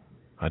don't know.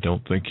 I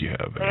don't think you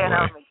have,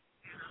 anyway.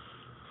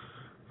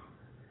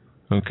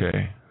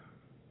 Okay.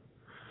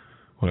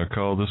 What I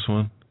call this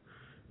one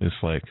is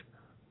like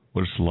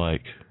what it's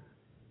like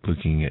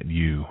looking at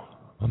you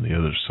on the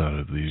other side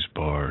of these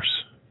bars,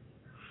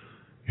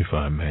 if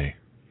I may.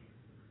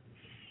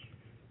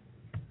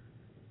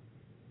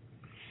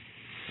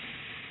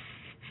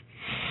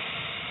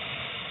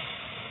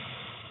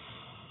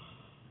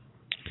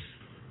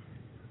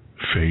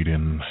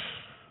 Fading.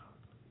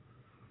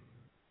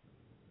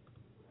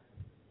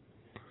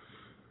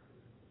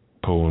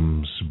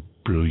 Poems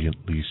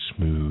brilliantly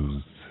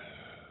smooth.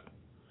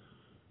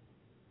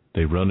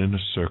 They run in a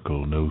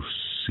circle, no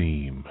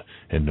seam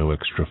and no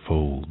extra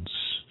folds,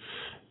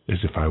 as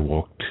if I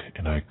walked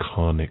an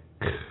iconic,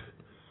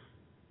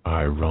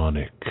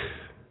 ironic,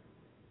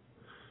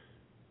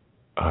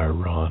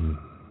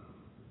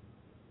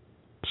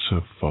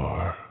 so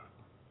far.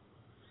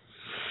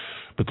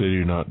 But they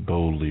do not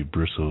boldly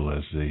bristle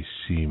as they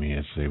see me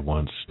as they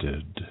once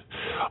did.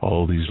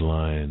 All these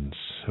lines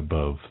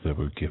above that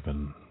were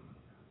given.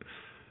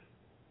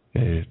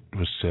 It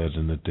was said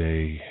in the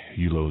day,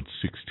 you load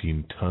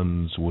 16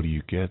 tons, what do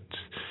you get?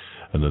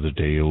 Another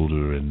day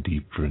older and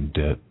deeper in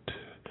debt.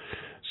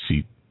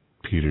 See,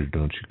 Peter,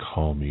 don't you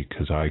call me,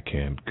 'cause I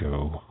can't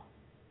go.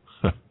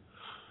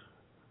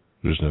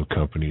 There's no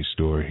company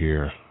store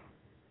here.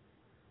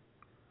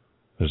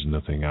 There's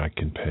nothing I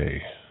can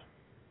pay.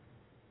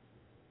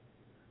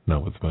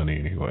 Not with money,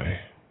 anyway.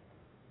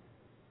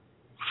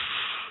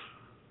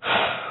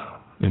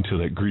 Until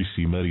that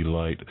greasy, muddy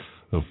light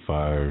of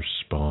fire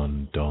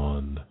spawned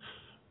dawn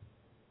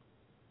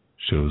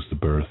shows the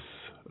birth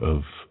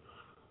of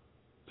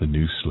the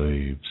new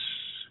slaves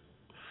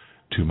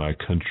to my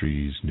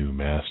country's new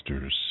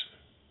masters.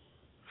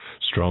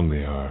 Strong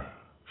they are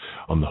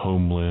on the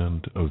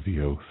homeland of the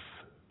oath,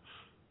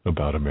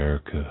 about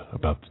America,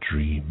 about the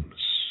dreams.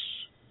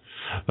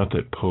 Not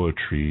that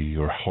poetry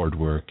or hard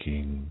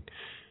working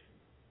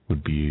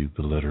would be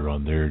the letter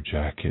on their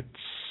jackets,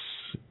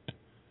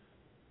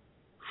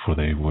 for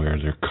they wear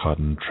their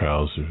cotton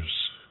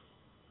trousers,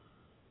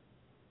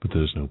 but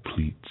there's no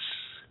pleats.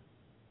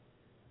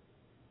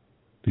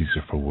 These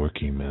are for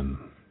working men,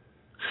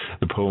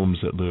 the poems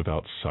that live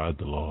outside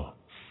the law,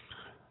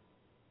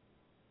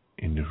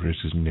 in the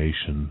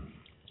resignation,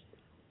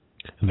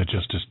 and the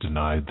justice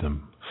denied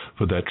them,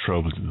 for that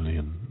trouble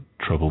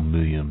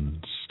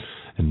millions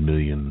and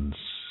millions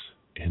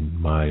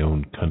in my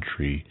own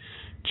country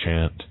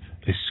chant.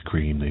 They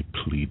scream, they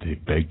plead, they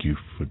beg you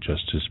for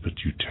justice,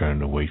 but you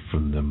turn away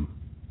from them.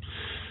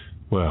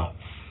 Well,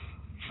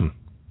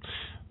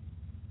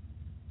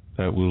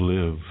 that will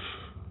live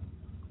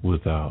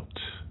without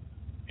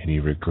any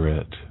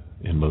regret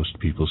in most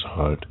people's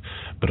heart,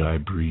 but I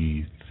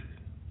breathe,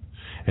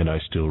 and I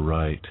still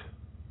write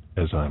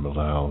as I'm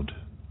allowed,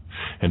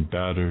 and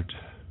battered,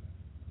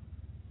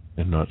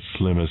 and not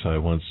slim as I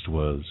once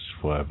was,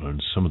 for I've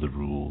learned some of the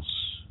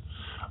rules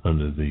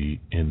under the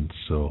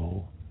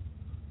insole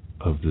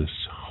of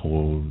this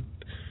horned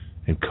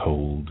and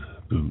cold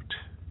boot.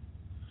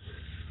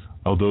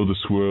 Although the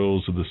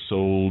swirls of the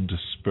soul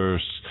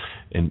disperse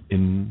an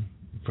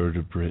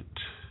invertebrate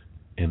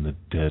in the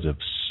dead of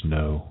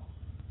snow,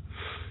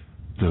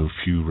 though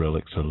few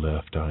relics are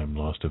left, I am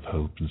lost of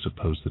hope, and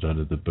suppose that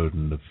under the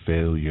burden of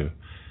failure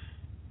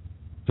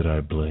that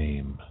I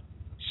blame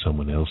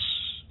someone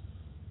else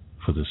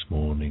for this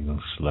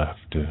morning's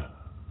laughter.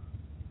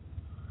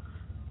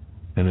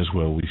 And as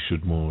well we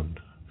should mourn,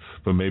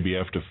 for maybe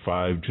after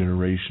 5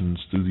 generations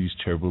through these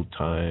terrible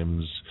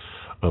times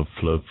of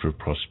flood for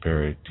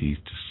prosperity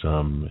to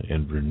some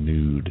and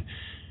renewed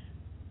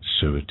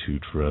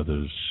servitude for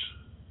others,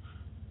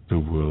 The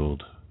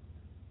world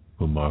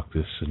will mark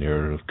this an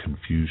era of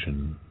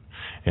confusion,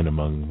 and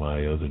among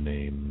my other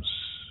names,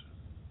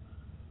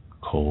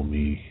 call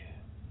me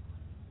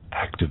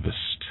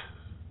activist.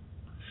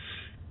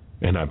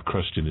 And I'm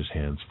crushed in his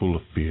hands, full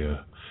of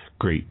fear,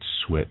 great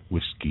sweat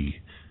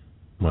whiskey,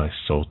 my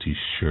salty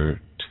shirt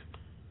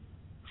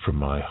from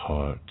my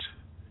heart,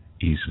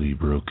 easily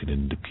broken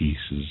into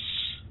pieces.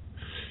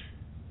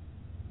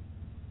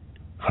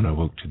 When I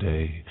woke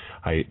today,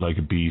 I ate like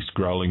a beast,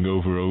 growling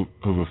over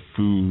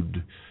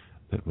food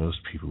that most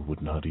people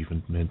would not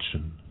even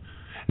mention.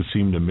 It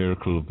seemed a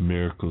miracle of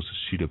miracles, a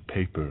sheet of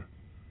paper,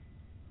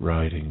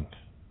 writing.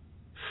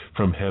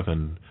 From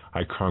heaven,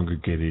 I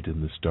congregated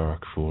in this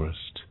dark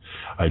forest.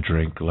 I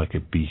drank like a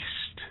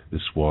beast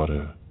this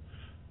water,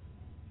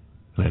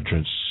 and I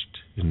drenched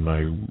in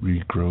my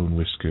regrown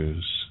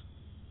whiskers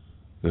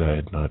that I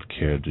had not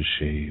cared to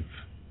shave.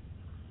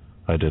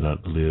 I did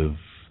not live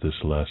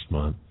this last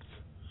month.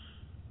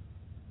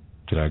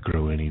 Did I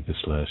grow any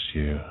this last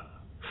year?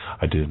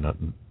 I did not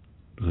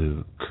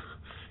look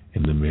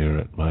in the mirror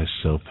at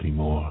myself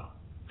anymore.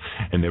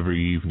 And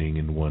every evening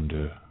in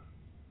wonder,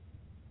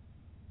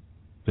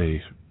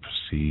 they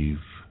perceive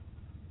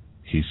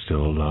he's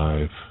still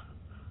alive.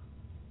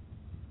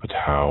 But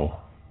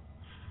how?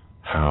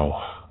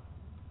 How?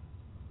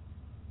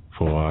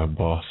 For our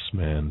boss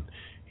man,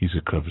 he's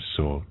a clever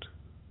sort.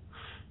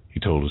 He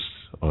told us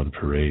on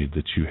parade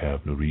that you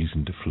have no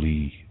reason to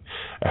flee.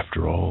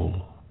 After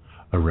all,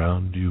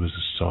 around you is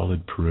a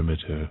solid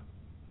perimeter,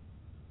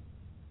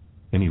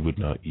 and he would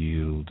not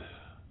yield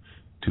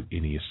to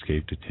any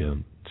escaped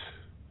attempt.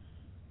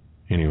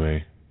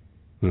 Anyway,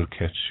 we'll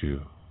catch you.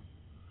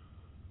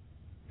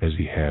 As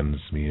he hands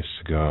me a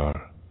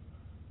cigar.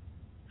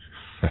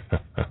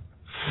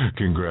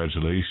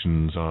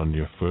 Congratulations on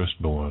your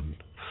firstborn.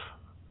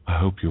 I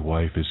hope your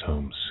wife is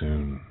home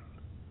soon.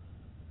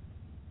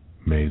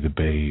 May the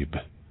babe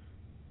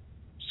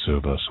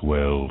serve us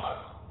well.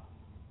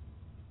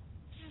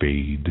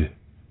 Fade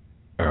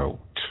out.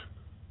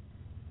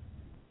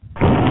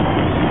 Might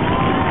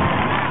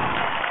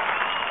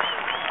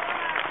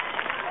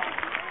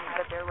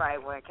have been right,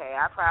 1K.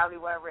 I probably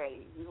wasn't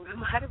ready. You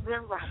might have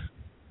been right.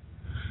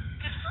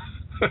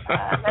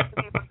 Let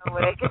the people know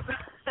where they can.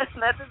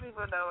 Let the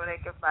people know where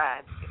they can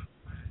find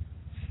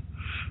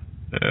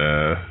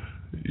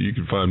you. You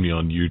can find me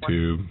on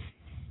YouTube,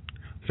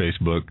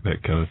 Facebook,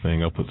 that kind of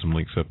thing. I'll put some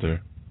links up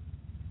there.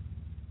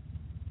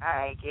 All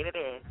right, get it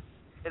in.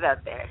 Get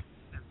up there.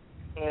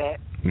 Get it.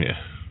 Yeah.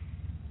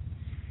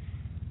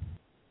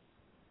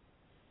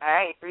 All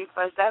right,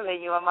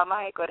 347. You on my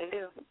mic? What to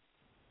do?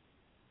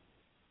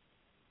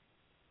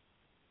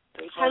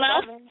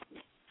 Hello.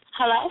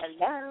 Hello.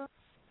 Hello.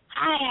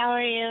 Hi. How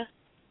are you?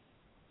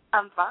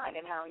 I'm fine,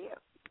 and how are you?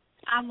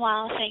 I'm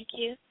well, thank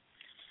you.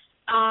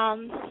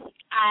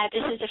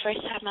 This is the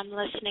first time I'm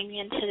listening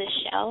into the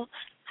show.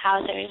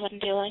 How's everyone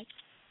doing?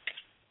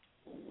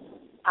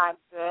 I'm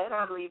good.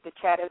 I believe the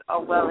chat is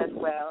well as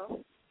well.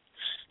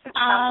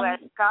 I'm glad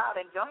you called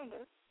and joined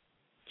us.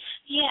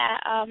 Yeah,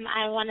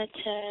 I wanted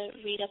to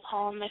read a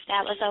poem if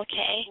that was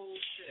okay.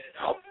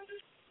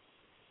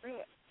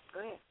 Go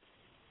ahead.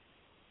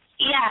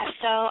 Yeah,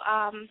 so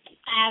I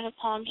have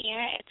a poem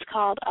here. It's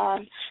called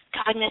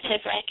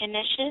Cognitive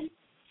Recognition.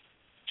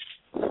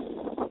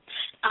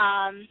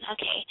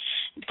 Okay.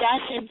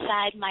 Dust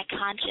inside my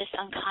conscious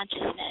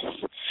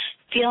unconsciousness.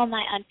 Feel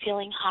my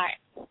unfeeling heart.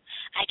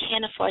 I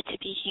can't afford to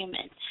be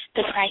human.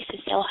 The price is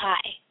so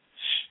high.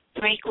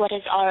 Break what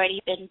has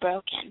already been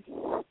broken.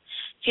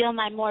 Feel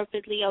my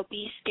morbidly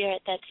obese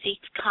spirit that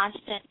seeks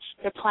constant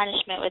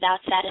replenishment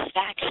without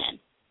satisfaction.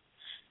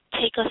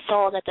 Take a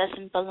soul that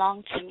doesn't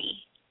belong to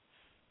me.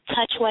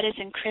 Touch what is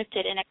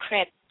encrypted in a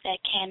crypt that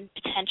can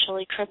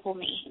potentially cripple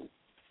me.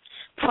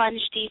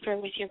 Plunge deeper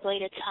with your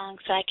bladed tongue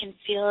so I can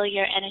feel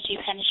your energy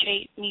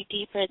penetrate me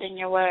deeper than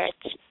your words.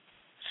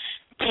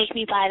 Take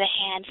me by the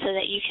hand so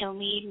that you can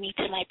lead me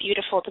to my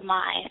beautiful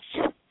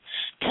demise.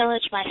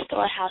 Pillage my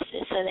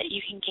storehouses so that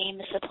you can gain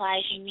the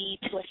supplies you need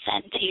to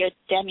ascend to your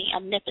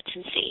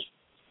demi-omnipotency.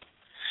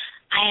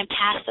 I am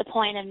past the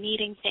point of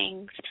needing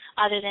things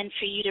other than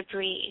for you to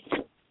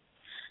breathe.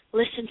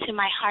 Listen to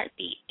my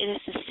heartbeat. It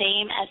is the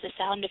same as the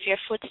sound of your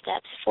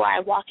footsteps, for I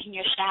walk in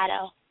your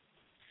shadow.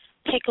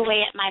 Pick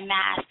away at my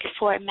mask,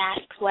 for it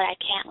masks what I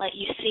can't let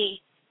you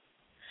see.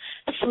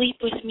 Sleep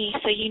with me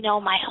so you know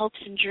my hopes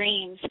and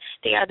dreams.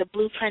 They are the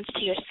blueprints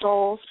to your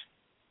soul's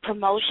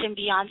promotion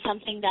beyond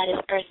something that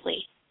is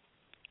earthly.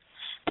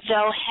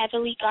 Though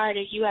heavily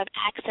guarded, you have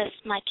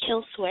accessed my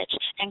kill switch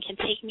and can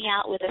take me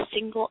out with a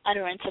single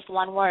utterance of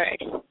one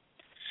word.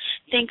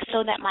 Think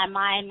so that my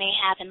mind may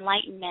have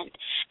enlightenment.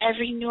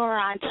 Every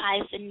neuron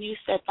ties the noose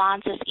that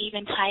bonds us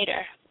even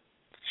tighter.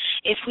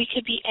 If we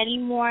could be any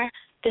more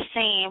the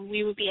same,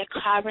 we would be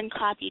a carbon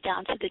copy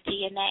down to the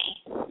DNA.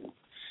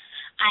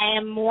 I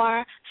am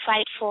more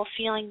frightful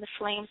feeling the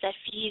flames that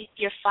feed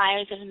your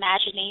fires of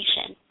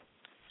imagination.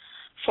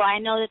 For I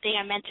know that they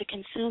are meant to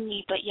consume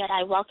me, but yet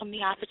I welcome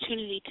the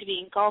opportunity to be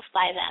engulfed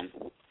by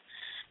them.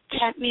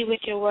 Tempt me with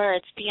your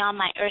words beyond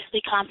my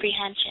earthly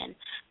comprehension.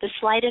 The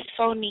slightest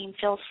phoneme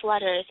fills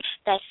flutters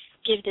that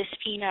give this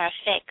fiender a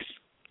fix.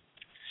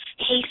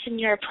 Hasten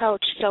your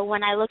approach so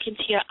when I look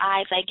into your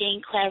eyes I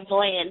gain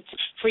clairvoyance,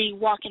 for you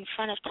walk in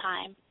front of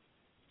time.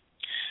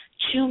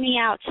 Chew me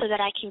out so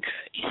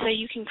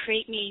you can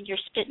create me in your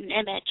spitting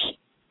image.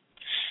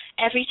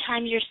 Every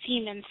time your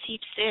semen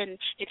seeps in,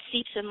 it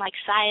seeps in like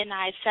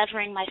cyanide,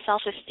 severing my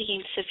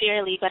self-esteem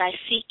severely, but I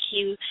seek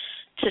you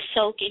to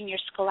soak in your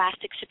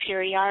scholastic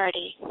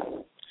superiority.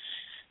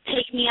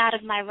 Take me out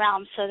of my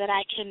realm so that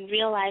I can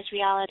realize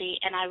reality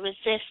and I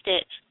resist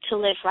it to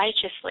live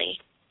righteously.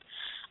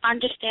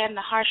 Understand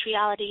the harsh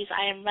realities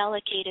I am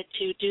relegated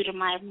to due to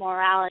my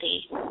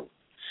morality.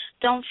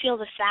 Don't feel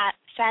the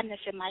sadness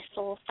in my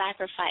soul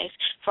sacrifice,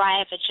 for I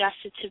have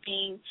adjusted to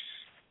being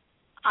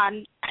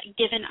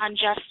given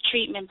unjust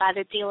treatment by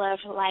the dealer of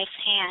life's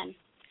hand.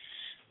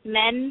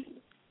 Men,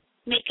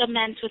 make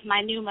amends with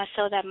my pneuma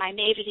so that my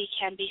naivety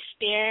can be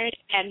spared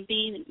and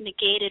be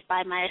negated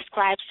by my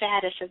ascribed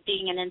status of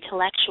being an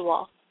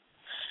intellectual.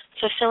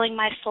 Fulfilling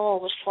my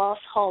soul with false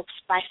hopes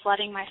by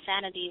flooding my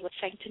sanity with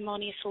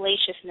sanctimonious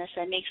salaciousness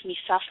that makes me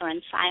suffer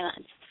in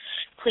silence.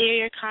 Clear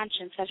your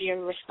conscience of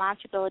your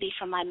responsibility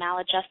for my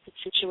maladjusted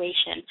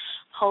situation.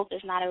 Hope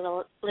is not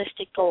a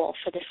realistic goal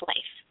for this life.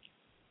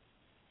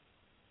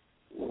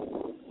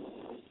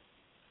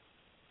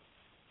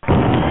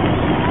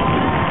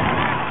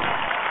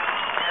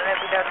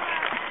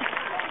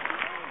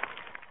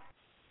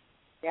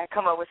 Yeah,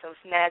 come up with some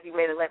snazzy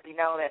way to let me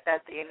know that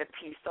that's the end of the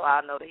piece, so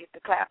I'll know to hit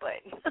the clap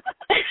button.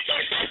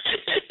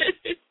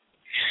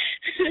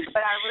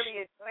 But I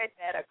really enjoyed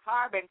that. A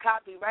carbon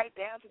copy right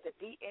down to the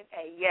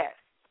DNA. Yes,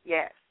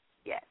 yes,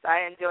 yes.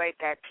 I enjoyed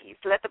that piece.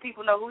 Let the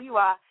people know who you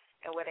are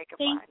and where they can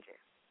find you.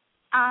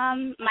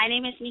 My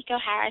name is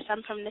Nico Harris.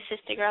 I'm from the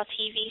Sister Girl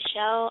TV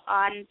show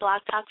on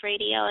Blog Talk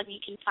Radio, and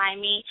you can find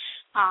me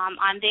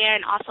on there,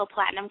 and also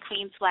Platinum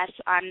Queens West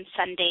on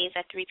Sundays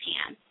at 3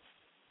 p.m.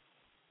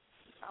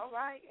 All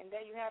right, and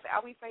there you have it.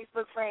 Are we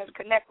Facebook friends?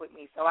 Connect with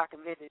me so I can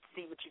visit,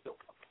 see what you do.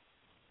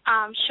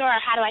 Sure.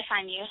 How do I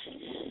find you?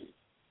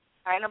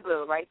 Chyna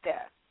Blue, right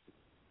there.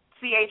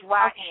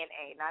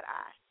 CHYNA, not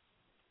I.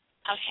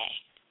 Okay.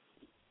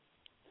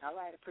 All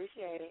right,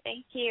 appreciate it.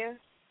 Thank you.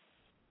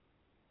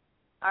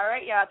 All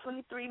right, y'all,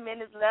 23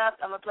 minutes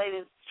left. I'm going to play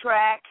this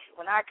track.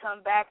 When I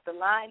come back, the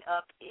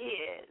lineup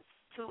is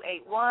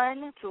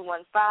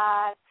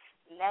 281-215,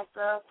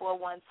 Nessa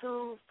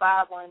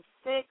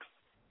 412-516.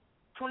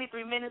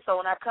 23 minutes, so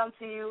when I come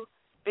to you,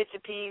 bit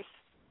your piece,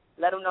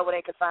 let them know where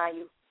they can find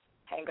you,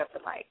 hang up the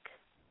mic.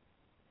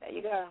 There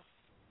you go.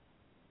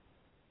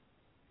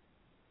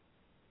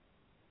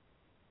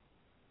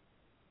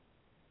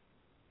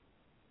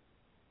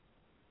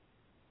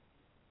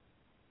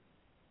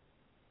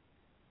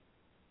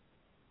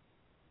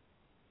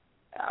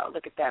 Oh,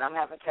 look at that. I'm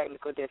having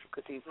technical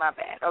difficulties. My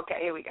bad. Okay,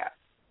 here we go.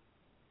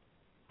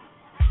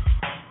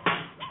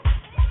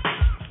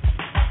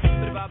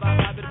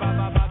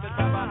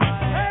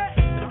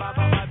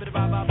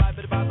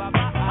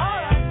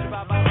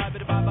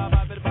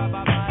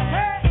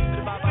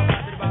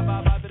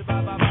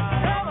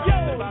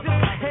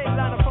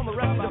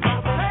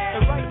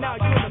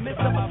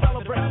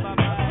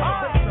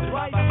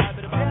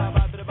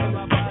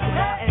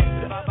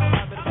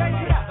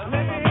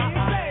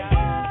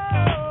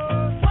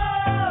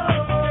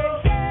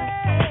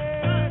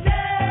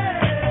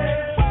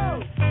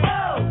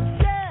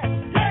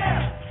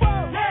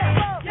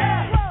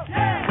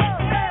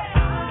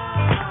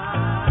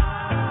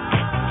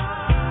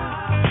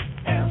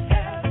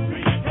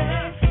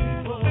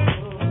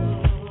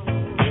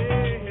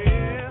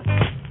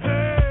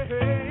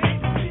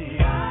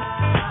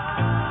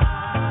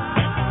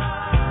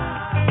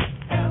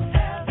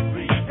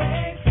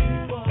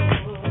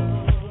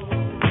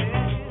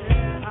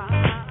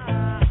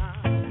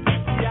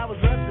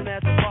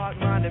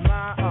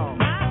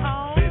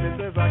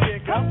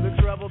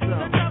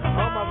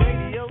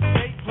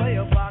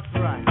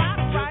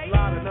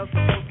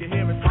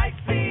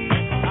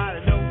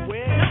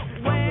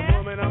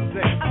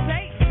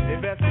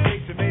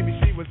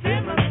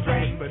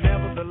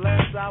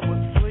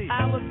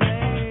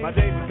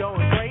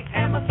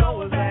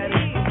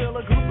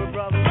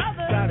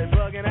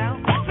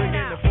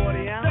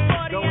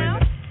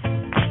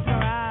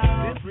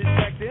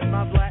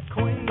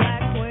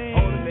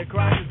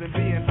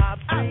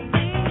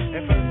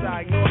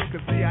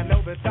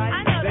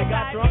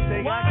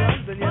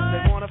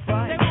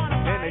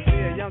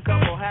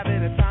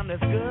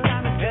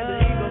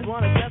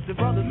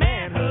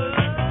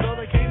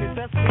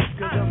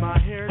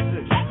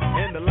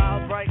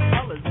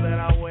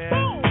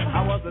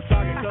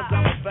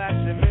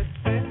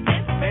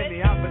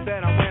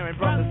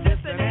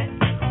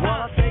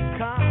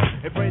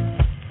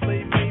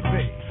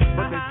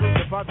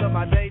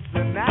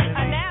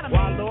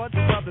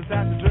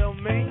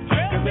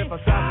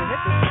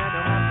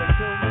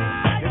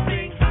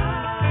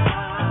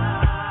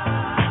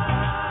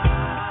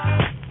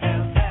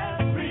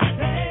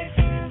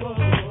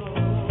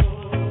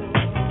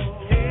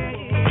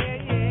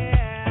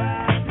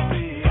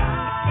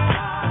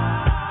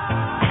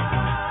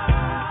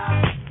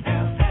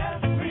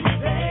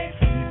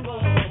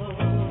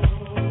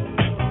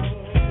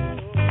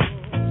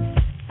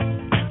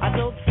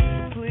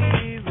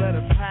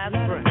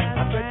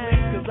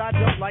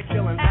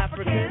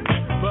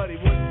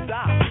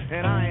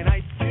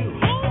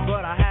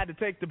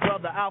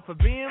 out for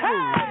being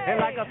rude. And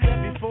like I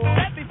said before,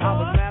 I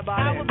was mad by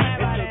then.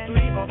 It took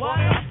 3 or 4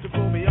 cops to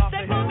pull me off of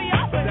him.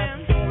 But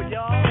that's the story,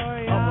 y'all,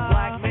 of a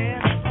black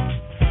man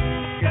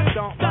got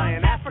stomped by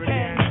an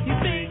African. You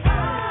see?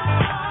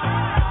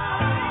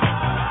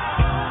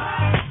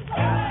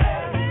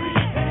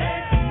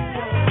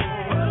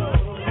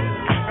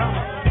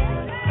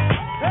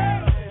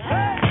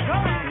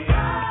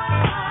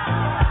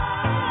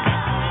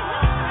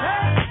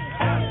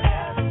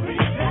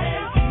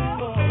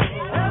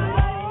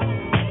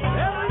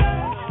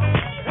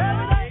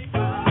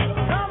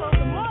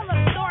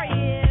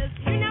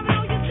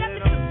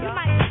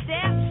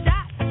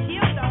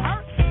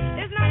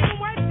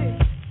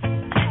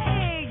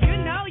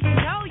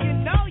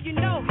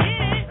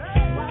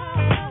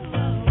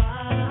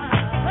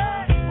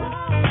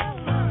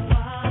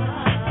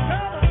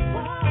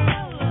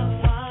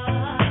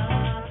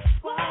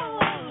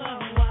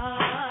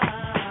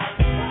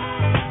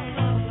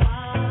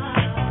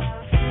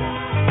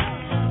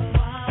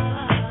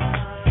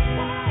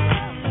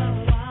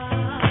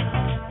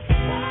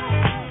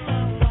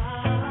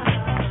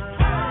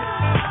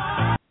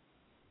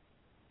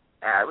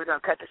 We're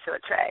going to cut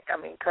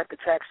the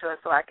track short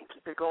so I can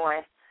keep it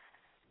going.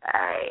 All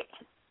right.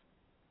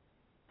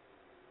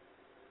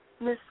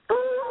 Miss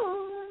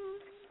Boone.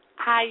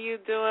 How you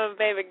doing,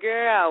 baby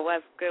girl?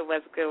 What's good?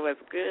 Good.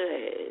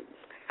 Good.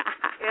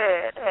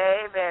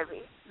 Hey,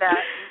 baby. Now,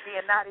 you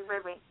being naughty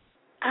with me?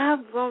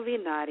 I'm going to be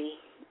naughty.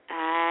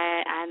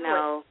 I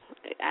know.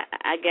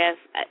 I guess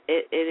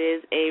it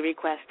is a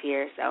request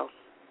here, so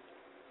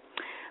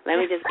let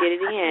me just get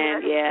it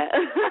in. Yeah.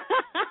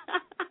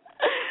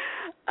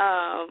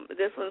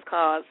 This one's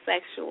called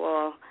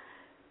Sexual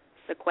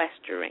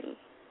Sequestering.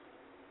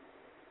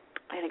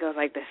 And it goes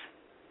like this.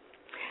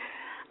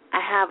 I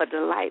have a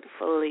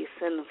delightfully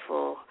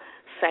sinful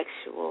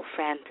sexual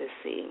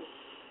fantasy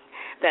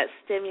that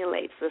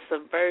stimulates the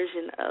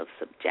subversion of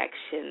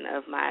subjection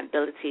of my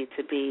ability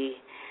to be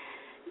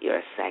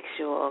your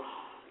sexual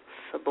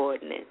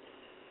subordinate.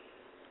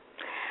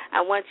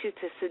 I want you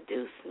to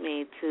seduce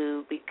me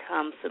to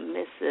become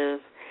submissive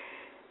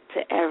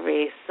to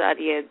every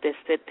Sadia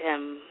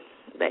Distitim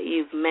that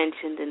you've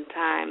mentioned in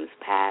times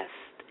past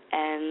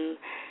and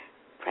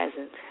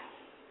present.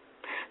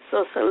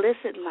 So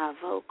solicit my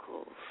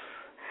vocals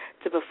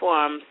to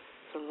perform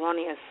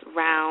sonorous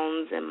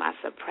rounds in my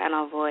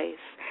soprano voice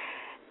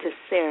to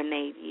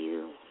serenade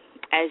you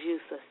as you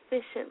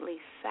sufficiently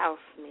souse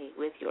me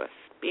with your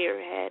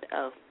spearhead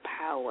of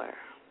power.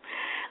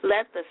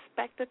 Let the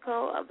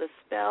spectacle of the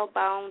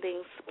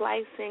spellbinding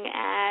splicing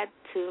add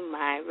to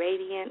my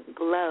radiant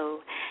glow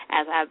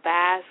as I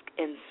bask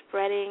in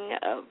spreading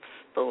of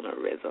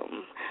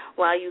spoonerism,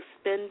 while you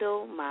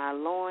spindle my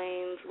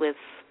loins with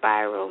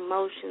spiral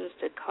motions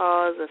to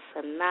cause a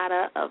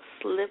sonata of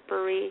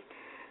slippery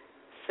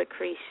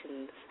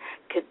secretions,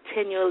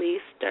 continually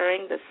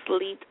stirring the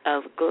sleet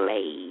of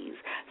glaze,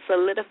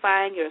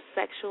 solidifying your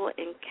sexual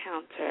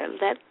encounter.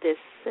 Let this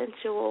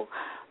sensual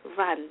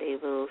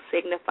rendezvous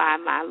signify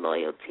my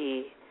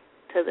loyalty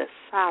to the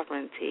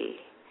sovereignty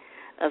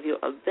of your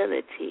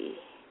ability.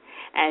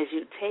 As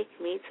you take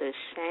me to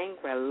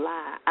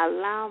Shangri-La,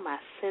 allow my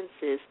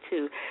senses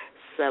to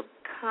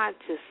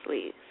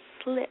subconsciously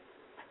slip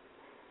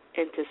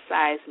into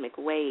seismic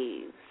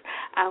waves.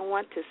 I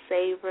want to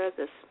savor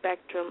the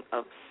spectrum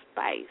of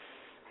spice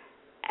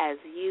as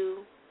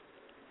you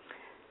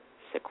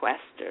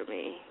sequester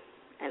me.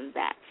 And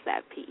that's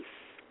that piece.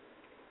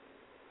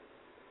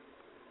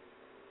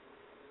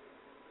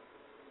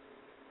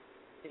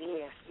 It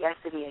is. Yes,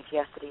 it is.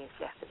 Yes, it is.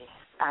 Yes, it is.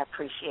 I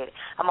appreciate it.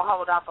 I'm going to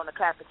hold off on the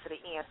clapping to the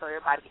end so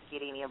everybody can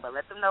get in here, but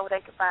let them know where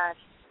they can find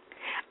you.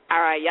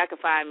 All right, y'all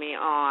can find me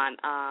on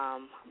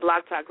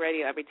Blog Talk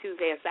Radio every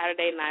Tuesday and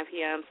Saturday, 9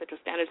 p.m. Central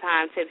Standard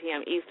Time, 10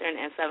 p.m. Eastern,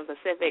 and 7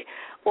 Pacific.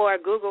 Or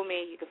Google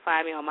me. You can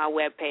find me on my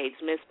webpage,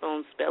 Miss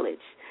Boone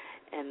Spillage,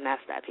 and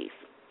that's that piece.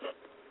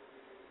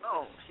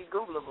 Oh, she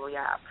Googleable,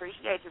 y'all.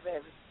 Appreciate you,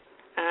 baby.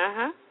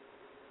 Uh-huh.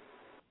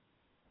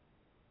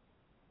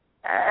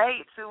 All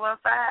right,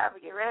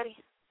 215, get ready.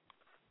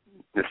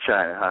 Miss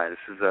Chyna, hi. This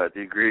is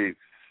D. Greaves.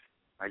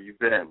 How you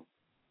been?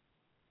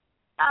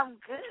 I'm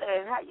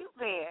good. How you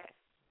been?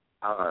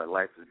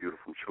 Life is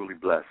beautiful. Truly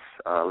blessed.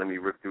 Let me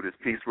rip through this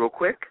piece real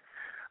quick.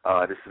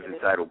 This is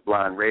entitled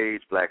Blind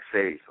Rage, Black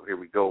Sage. So here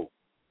we go.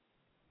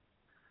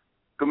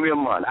 Come here,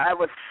 man. I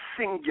have a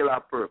singular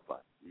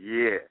purpose.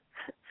 Yeah.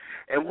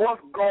 And what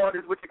God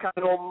is with you,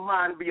 kind of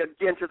man be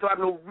against you, so I have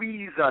no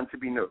reason to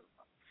be nervous.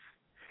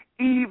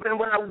 Even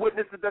when I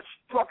witness the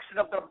destruction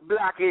of the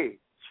black age,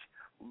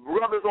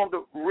 brothers on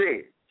the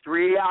ridge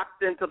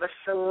reacting to the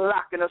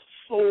shellacking of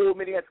so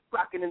many heads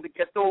cracking in the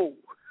ghetto.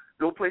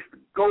 No place to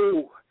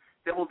go.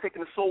 Devil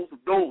taking the souls of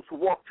those who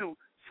walk too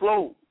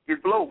slow.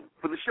 Get blow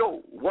for the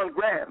show. 1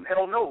 gram,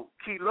 hell no,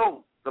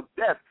 kilo, the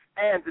death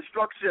and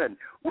destruction.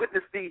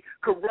 Witness the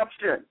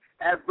corruption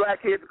as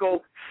black heads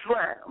go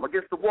slam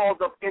against the walls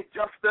of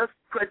injustice,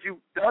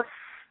 prejudice.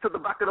 To the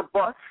back of the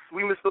bus,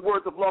 we miss the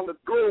words of long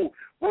ago.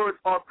 Words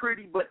are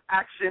pretty, but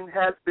action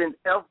has been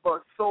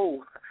ever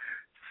so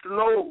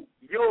slow.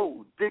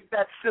 Yo, dig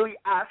that silly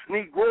ass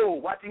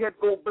Negro. Watch your head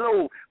go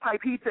blow.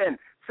 Pipe heating,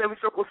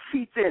 semicircle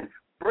seating,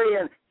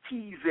 brand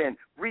teasing,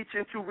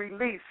 reaching to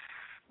release.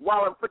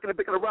 While I'm flicking and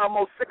picking around,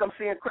 most sick, I'm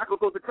seeing crackle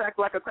goes to crack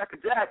like a cracker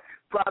jack.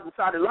 Pride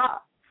inside the lie.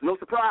 No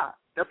surprise.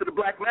 That's for the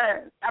black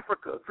man,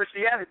 Africa,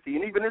 Christianity,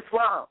 and even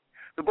Islam.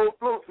 The boat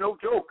floats, no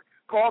joke.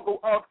 Cargo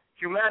of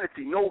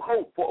humanity, no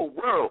hope for a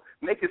world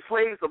making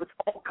slaves of its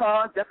own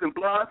kind, deaf and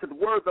blind to the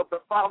words of the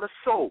Father's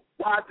soul.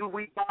 Why do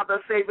we bother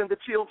saving the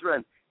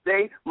children?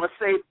 They must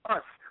save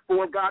us.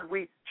 For in God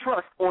we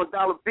trust, on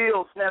dollar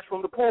bills snatched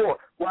from the poor,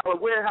 while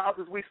in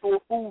warehouses we store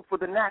food for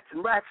the gnats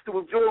and rats to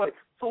enjoy.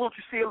 So don't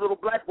you see a little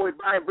black boy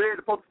buying bread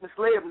to post in the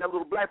slave, and that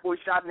little black boy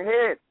shot in the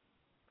head?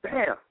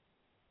 Damn.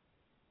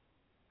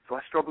 So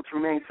I struggle to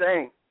remain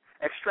sane.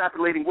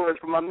 Extrapolating words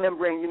from my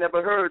membrane you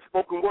never heard,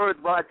 spoken words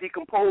while I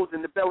decompose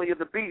in the belly of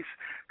the beast.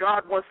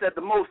 God once said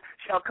the most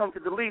shall come to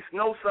the least.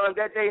 No, son,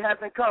 that day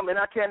hasn't come, and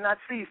I cannot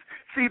cease.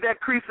 See that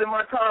crease in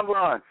my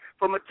timeline,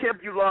 from a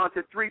Tibulon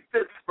to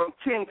 3/5, from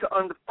king to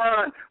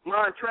undefined.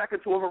 Mind tracking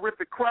to a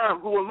horrific crime.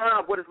 Who am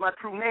I? What is my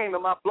true name?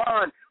 Am I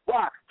blind?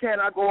 Why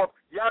can't I go up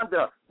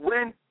yonder?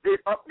 When did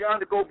up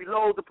yonder go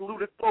below the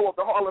polluted flow of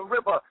the Harlem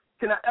River?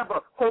 Can I ever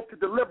hope to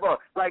deliver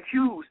like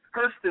Hughes,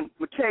 Hurston,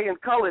 McKay,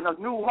 and Cullen, a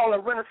new Harlem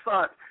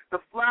Renaissance, the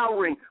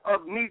flowering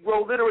of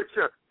Negro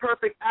literature,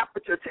 perfect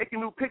aperture, take a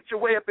new picture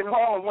way up in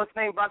Harlem, once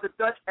named by the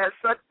Dutch as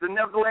such, the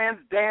Netherlands,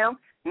 damn.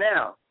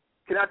 Now,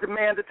 can I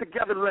demand the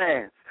together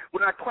lands?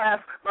 When I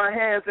clasp my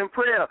hands in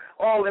prayer,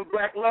 all in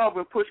black love,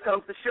 when push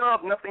comes to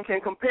shove, nothing can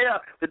compare.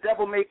 The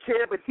devil may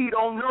care, but he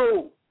don't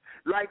know.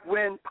 Like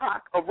when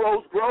Pac, a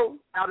rose grow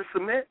out of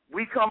cement,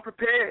 we come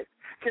prepared.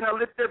 Can I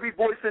lift every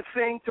voice and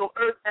sing till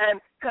earth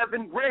and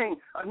heaven ring?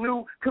 A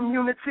new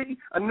community,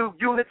 a new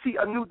unity,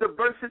 a new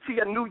diversity,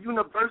 a new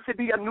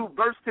university, a new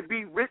verse to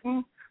be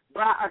written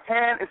by a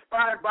hand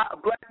inspired by a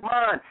black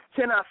mind.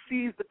 Can I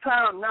seize the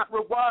time, not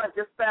rewind,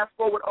 just fast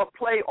forward or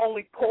play,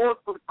 only pause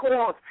for the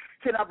cause?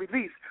 Can I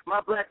release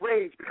my black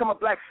rage, become a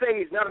black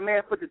sage, not a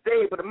man for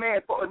today, but a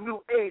man for a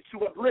new age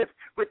to uplift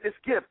with this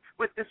gift,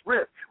 with this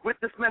riff, with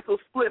this mental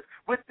split,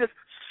 with this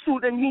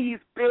Sudanese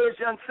beige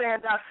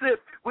sand I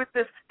sip, with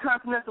this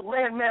continental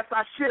landmass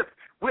I shift,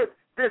 with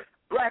this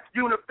black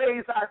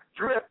uniphase I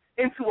drift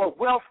into a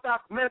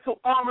well-stocked mental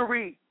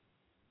armory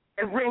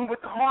and ring with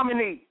the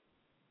harmony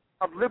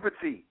of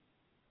liberty.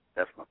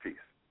 That's my piece.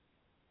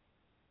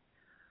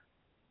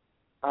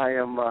 I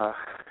am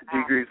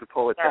Degrees the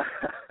Poet.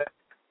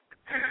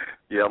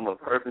 Yeah, I'm going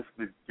to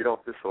purposely get off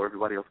this so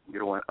everybody else can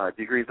get on.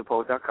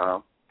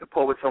 degreesthepoet.com,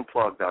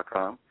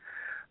 thepoetsunplug.com.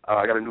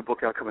 I got a new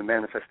book out coming,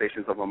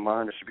 Manifestations of My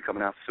Mind. It should be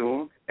coming out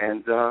soon.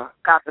 And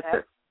that's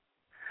it.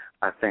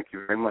 I thank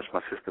you very much,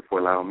 my sister, for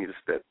allowing me to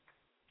spit.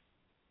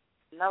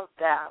 No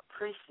doubt.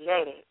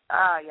 Appreciate it.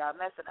 Y'all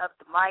messing up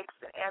the mics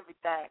and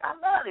everything. I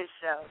love this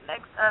show.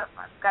 Next up,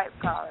 my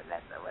Skype caller.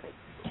 That's what it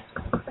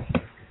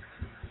is.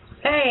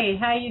 Hey,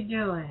 how you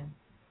doing?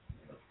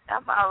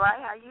 I'm all right.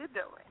 How you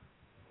doing?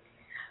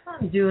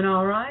 I'm doing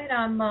all right.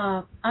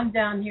 I'm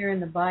down here in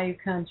the Bayou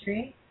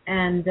Country,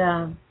 and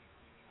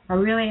I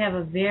really have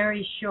a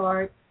very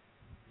short,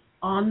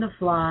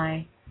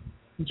 on-the-fly,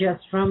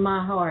 just from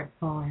my heart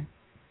poem,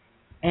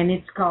 and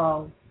it's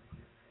called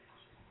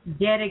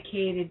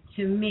Dedicated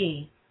to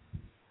Me.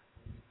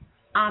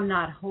 I'm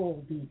Not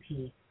Whole,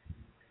 BP.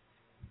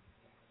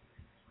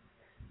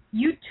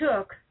 You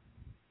took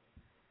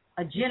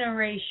a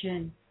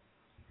generation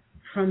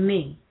from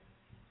me,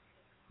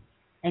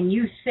 and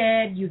you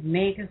said you'd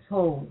make us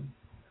whole.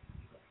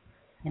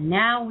 And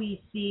now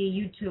we see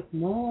you took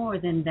more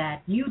than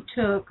that. You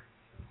took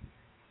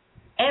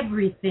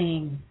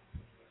everything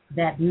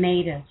that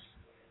made us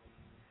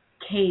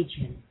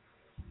Cajun.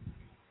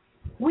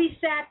 We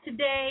sat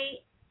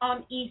today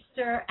on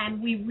Easter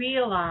and we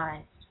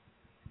realized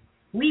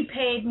we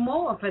paid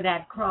more for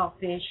that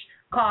crawfish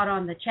caught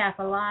on the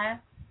Chapalaya.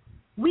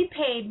 We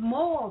paid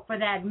more for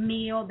that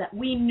meal that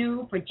we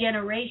knew for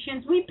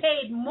generations. We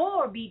paid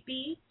more,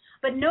 BP,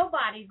 but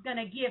nobody's going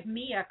to give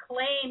me a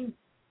claim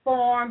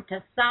form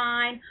to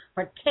sign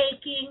for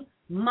taking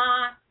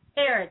my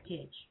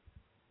heritage.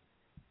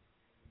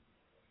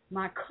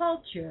 My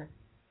culture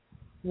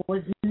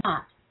was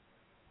not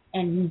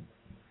for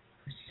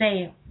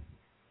sale.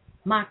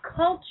 My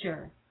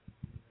culture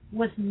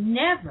was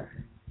never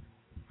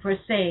for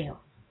sale.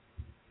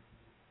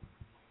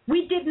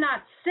 We did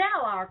not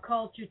sell our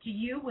culture to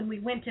you when we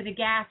went to the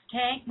gas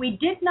tank. We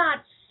did not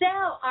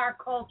sell our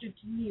culture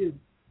to you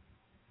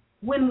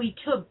when we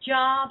took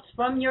jobs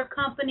from your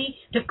company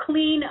to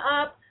clean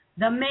up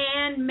the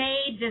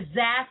man-made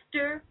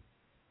disaster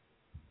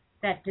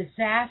that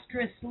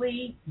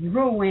disastrously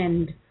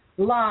ruined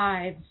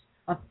lives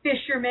of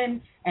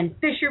fishermen and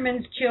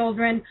fishermen's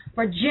children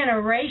for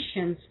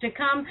generations to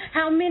come.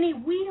 How many?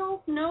 We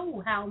don't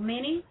know how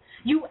many.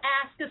 You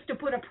ask us to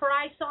put a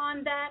price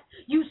on that.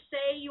 You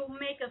say you'll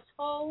make us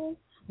whole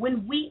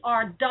when we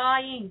are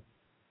dying.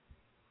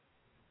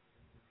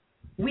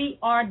 We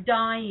are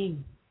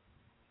dying.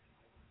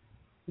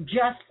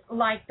 Just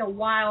like the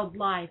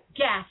wildlife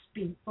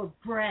gasping for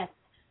breath,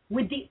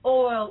 with the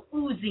oil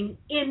oozing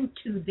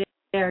into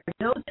their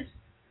noses,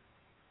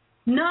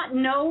 not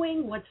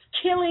knowing what's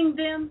killing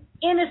them,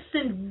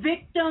 innocent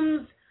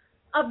victims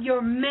of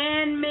your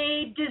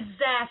man-made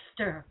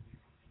disaster.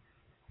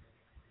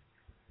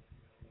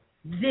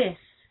 This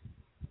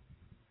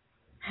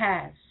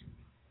has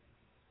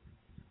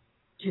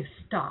to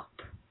stop.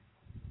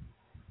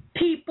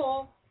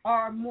 People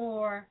are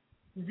more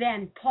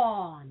than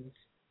pawns.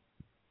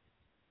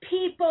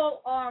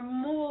 People are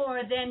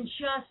more than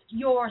just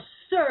your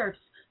serfs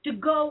to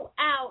go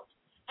out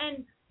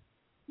and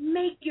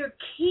make your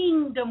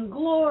kingdom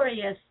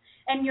glorious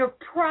and your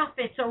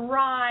profits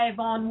arrive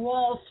on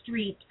Wall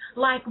Street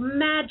like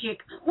magic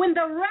when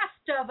the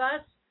rest of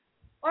us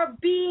are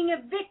being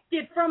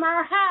evicted from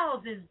our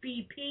houses,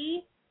 BP.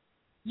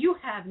 You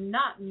have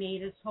not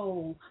made us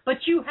whole, but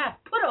you have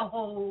put a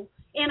hole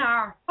in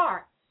our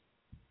hearts,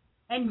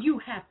 and you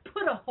have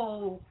put a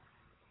hole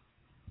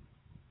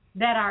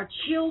that our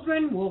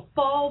children will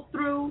fall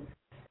through.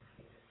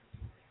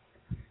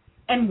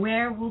 And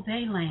where will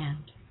they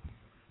land?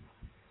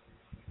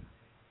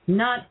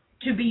 Not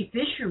to be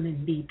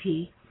fishermen,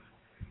 BP.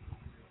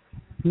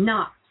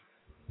 Not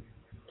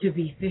to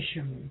be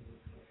fishermen.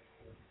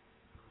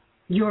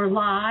 Your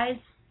lies,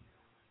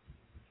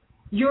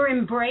 your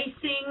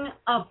embracing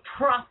of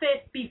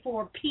profit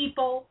before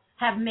people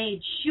have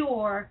made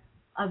sure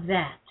of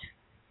that.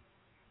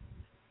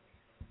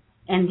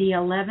 And the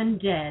 11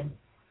 dead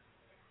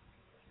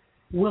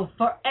will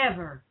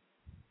forever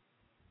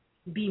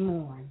be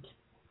mourned.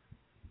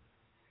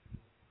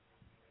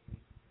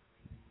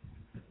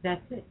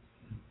 That's it.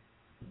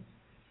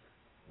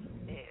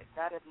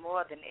 That is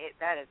more than it.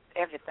 That is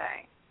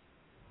everything.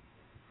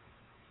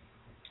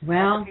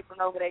 Well, let people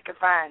know where they can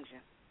find you.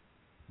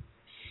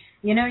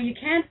 You know, you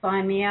can't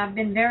find me. I've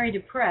been very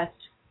depressed.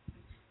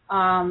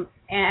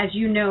 As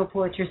you know,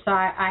 Poetry, so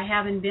I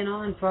haven't been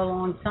on for a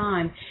long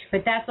time.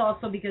 But that's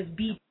also because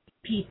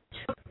BP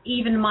took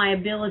even my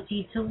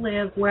ability to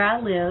live where I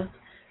live.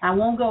 I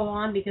won't go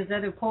on because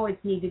other poets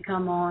need to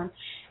come on.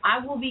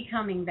 I will be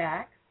coming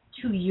back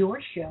to your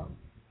show.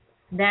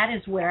 That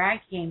is where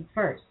I came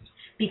first.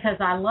 Because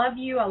I love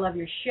you, I love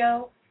your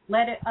show.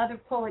 Let other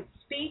poets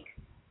speak,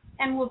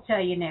 and we'll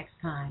tell you next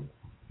time.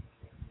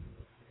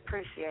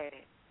 Appreciate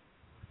it.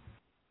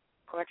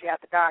 Poetry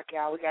After Dark,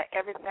 y'all. We got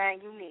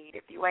everything you need.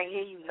 If you ain't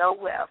here, you know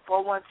where.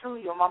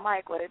 412, you're on my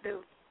mic. What it do?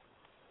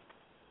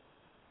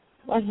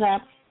 What's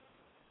up?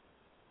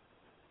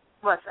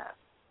 What's up?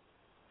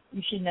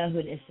 You should know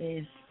who this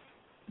is.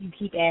 You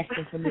keep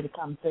asking for me to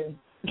come through.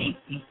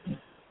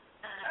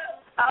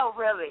 Oh,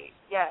 really?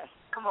 Yes.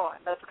 Come on,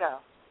 let's go.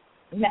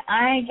 No,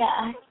 I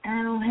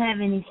don't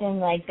have anything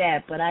like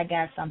that, but I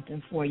got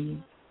something for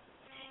you.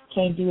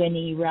 Can't do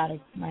any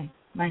erotic.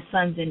 My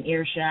son's in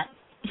earshot.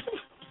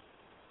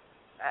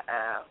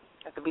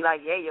 Have to be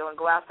like Yayo and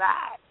go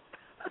outside.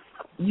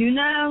 You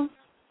know,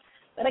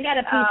 but I got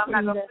a piece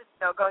for you.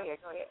 No, go ahead.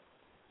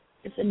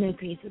 It's a new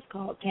piece. It's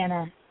called Can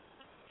I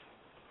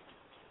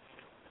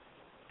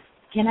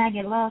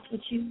Get Lost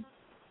With You?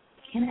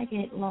 Can I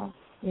get lost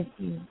with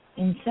you,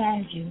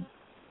 inside you?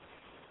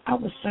 I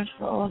will search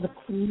for all the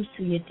clues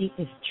to your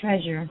deepest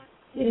treasure.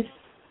 This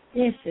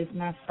is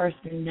my first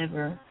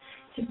endeavor,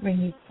 to bring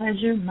you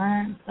pleasure,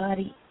 mind,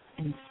 body,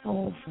 and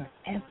soul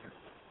forever.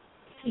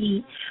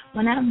 See,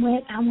 when I'm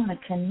wet, I want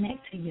to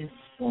connect to your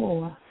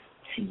soul,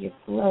 to your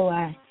glow.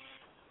 I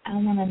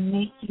want to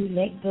make you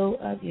let go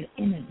of your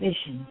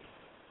inhibitions.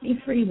 Be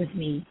free with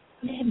me.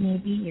 Let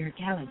me be your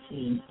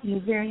galaxy,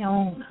 your very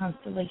own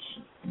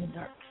constellation in the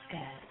dark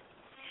sky.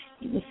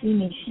 You will see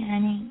me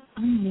shining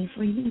only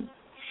for you.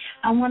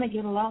 I want to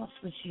get lost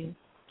with you.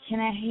 Can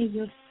I hear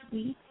your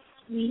sweet,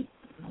 sweet,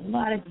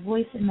 melodic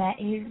voice in my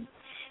ear?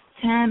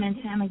 Time and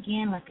time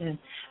again, like a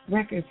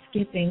record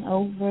skipping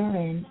over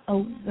and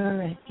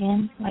over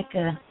again, like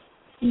a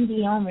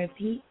CD on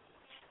repeat.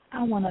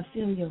 I want to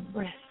feel your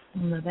breath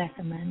on the back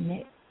of my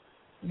neck,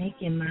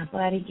 making my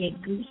body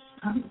get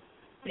goosebumps.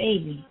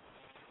 Baby,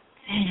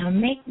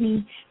 damn, make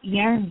me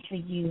yearn for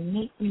you,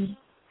 make me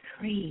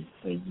crave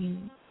for you.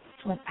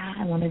 That's what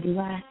I want to do.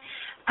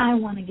 I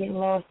want to get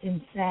lost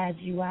inside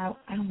you. I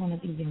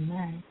want to be your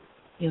mind,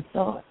 your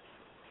thoughts.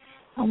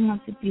 I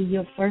want to be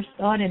your first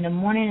thought in the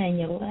morning and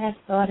your last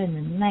thought in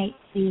the night.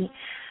 See,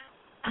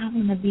 I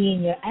want to be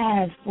in your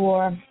eyes,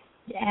 for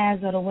your eyes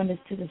are the windows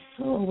to the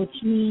soul, which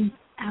means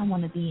I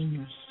want to be in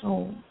your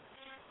soul.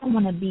 I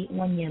want to be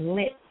on your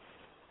lips.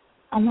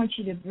 I want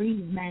you to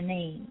breathe my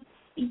name,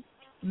 speak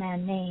my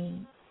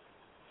name,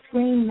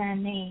 scream my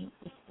name,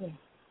 whisper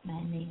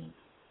my name.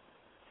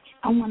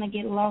 I want to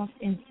get lost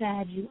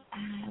inside you.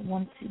 I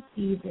want to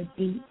be the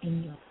beat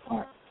in your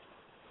heart.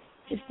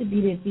 Just to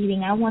be the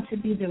beating. I want to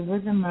be the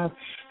rhythm of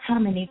how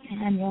many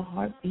times your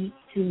heart beats,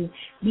 to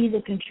be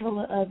the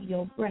controller of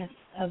your breath,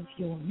 of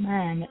your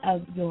mind,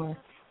 of your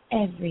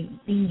every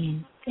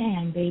being.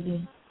 Damn,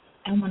 baby.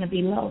 I want to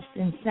be lost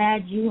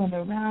inside you and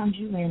around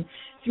you and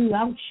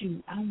throughout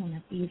you. I want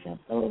to be the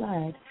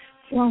blood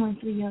flowing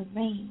through your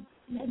veins.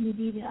 Let me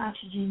be the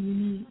oxygen you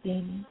need,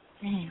 baby.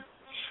 Damn.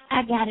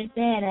 I got it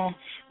bad, I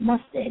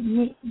must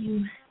admit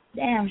you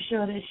damn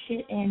sure the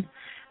shit, and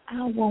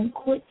I won't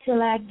quit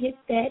till I get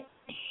that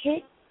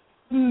hit.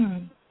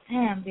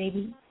 Damn,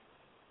 baby.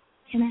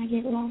 Can I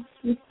get lost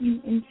with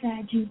you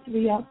inside you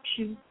 3-up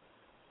shoe?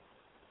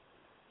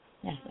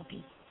 That's a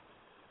piece.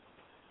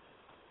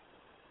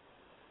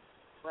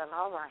 Well,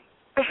 all right.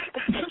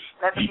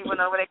 Let people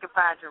know where they can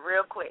find you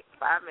real quick.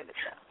 5 minutes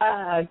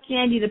now.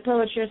 Candy the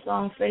Poetress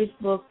on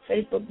Facebook,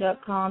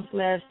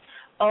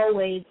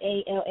 facebook.com/always,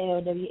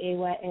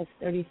 ALLWAYS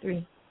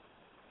 33.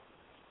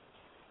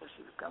 Well,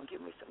 she was going to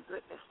give me some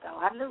goodness, though.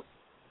 I knew.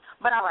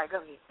 But all right, go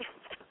ahead.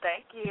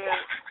 Thank you.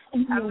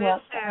 I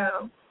missed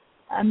you.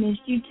 I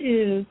missed you,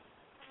 too.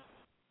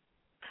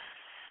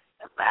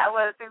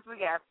 Well, since we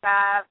got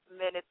 5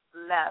 minutes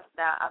left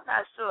now, I'm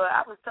not sure.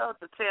 I was told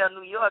to tell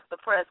New York to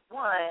press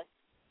 1,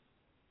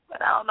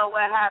 but I don't know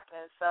what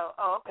happened. So,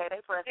 okay,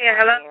 they pressed 1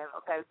 hello? again.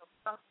 Okay,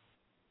 so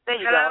there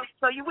you Hello? go.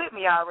 So you with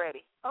me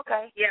already?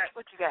 Okay. Yes.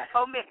 What you got?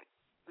 4 minutes.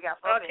 We got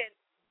 4 minutes.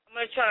 I'm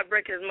going to try to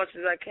break it as much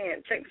as I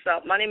can. Check this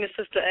out. My name is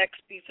Sister X.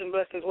 Peace and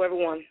blessings to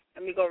everyone.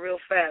 Let me go real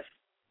fast.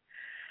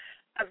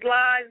 As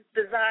lies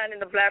designed in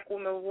the black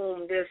woman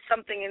womb, there's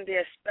something in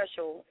there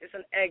special. It's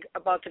an egg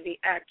about to be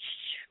hatched.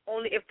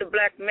 Only if the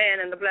black man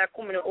and the black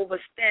woman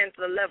overstand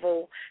to the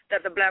level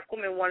that the black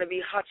woman want to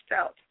be hatched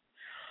out.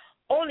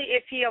 Only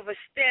if he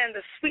understand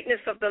the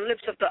sweetness of the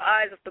lips of the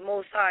eyes of the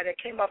Most High that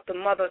came off the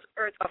mother's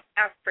earth of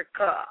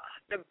Africa.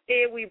 The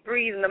air we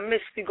breathe and the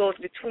mist we goes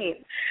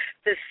between.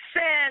 The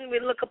sand we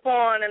look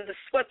upon and the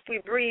sweat we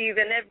breathe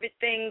and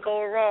everything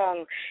go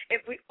wrong.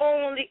 If we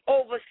only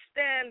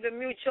overstand the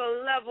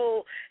mutual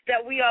level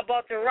that we are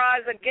about to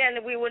rise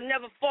again, we will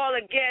never fall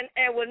again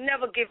and will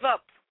never give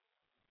up.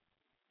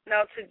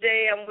 Now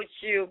today I'm with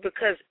you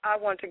because I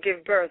want to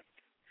give birth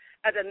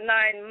at the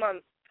 9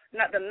 month.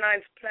 Not the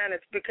 9th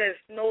planet, because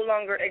no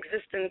longer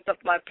existence of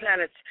my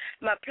planets.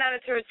 My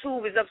planetary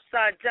tube is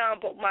upside down,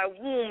 but my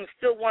womb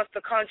still wants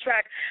to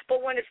contract.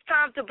 But when it's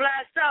time to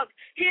blast out,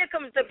 here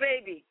comes the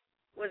baby.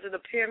 Was it a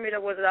pyramid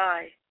or was it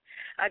I?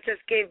 I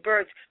just gave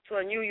birth to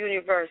a new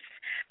universe,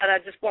 and I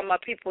just want my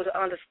people to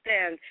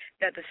understand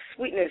that the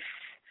sweetness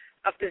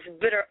of this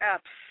bitter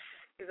apps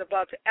is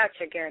about to hatch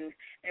again,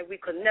 and we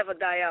could never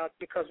die out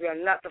because we are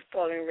not the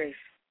fallen race.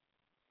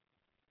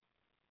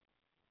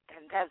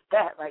 And that's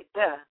that right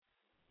there.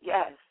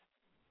 Yes.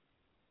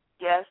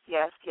 Yes,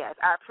 yes, yes.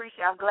 I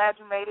appreciate it. I'm glad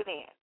you made it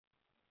in.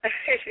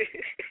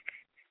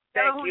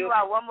 Tell them who you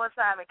are one more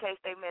time in case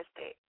they missed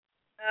it.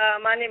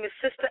 My name is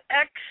Sister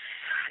X.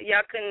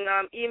 Y'all can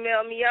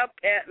email me up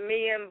at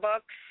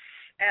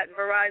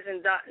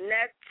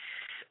million@verizon.net.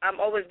 I'm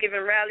always giving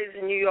rallies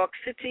in New York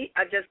City.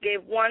 I just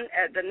gave one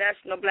at the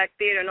National Black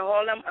Theater in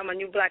Harlem. I'm a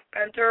new Black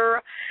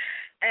Panther.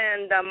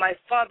 And my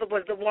father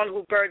was the one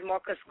who buried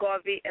Marcus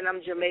Garvey, and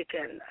I'm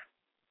Jamaican.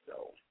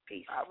 So,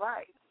 peace. All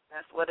right.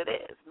 That's what it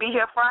is. Be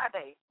here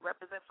Friday.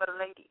 Represent for the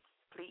ladies,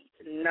 please.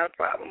 No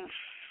problem.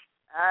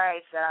 All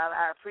right, so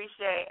I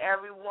appreciate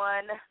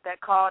everyone that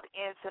called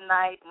in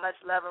tonight. Much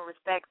love and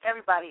respect.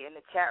 Everybody in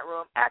the chat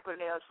room.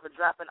 Acronyms for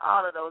dropping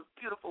all of those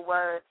beautiful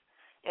words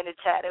in the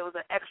chat. It was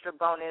an extra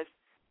bonus.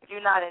 If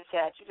you're not in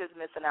chat, you're just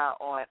missing out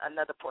on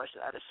another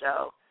portion of the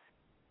show.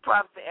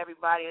 Props to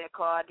everybody that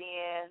called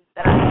in.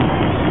 That I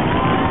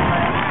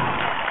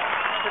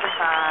to the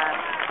time.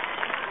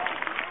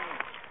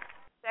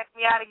 Check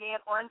me out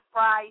again on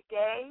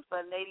Friday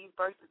for Ladies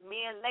versus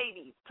Men.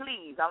 Ladies,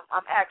 please,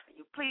 I'm asking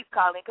you, please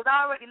call in, because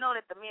I already know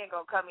that the men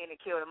going to come in and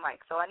kill the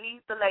mic. So I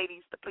need the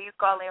ladies to please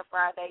call in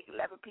Friday,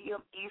 11 p.m.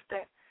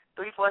 Eastern,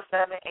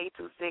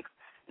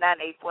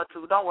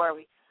 347-826-9842. Don't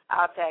worry.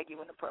 I'll tag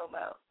you in the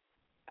promo.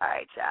 All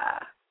right,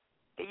 y'all.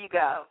 Here you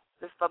go.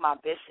 This is for my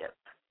bishop.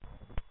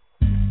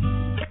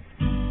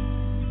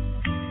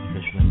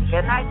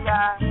 Good night,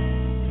 y'all.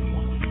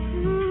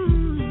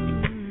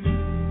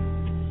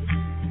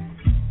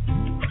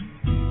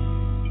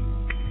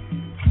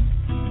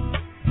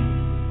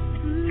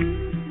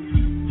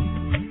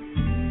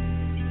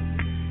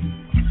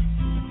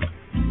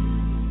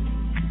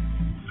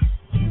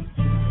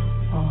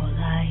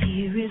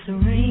 Is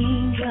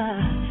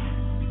raindrops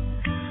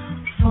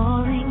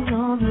falling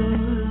on the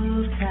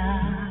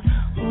rooftop.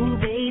 Oh,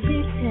 baby,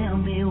 tell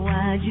me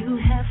why'd you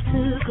have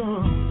to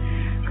go?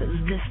 'Cause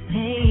this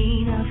pain